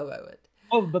it. I hope I would.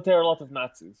 Oh, but there are a lot of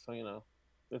Nazis, so you know,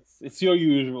 it's your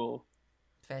usual.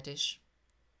 Fetish.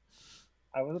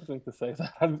 I wasn't going to say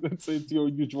that. I was going to say it's your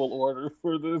usual order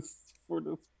for this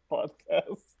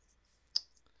podcast.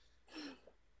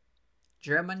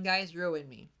 German guys ruin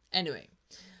me. Anyway,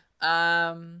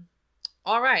 all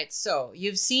right. So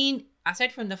you've seen,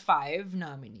 aside from the 5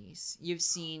 nominees, you've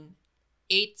seen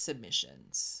 8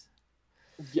 submissions.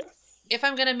 Yes. If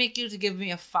I'm gonna make you to give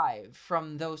me a 5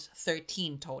 from those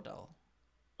 13 total,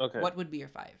 Okay. what would be your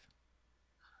 5?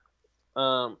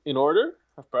 In order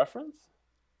of preference.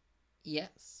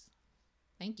 Yes.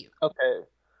 Thank you. Okay.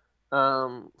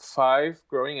 5,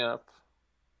 Growing Up.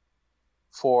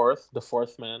 4th, The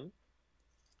Fourth Man.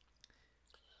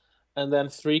 And then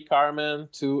 3, Carmen,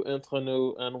 2, Entre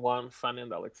Nous, and 1, Fanny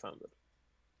and Alexander.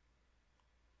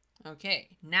 Okay,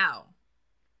 now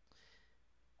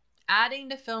adding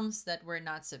the films that were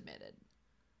not submitted.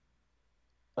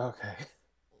 Okay.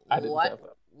 I didn't What get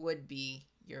that. would be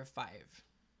your 5?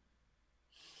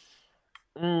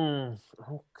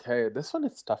 Okay, this one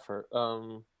is tougher.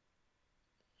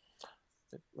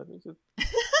 Let me just.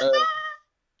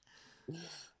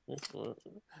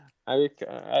 I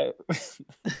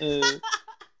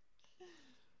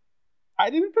I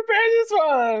didn't prepare this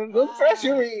one. Don't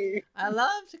pressure me. I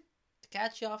love to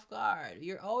catch you off guard.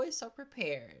 You're always so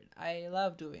prepared. I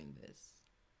love doing this.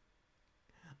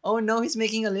 Oh no, he's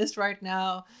making a list right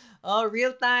now. Oh,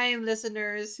 real time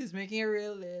listeners, he's making a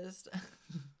real list.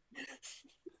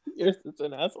 You're such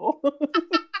an asshole.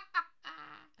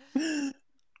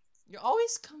 You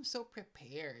always come so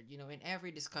prepared, you know, in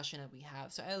every discussion that we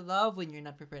have. So I love when you're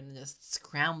not prepared and just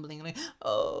scrambling, like,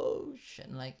 oh shit,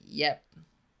 and like, yep.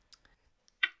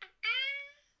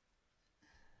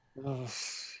 Kill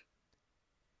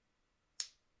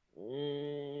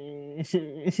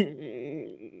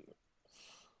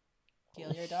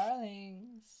your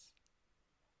darlings.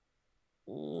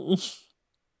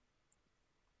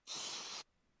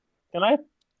 Can I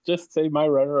just say my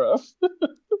runner-up?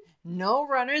 No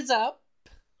runners up.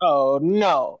 Oh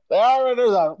no, there are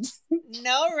runners-up.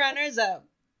 No runners up.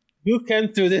 You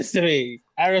can't do this to me.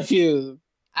 I refuse.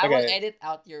 I will Okay. edit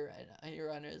out your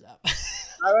runners up.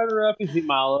 My runner-up is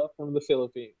Himala from the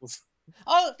Philippines.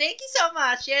 Oh, thank you so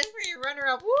much. Yes, for your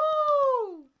runner-up.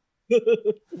 Woo!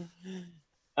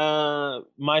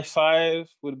 My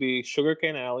 5 would be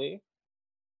Sugarcane Alley.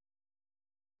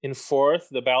 In 4th,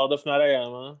 The Ballad of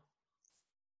Narayama.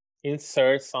 In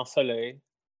 3rd, Sans Soleil.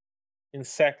 In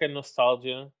 2nd,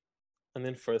 Nostalgia. And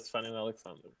in 1st, Fanny and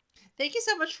Alexander. Thank you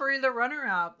so much for the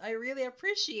runner-up. I really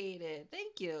appreciate it.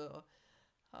 Thank you.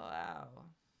 Oh, wow.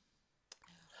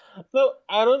 No,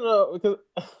 I don't know, because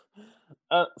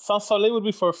Sans Soleil would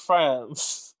be for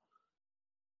France.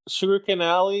 Sugarcane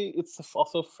Alley, it's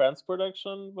also France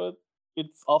production, but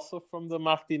it's also from the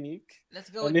Martinique. Let's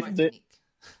go with Martinique.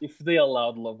 If they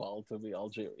allowed Laval to be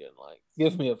Algerian, like,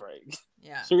 give me a break.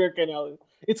 Yeah. Sugarcane Alley,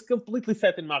 it's completely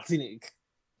set in Martinique.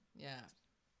 Yeah.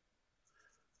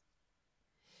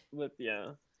 But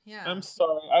yeah. Yeah. I'm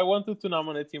sorry. I wanted to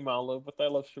nominate Himalo, but I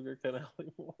love Sugarcane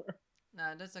Alley more.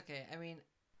 No, that's okay. I mean,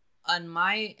 on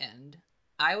my end,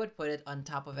 I would put it on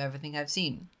top of everything I've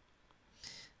seen.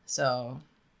 So,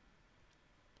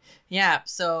 yeah.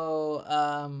 So,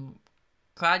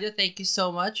 Cláudio, thank you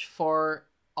so much for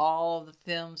all the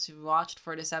films you watched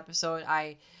for this episode.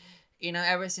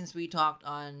 Ever since we talked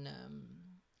on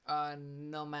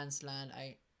No Man's Land,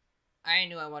 I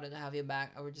knew I wanted to have you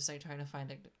back. I was just like trying to find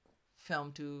like the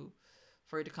film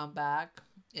for you to come back.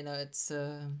 You know, it's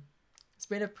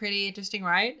been a pretty interesting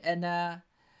ride, and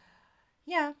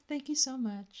yeah, thank you so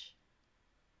much.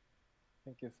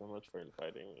 Thank you so much for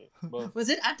inviting me. Was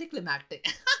it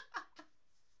anticlimactic?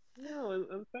 No,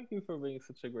 and thank you for being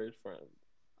such a great friend.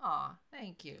 Aw,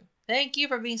 thank you. Thank you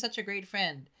for being such a great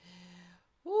friend.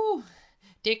 Woo!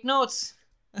 Take notes.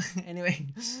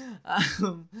 Anyway,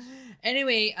 can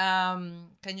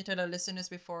you tell the listeners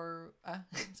can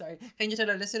you tell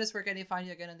the listeners where can they find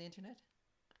you again on the internet?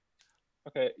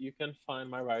 Okay, you can find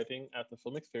my writing at the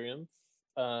Film Experience,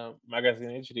 Magazine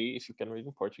HD, if you can read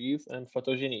in Portuguese, and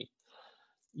Photogenie.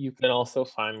 You can also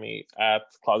find me at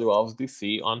Cláudio Alves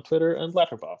DC on Twitter and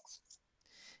Letterboxd.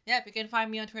 Yep, you can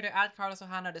find me on Twitter at Carlos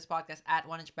Ohana. This podcast at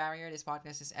 1 Inch Barrier. This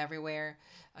podcast is everywhere.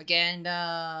 Again,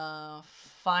 the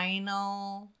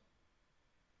final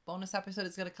bonus episode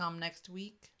is gonna come next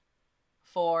week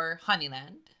for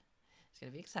Honeyland. It's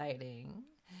gonna be exciting.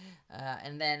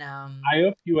 And then I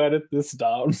hope you edit this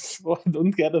down so I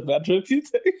don't get a bad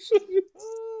reputation.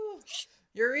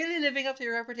 you're really living up to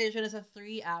your reputation as a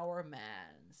 3-hour man.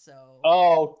 So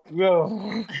Oh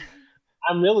no.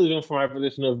 I'm really living for my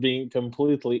reputation of being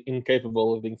completely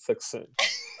incapable of being succinct.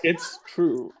 It's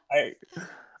true.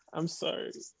 I'm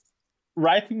sorry.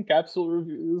 Writing capsule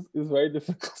reviews is very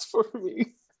difficult for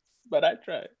me, but I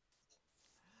try.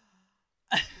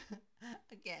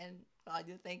 again,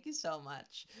 Claudio, thank you so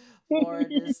much for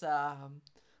this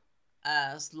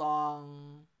as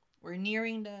long we're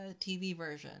nearing the TV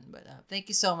version, but thank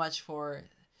you so much for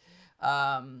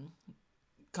um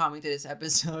coming to this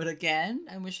episode again.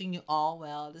 I'm wishing you all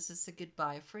well. This is a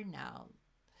goodbye for now.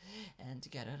 And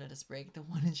together, let us break the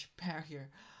 1-inch barrier.